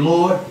said,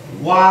 Lord,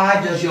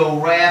 why does your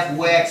wrath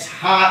wax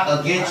hot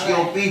against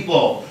your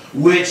people,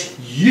 which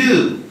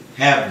you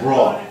have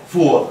brought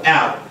forth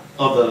out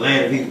of the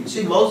land of Egypt?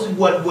 See, Moses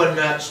would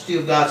not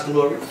steal God's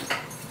glory.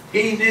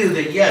 He knew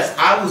that, yes,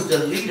 I was the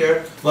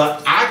leader,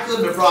 but I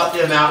couldn't have brought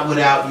them out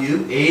without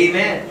you.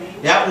 Amen.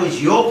 That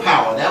was your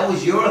power. That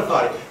was your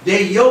authority.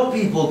 They're your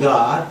people,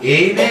 God.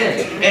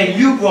 Amen. And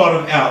you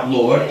brought them out,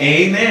 Lord.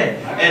 Amen.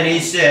 And he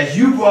says,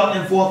 you brought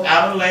them forth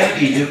out of the land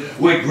of Egypt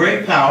with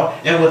great power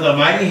and with a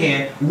mighty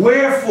hand.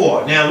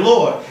 Wherefore, now,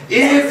 Lord,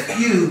 if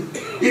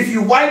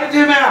you wipe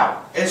them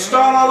out and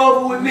start all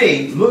over with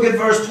me, look at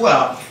verse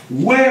 12.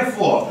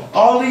 Wherefore,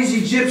 all these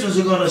Egyptians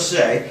are going to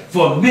say,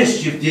 for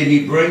mischief did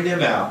he bring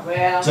them out,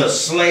 to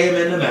slay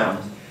them in the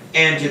mountains,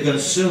 and to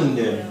consume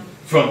them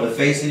from the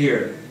face of the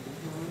earth.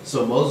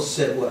 So Moses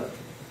said what?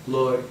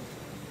 Lord,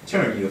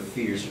 turn your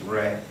fierce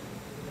wrath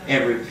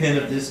and repent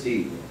of this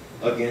evil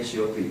against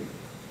your people.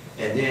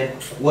 And then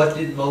what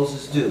did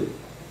Moses do?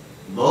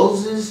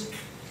 Moses,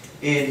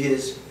 in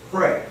his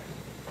prayer,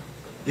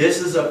 this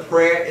is a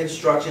prayer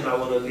instruction I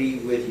want to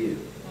leave with you.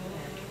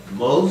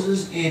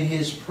 Moses, in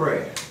his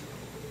prayer,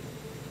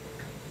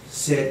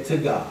 said to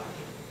God,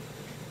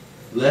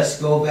 let's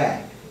go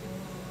back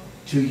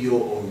to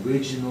your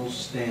original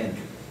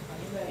standard.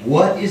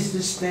 What is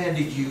the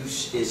standard you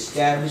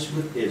established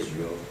with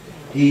Israel?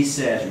 He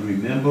says,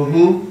 remember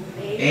who?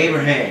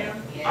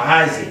 Abraham,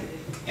 Isaac,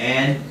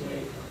 and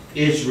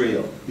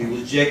Israel. He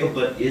was Jacob,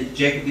 but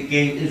Jacob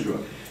became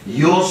Israel.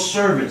 Your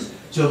servants,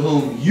 to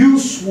whom you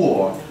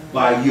swore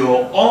by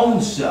your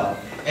own self,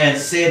 and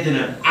said to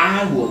them,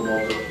 I will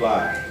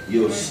multiply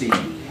your seed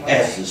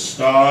as the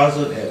stars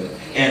of heaven,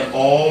 and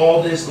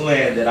all this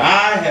land that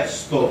I have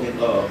spoken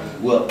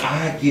of will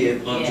I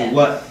give unto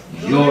what?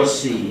 Your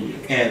seed,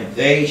 and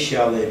they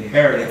shall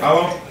inherit it. How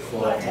long?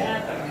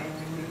 Forever.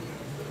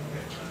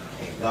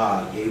 And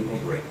God gave them a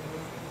break.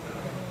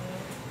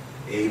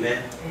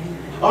 Amen.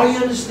 Are you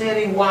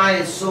understanding why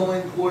it's so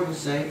important,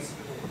 saints?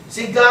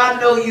 See, God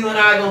know you and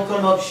I are going to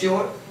come up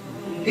short.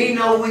 He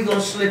know we're going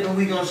to slip and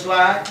we're going to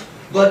slide.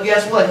 But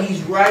guess what?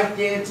 He's right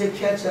there to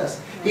catch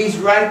us. He's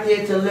right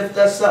there to lift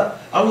us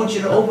up. I want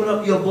you to open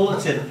up your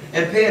bulletin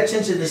and pay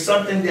attention to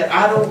something that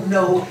I don't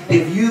know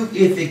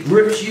if it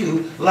grips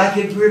you like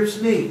it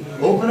grips me.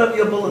 Open up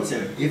your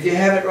bulletin if you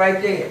have it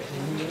right there.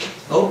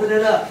 Open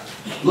it up.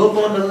 Look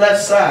on the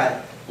left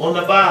side, on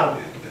the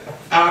bottom.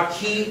 Our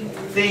key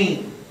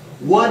theme.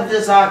 What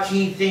does our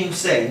key theme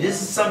say?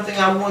 This is something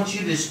I want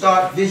you to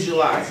start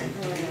visualizing.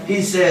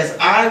 He says,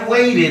 I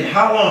waited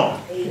how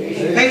long?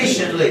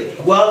 Patiently.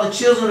 Well, the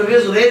children of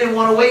Israel, they didn't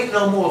want to wait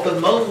no more because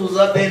Moses was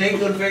up there and they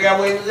couldn't figure out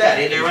where he was at.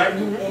 Isn't that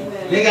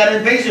right? They got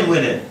impatient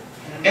with him.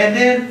 And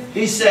then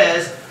he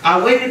says,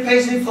 I waited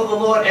patiently for the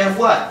Lord and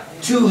what?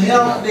 To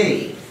help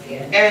me.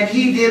 And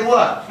he did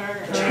what?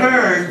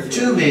 Turned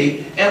to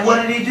me. And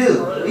what did he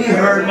do? He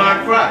heard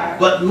my cry.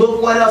 But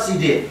look what else he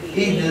did.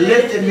 He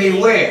lifted me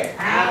where?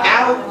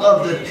 Out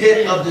of the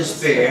pit of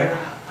despair,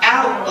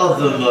 out of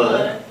the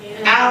mud,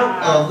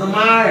 out of the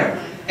mire.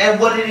 And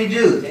what did he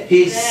do?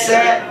 He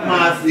set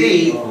my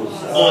feet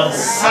on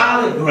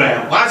solid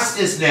ground. Watch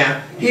this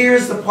now.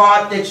 Here's the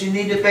part that you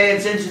need to pay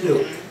attention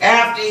to.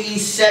 After he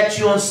set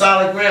you on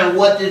solid ground,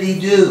 what did he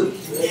do?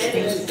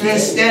 He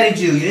steadied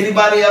you.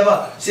 Anybody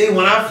ever see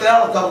when I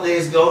fell a couple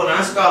days ago and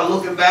I started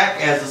looking back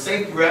as a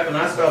safety rep and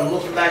I started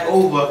looking back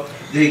over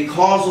the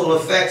causal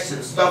effects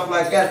and stuff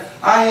like that,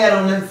 I had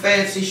on them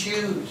fancy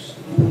shoes.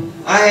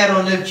 I had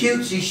on them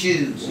cutesy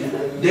shoes.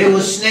 They were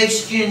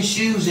snakeskin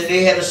shoes and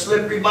they had a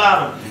slippery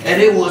bottom.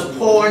 And it was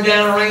pouring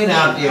down rain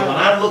out there. When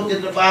I looked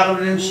at the bottom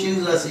of them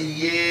shoes, I said,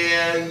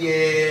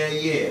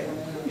 yeah.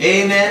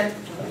 Amen?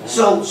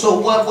 So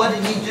what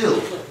did he do?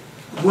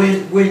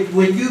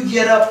 When you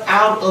get up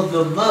out of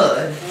the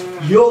mud,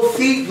 your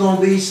feet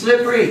going to be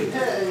slippery.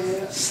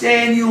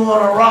 Stand you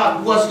on a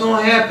rock, what's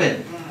going to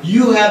happen?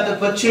 You have the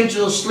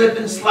potential of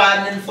slipping,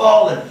 sliding, and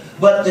falling.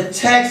 But the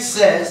text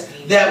says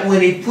that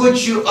when he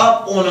puts you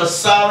up on a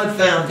solid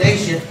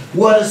foundation,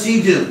 what does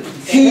he do?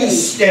 He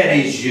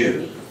steadies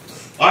you.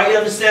 Are you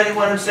understanding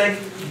what I'm saying?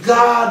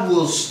 God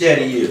will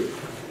steady you.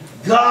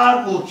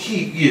 God will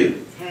keep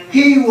you.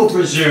 He will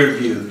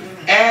preserve you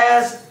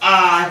as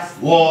I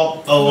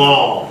walk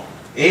along.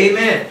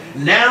 Amen.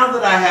 Now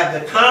that I have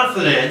the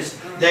confidence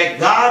that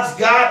God's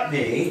got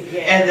me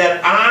and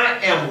that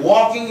I am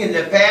walking in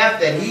the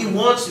path that he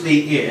wants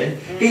me in,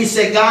 he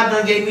said, God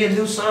done gave me a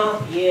new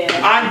song.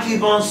 I can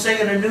keep on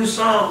singing a new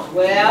song.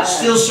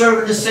 Still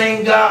serving the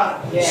same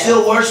God.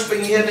 Still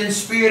worshiping him in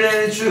spirit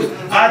and in truth.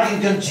 I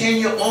can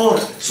continue on.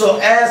 So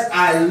as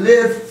I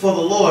live for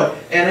the Lord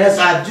and as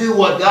I do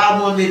what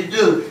God wants me to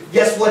do,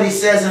 guess what he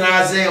says in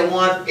Isaiah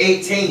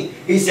 1:18?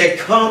 He said,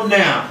 come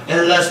now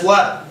and let's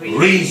what?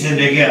 Reason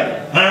together.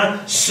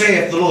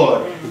 Saith the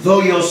Lord.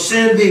 Though your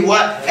sin be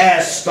what?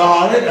 As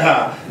scarlet,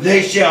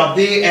 they shall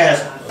be as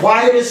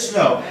white as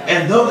snow.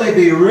 And though they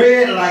be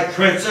red like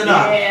crimson,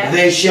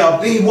 they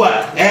shall be what?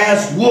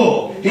 As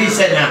wool. He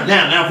said,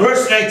 now,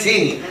 verse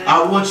 19.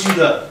 I want you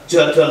to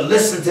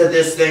listen to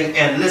this thing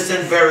and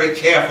listen very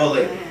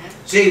carefully.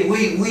 See,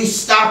 we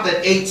stop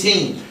at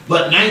 18,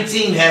 but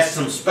 19 has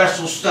some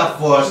special stuff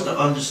for us to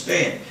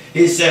understand.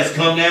 He says,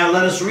 come now,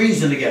 let us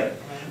reason together.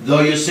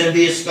 Though your sin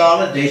be as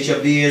scarlet, they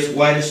shall be as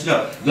white as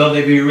snow. Though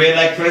they be red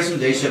like crimson,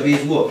 they shall be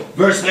as wool.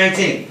 Verse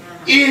 19.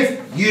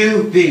 If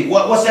you be,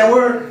 what's that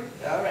word?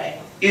 All right.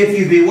 If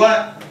you be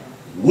what?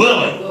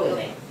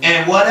 willing.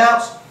 And what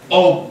else?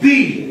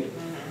 Obedient.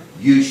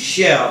 You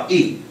shall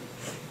eat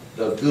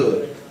the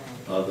good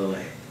of the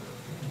land.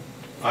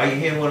 Are you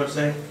hearing what I'm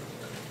saying?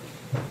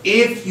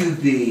 If you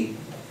be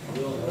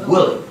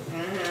willing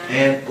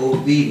and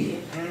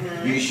obedient,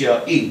 you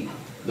shall eat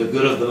the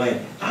good of the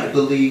land. I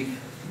believe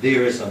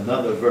there is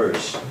another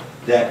verse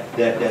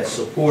that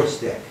supports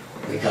that,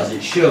 because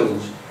it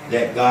shows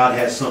that God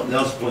has something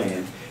else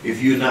planned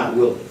if you're not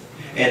willing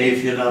and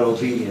if you're not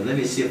obedient. Let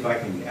me see if I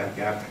can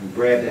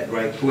grab that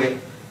right quick.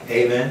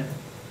 Amen.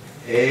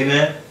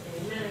 Amen.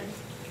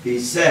 He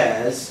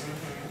says,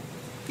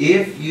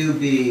 if you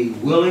be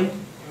willing,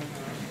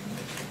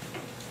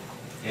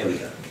 here we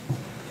go.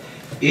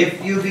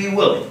 If you be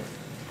willing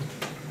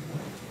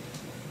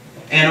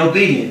and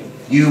obedient,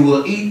 you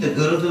will eat the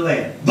good of the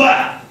land.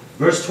 But,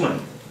 verse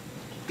 20,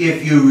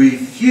 if you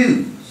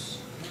refuse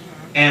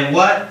and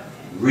what?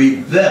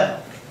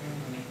 Rebel,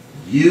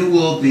 you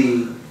will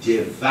be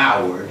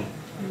devoured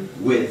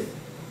with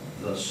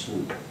the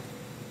sword.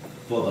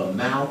 For the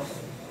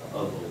mouth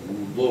of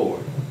the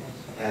Lord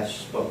has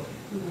spoken.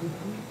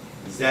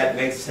 Does that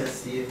make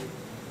sense to you?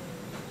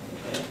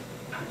 Okay.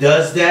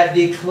 Does that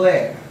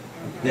declare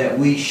that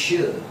we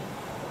should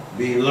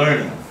be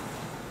learning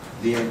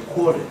the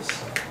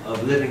importance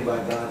of living by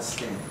God's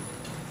standard?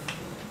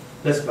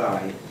 Let's bow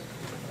here.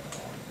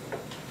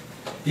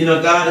 You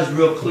know, God is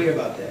real clear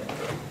about that.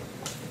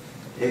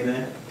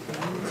 Amen.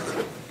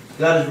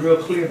 God is real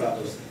clear about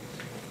those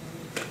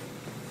things.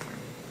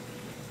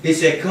 He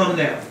said, come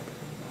now.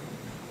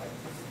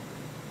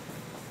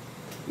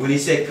 When he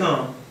said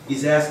come,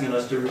 he's asking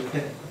us to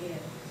repent.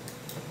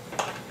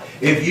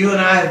 If you and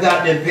I have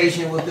gotten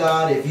impatient with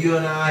God, if you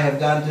and I have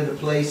gotten to the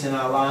place in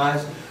our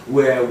lives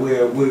where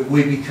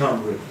we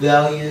become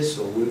rebellious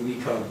or we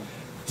become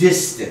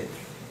distant.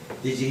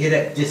 Did you hear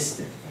that?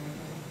 Distant.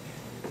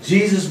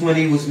 Jesus, when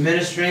he was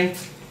ministering,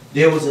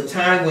 there was a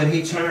time when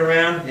he turned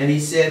around and he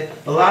said,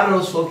 a lot of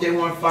those folk, they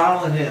weren't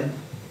following him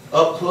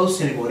up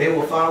close anymore. They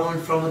were following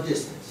from a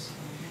distance.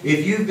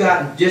 If you've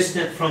gotten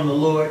distant from the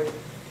Lord,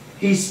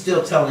 he's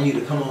still telling you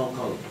to come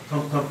on,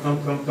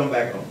 come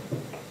back home.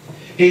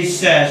 He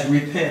says,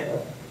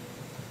 repent,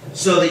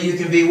 so that you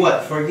can be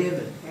what?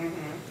 Forgiven.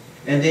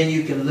 And then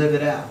you can live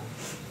it out.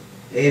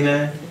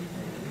 Amen.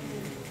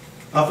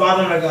 Our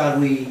Father and our God,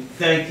 we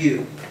thank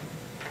you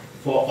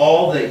for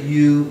all that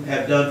you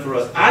have done for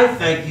us. I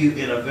thank you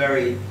in a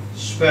very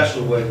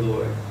special way,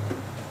 Lord,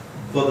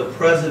 for the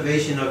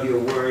preservation of your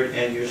word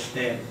and your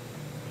standard.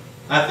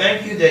 I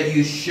thank you that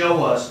you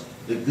show us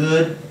the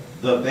good,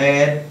 the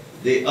bad,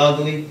 the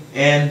ugly,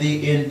 and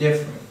the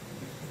indifferent.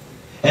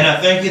 And I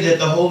thank you that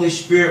the Holy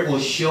Spirit will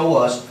show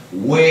us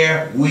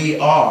where we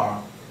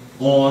are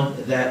on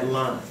that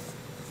line.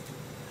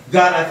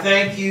 God, I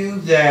thank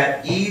you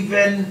that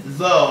even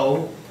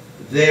though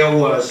there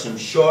were some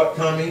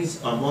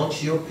shortcomings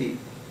amongst your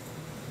people,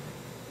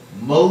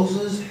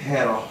 Moses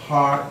had a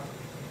heart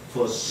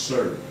for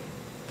serving.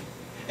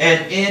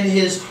 And in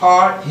his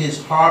heart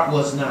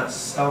was not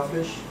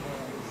selfish.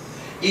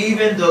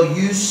 Even though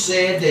you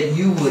said that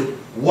you would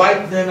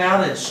wipe them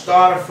out and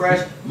start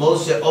afresh,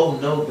 Moses said, oh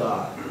no,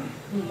 God,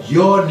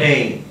 your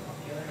name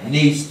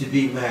needs to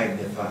be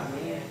magnified.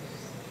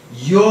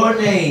 Your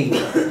name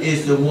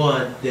is the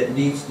one that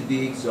needs to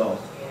be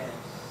exalted.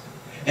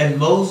 And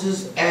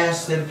Moses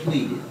asked and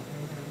pleaded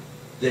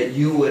that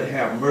you would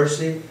have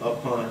mercy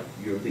upon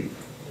your people.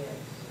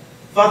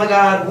 Father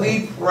God,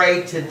 we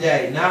pray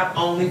today, not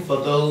only for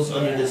those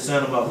under the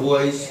sound of my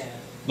voice,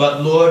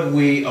 but Lord,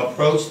 we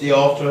approach the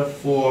altar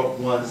for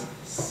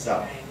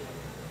oneself.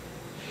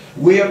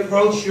 We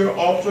approach your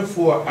altar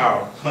for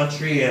our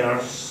country and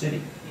our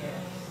city.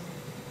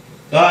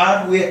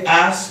 God, we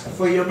ask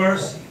for your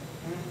mercy.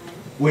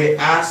 We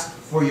ask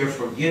for your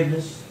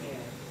forgiveness.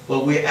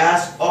 But we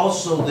ask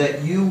also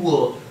that you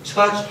will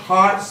touch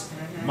hearts,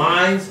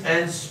 minds,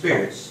 and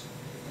spirits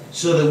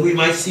so that we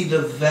might see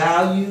the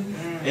value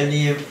and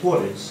the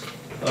importance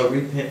of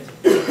repentance.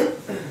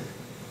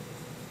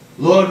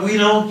 Lord, we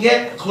don't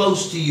get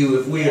close to you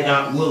if we are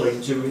not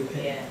willing to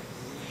repent.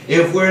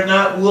 If we're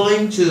not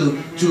willing to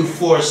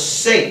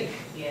forsake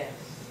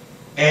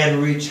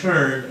and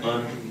return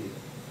unto you.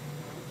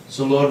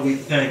 So Lord, we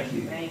thank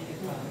you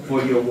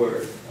for your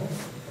word.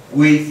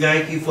 We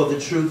thank you for the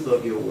truth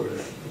of your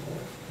word.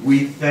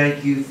 We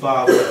thank you,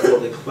 Father, for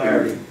the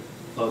clarity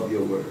of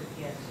your word.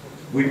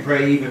 We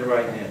pray even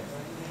right now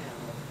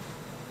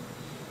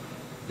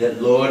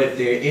that, Lord, if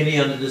there are any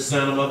under the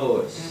sound of my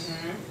voice,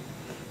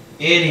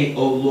 any,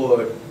 O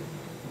Lord,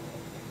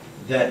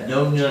 that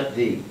know not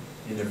thee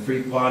in the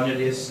free pardon of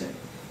their sin,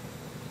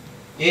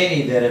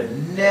 any that have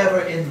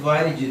never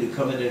invited you to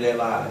come into their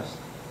lives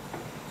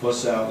for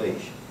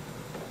salvation,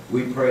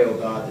 we pray, O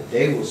God, that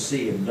they will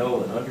see and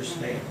know and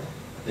understand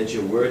that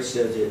your word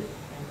says that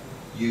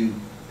you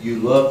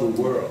love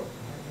the world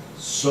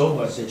so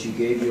much that you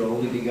gave your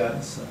only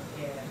begotten Son.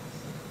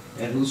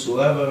 And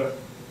whosoever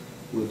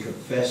would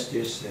confess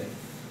their sin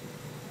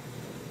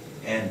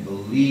and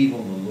believe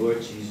on the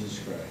Lord Jesus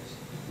Christ,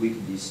 we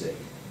can be saved.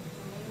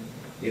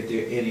 If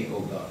there are any,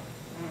 O God,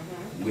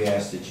 We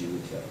ask that you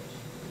would tell us.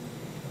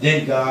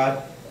 Then,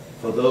 God,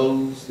 for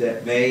those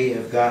that may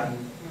have gotten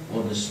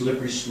on the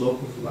slippery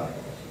slope of life,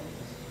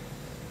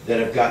 that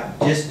have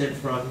gotten distant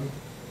from you,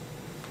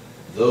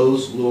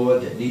 those,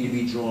 Lord, that need to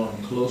be drawn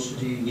closer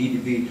to you, need to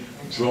be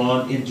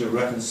drawn into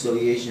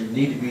reconciliation,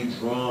 need to be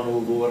drawn, oh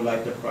Lord,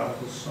 like the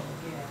prodigal son.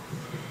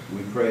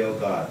 We pray, oh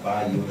God,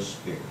 by your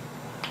Spirit,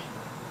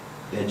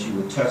 that you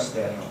would touch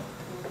that heart,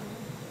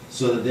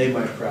 so that they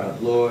might cry,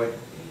 Lord,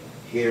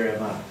 here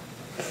am I.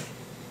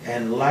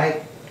 And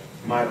like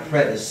my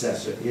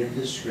predecessor in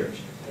the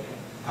scripture,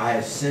 I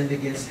have sinned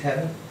against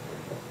heaven,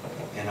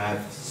 and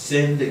I've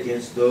sinned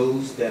against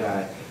those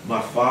that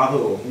my father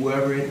or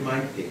whoever it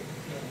might be.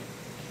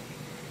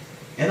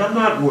 And I'm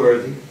not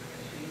worthy,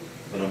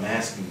 but I'm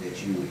asking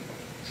that you would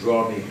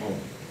draw me home.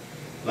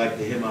 Like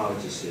the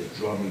hymnologist says,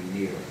 draw me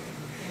nearer,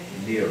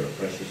 nearer,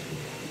 precious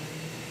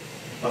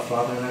Lord. Our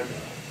Father and our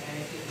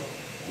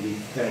God, we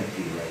thank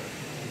you right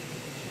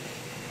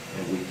now,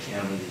 and we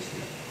count it as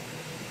done.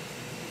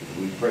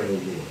 We pray, O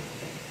Lord,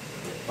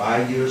 that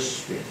by your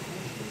Spirit,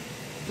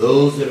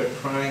 those that are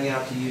crying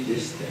out to you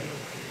this day,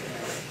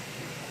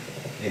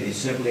 and you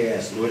simply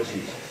ask, Lord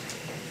Jesus,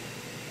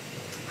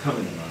 come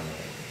into my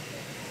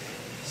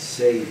life,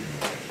 save me,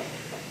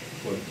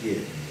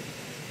 forgive me,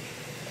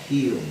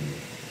 heal me,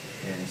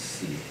 and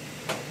see me.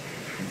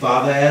 And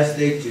Father, as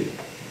they do,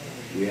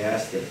 we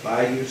ask that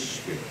by your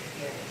Spirit,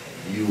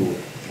 you will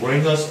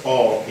bring us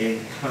all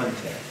in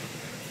contact,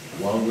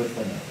 one with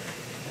another,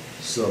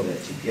 so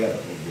that together,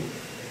 O Lord,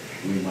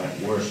 we might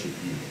worship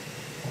you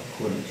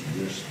according to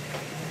your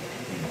Spirit.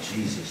 In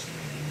Jesus'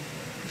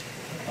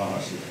 name.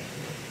 Awesome.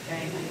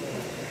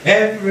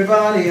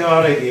 Everybody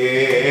ought to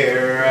get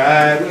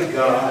right with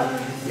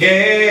God.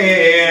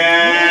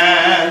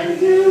 Yeah.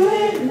 Do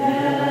it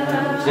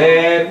now.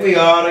 Said we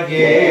ought to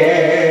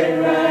get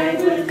right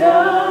with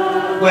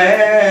God.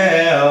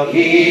 Well,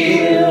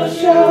 He'll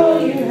show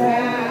you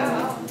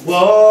how.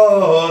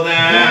 Whoa,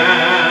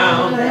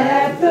 down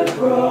At the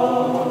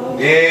cross.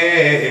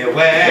 yeah,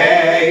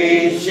 where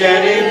he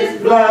shed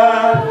his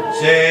blood.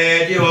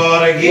 Said you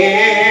ought to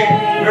get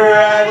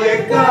right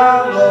with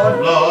God,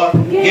 Lord,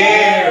 Lord.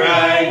 Get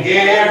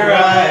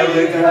right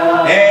with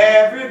God.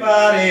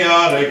 Everybody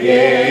ought to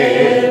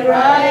get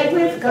right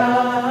with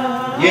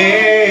God.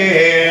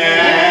 Yeah.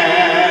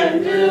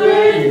 And do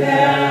it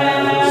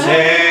now.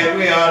 Said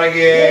we ought to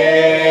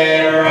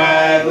get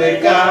right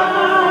with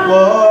God.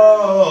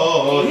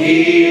 Whoa,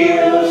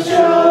 He'll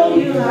show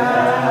you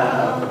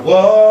how.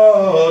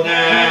 whoa,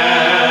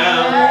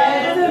 down.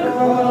 At the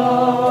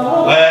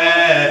cross.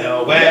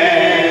 Well,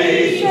 when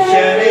he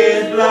shed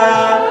his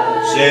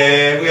blood,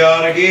 said we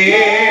ought to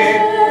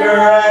get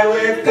right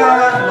with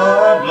God,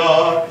 Lord,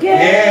 Lord.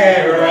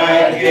 Get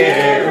right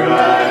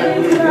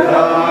with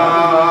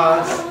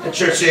God. The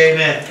church say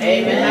amen.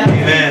 Amen.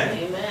 Amen.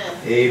 Amen.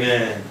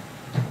 Amen.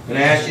 I'm going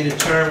to ask you to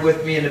turn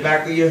with me in the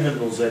back of your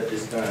hymnals at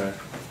this time.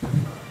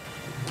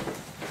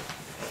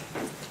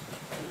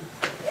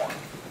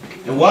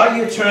 And while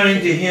you're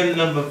turning to hymn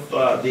number,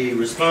 the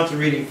responsive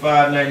reading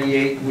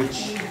 598,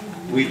 which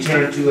we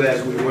turn to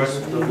as we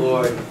worship the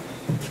Lord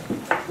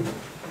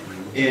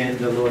in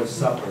the Lord's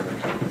Supper,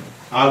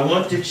 I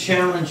want to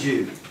challenge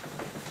you.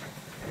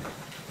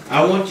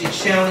 I want to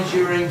challenge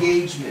your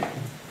engagement.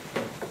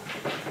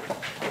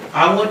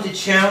 I want to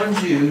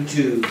challenge you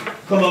to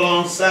come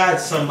alongside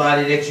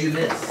somebody that you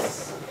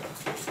miss.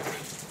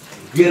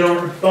 Get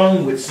on the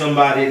phone with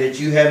somebody that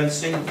you haven't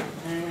seen.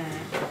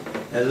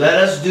 And let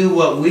us do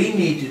what we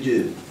need to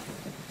do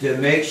to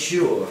make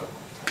sure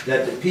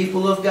that the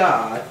people of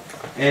God,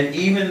 and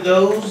even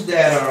those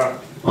that are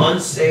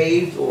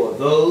unsaved or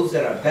those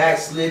that are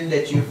backslidden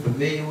that you're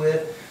familiar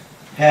with,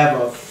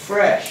 have a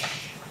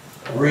fresh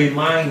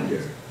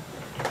reminder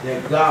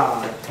that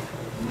God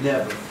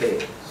never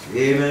fails.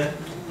 Amen.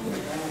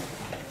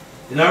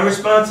 In our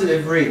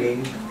responsive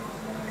reading,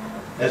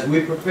 as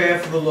we prepare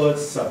for the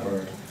Lord's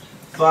Supper,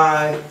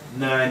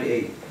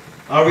 598.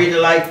 I'll read the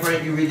light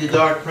print, you read the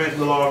dark print,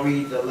 we'll all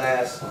read the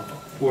last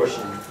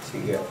portion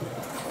together.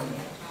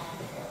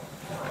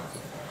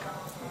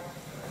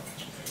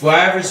 For I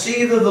have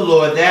received of the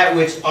Lord that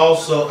which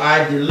also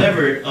I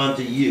delivered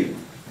unto you,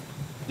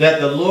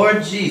 that the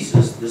Lord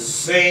Jesus, the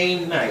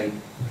same night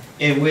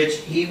in which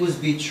he was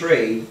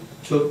betrayed,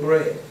 took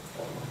bread.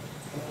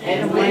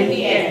 And when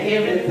he had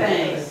given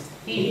thanks,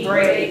 he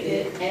brake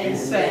it and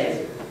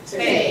said,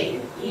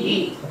 Take,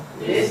 eat,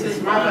 this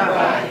is my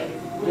body,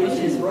 which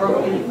is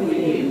broken for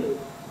you.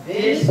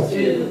 This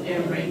do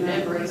in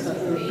remembrance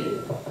of me.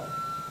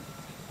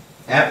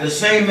 After the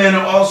same manner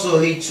also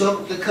he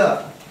took the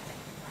cup,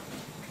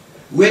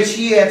 which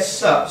he had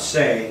supped,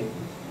 saying,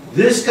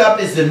 This cup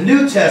is the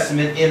New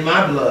Testament in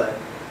my blood.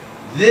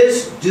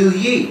 This do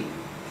ye,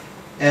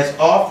 as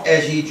oft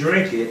as ye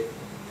drink it,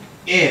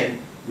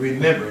 in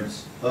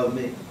remembrance of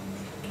me.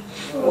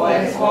 For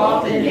as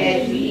often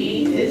as ye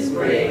eat this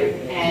bread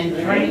and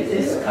drink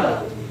this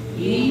cup,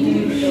 ye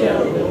do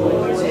show the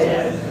Lord's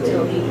death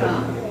till he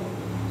come.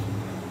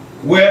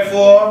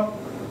 Wherefore,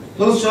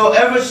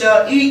 Whosoever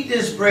shall eat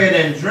this bread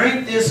and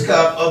drink this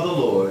cup of the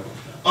Lord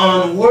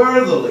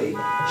unworthily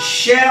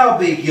shall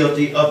be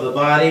guilty of the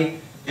body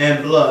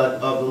and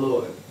blood of the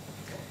Lord.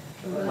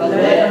 But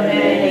let a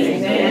man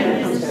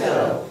examine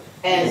himself,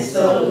 and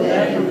so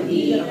let him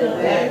eat of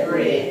that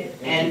bread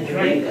and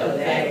drink of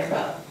that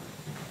cup.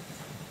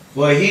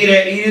 For he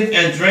that eateth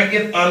and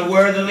drinketh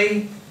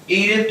unworthily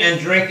eateth and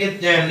drinketh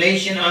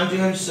damnation unto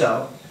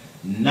himself,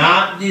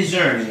 not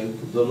discerning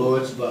the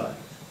Lord's body.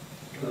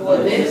 For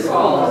this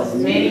cause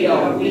many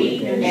are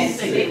weak and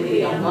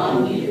sickly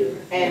among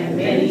you, and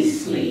many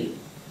sleep.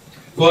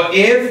 For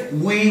if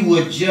we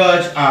would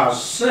judge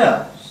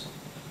ourselves,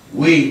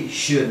 we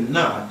should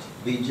not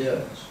be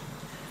judged.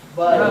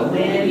 But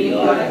when we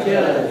are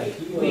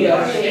judged, we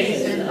are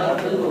chastened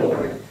of the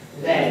Lord,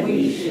 that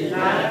we should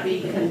not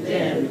be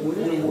condemned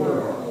with the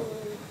world.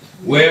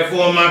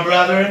 Wherefore, my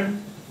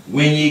brethren,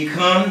 when ye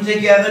come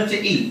together to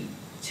eat,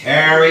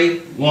 tarry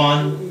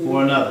one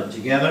for another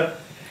together.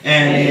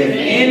 And if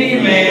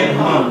any man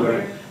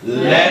hunger,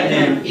 let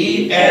him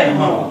eat at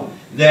home,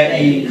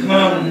 that ye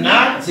come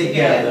not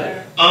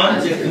together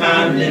unto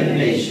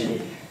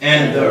condemnation.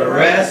 And the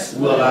rest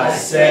will I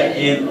set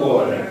in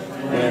order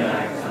when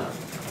I come.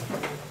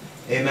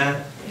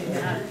 Amen.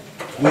 Amen.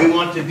 We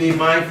want to be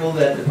mindful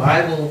that the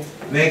Bible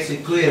makes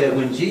it clear that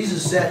when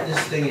Jesus set this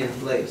thing in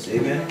place,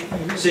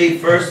 amen. See,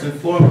 first and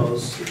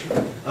foremost,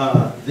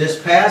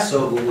 this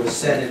Passover was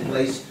set in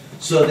place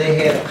so they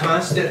had a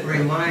constant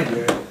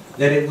reminder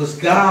that it was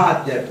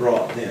God that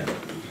brought them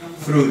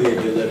through their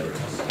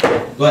deliverance.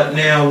 But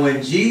now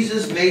when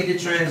Jesus made the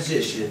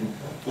transition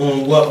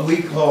on what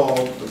we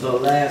call the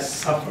Last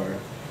Supper,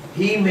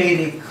 he made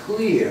it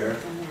clear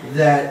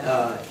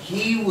that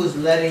he was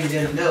letting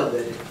them know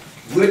that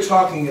we're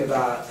talking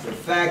about the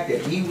fact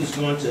that he was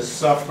going to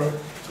suffer.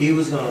 He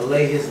was going to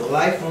lay his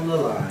life on the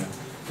line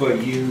for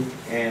you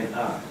and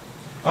I.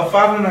 Our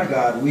Father and our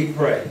God, we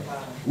pray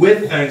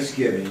with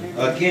thanksgiving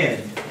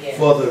again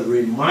for the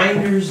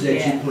reminders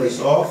that you place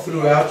all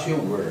throughout your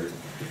word.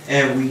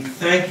 And we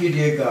thank you,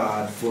 dear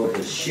God, for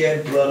the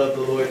shed blood of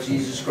the Lord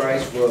Jesus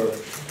Christ. For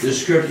the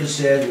scripture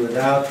says,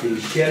 without the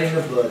shedding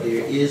of blood,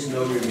 there is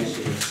no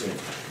remission of sin.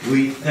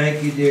 We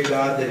thank you, dear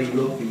God, that he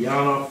looked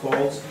beyond our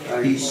faults.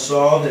 He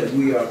saw that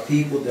we are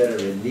people that are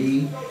in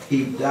need.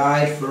 He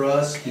died for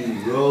us. He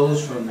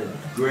rose from the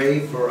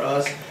grave for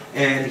us.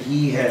 And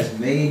he has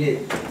made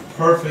it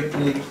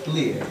perfectly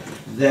clear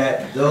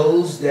that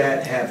those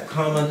that have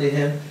come unto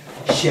him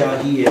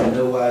shall he in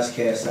no wise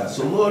cast out.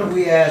 So, Lord,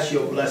 we ask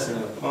your blessing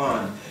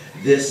upon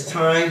this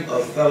time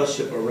of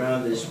fellowship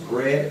around this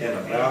bread and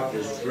about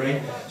this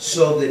drink,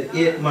 so that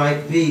it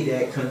might be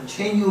that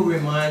continual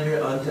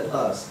reminder unto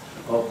us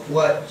of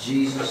what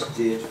Jesus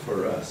did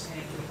for us.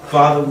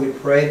 Father, we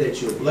pray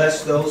that you'll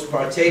bless those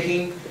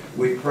partaking.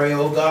 We pray,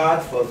 oh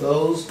God, for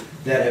those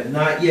that have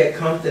not yet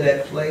come to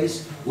that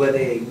place where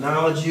they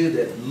acknowledge you,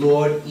 that,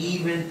 Lord,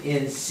 even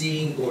in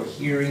seeing or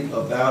hearing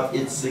about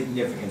its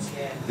significance,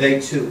 they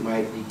too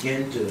might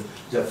begin to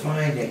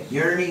find that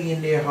yearning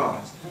in their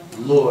hearts.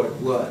 Lord,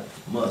 what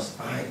must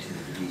I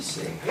do to be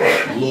saved?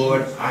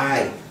 Lord,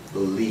 I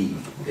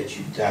believe that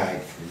you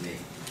died for me.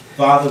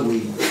 Father, we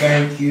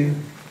thank you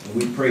and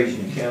we praise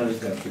you and count it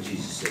done for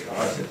Jesus' sake. Our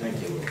hearts say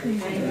thank you,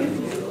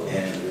 Lord.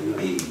 And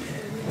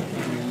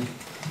amen.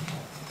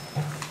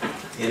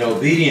 In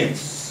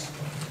obedience,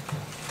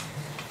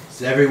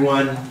 is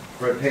everyone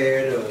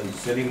prepared, or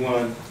is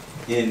anyone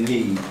in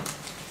need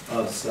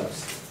of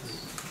substance?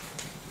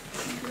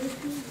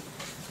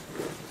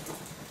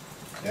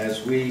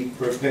 As we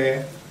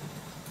prepare,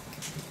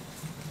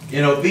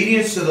 in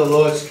obedience to the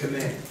Lord's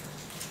command,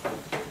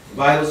 the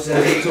Bible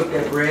says he took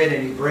that bread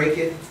and he brake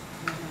it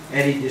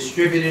and he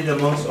distributed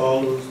amongst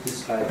all those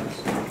disciples.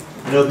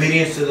 In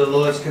obedience to the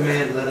Lord's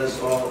command, let us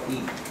all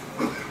eat.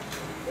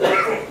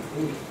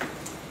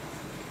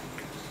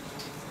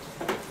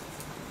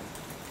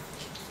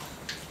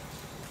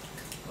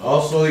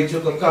 Also, he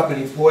took a cup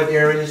and he poured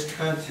therein its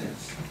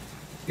contents.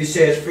 He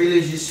says, freely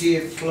as you see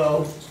it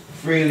flow,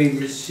 freely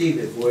receive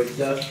it, for it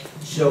doth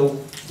show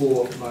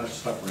for my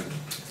suffering.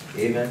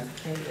 Amen.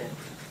 Amen.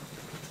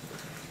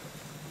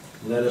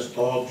 Let us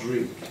all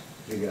drink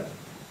together.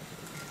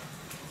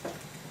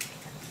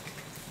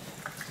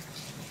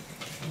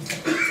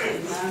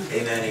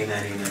 Amen,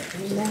 amen, amen.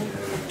 Amen.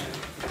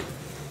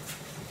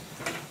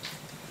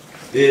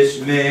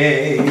 This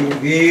may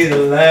be the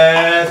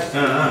last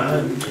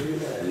time.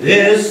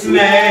 This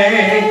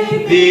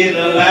may be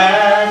the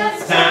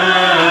last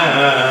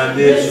time.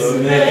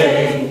 This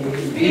may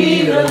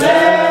Be the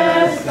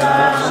last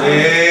time.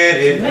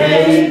 Said it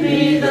May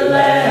be the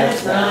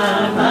last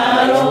time.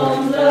 I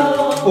don't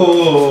know.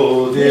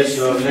 Oh, this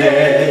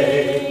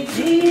may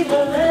Be the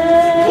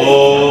last.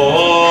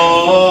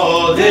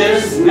 Oh,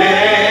 this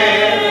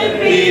may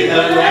be the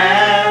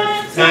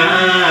last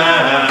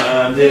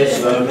time.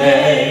 This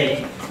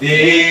may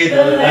be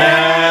the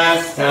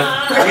last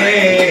time.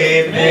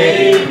 It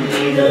may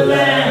Be the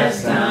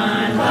last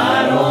time.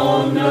 I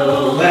don't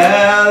know.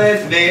 Well,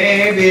 it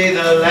may be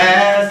the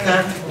last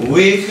time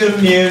we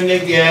commune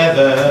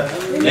together.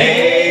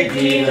 May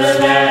be the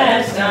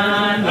last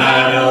time,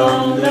 I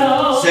don't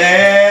know.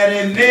 Said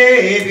it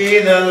may be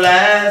the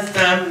last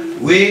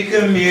time we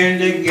commune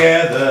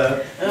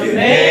together. It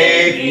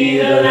may be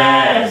the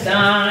last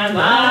time,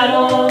 I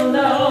don't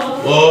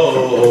know.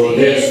 Oh,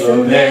 this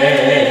will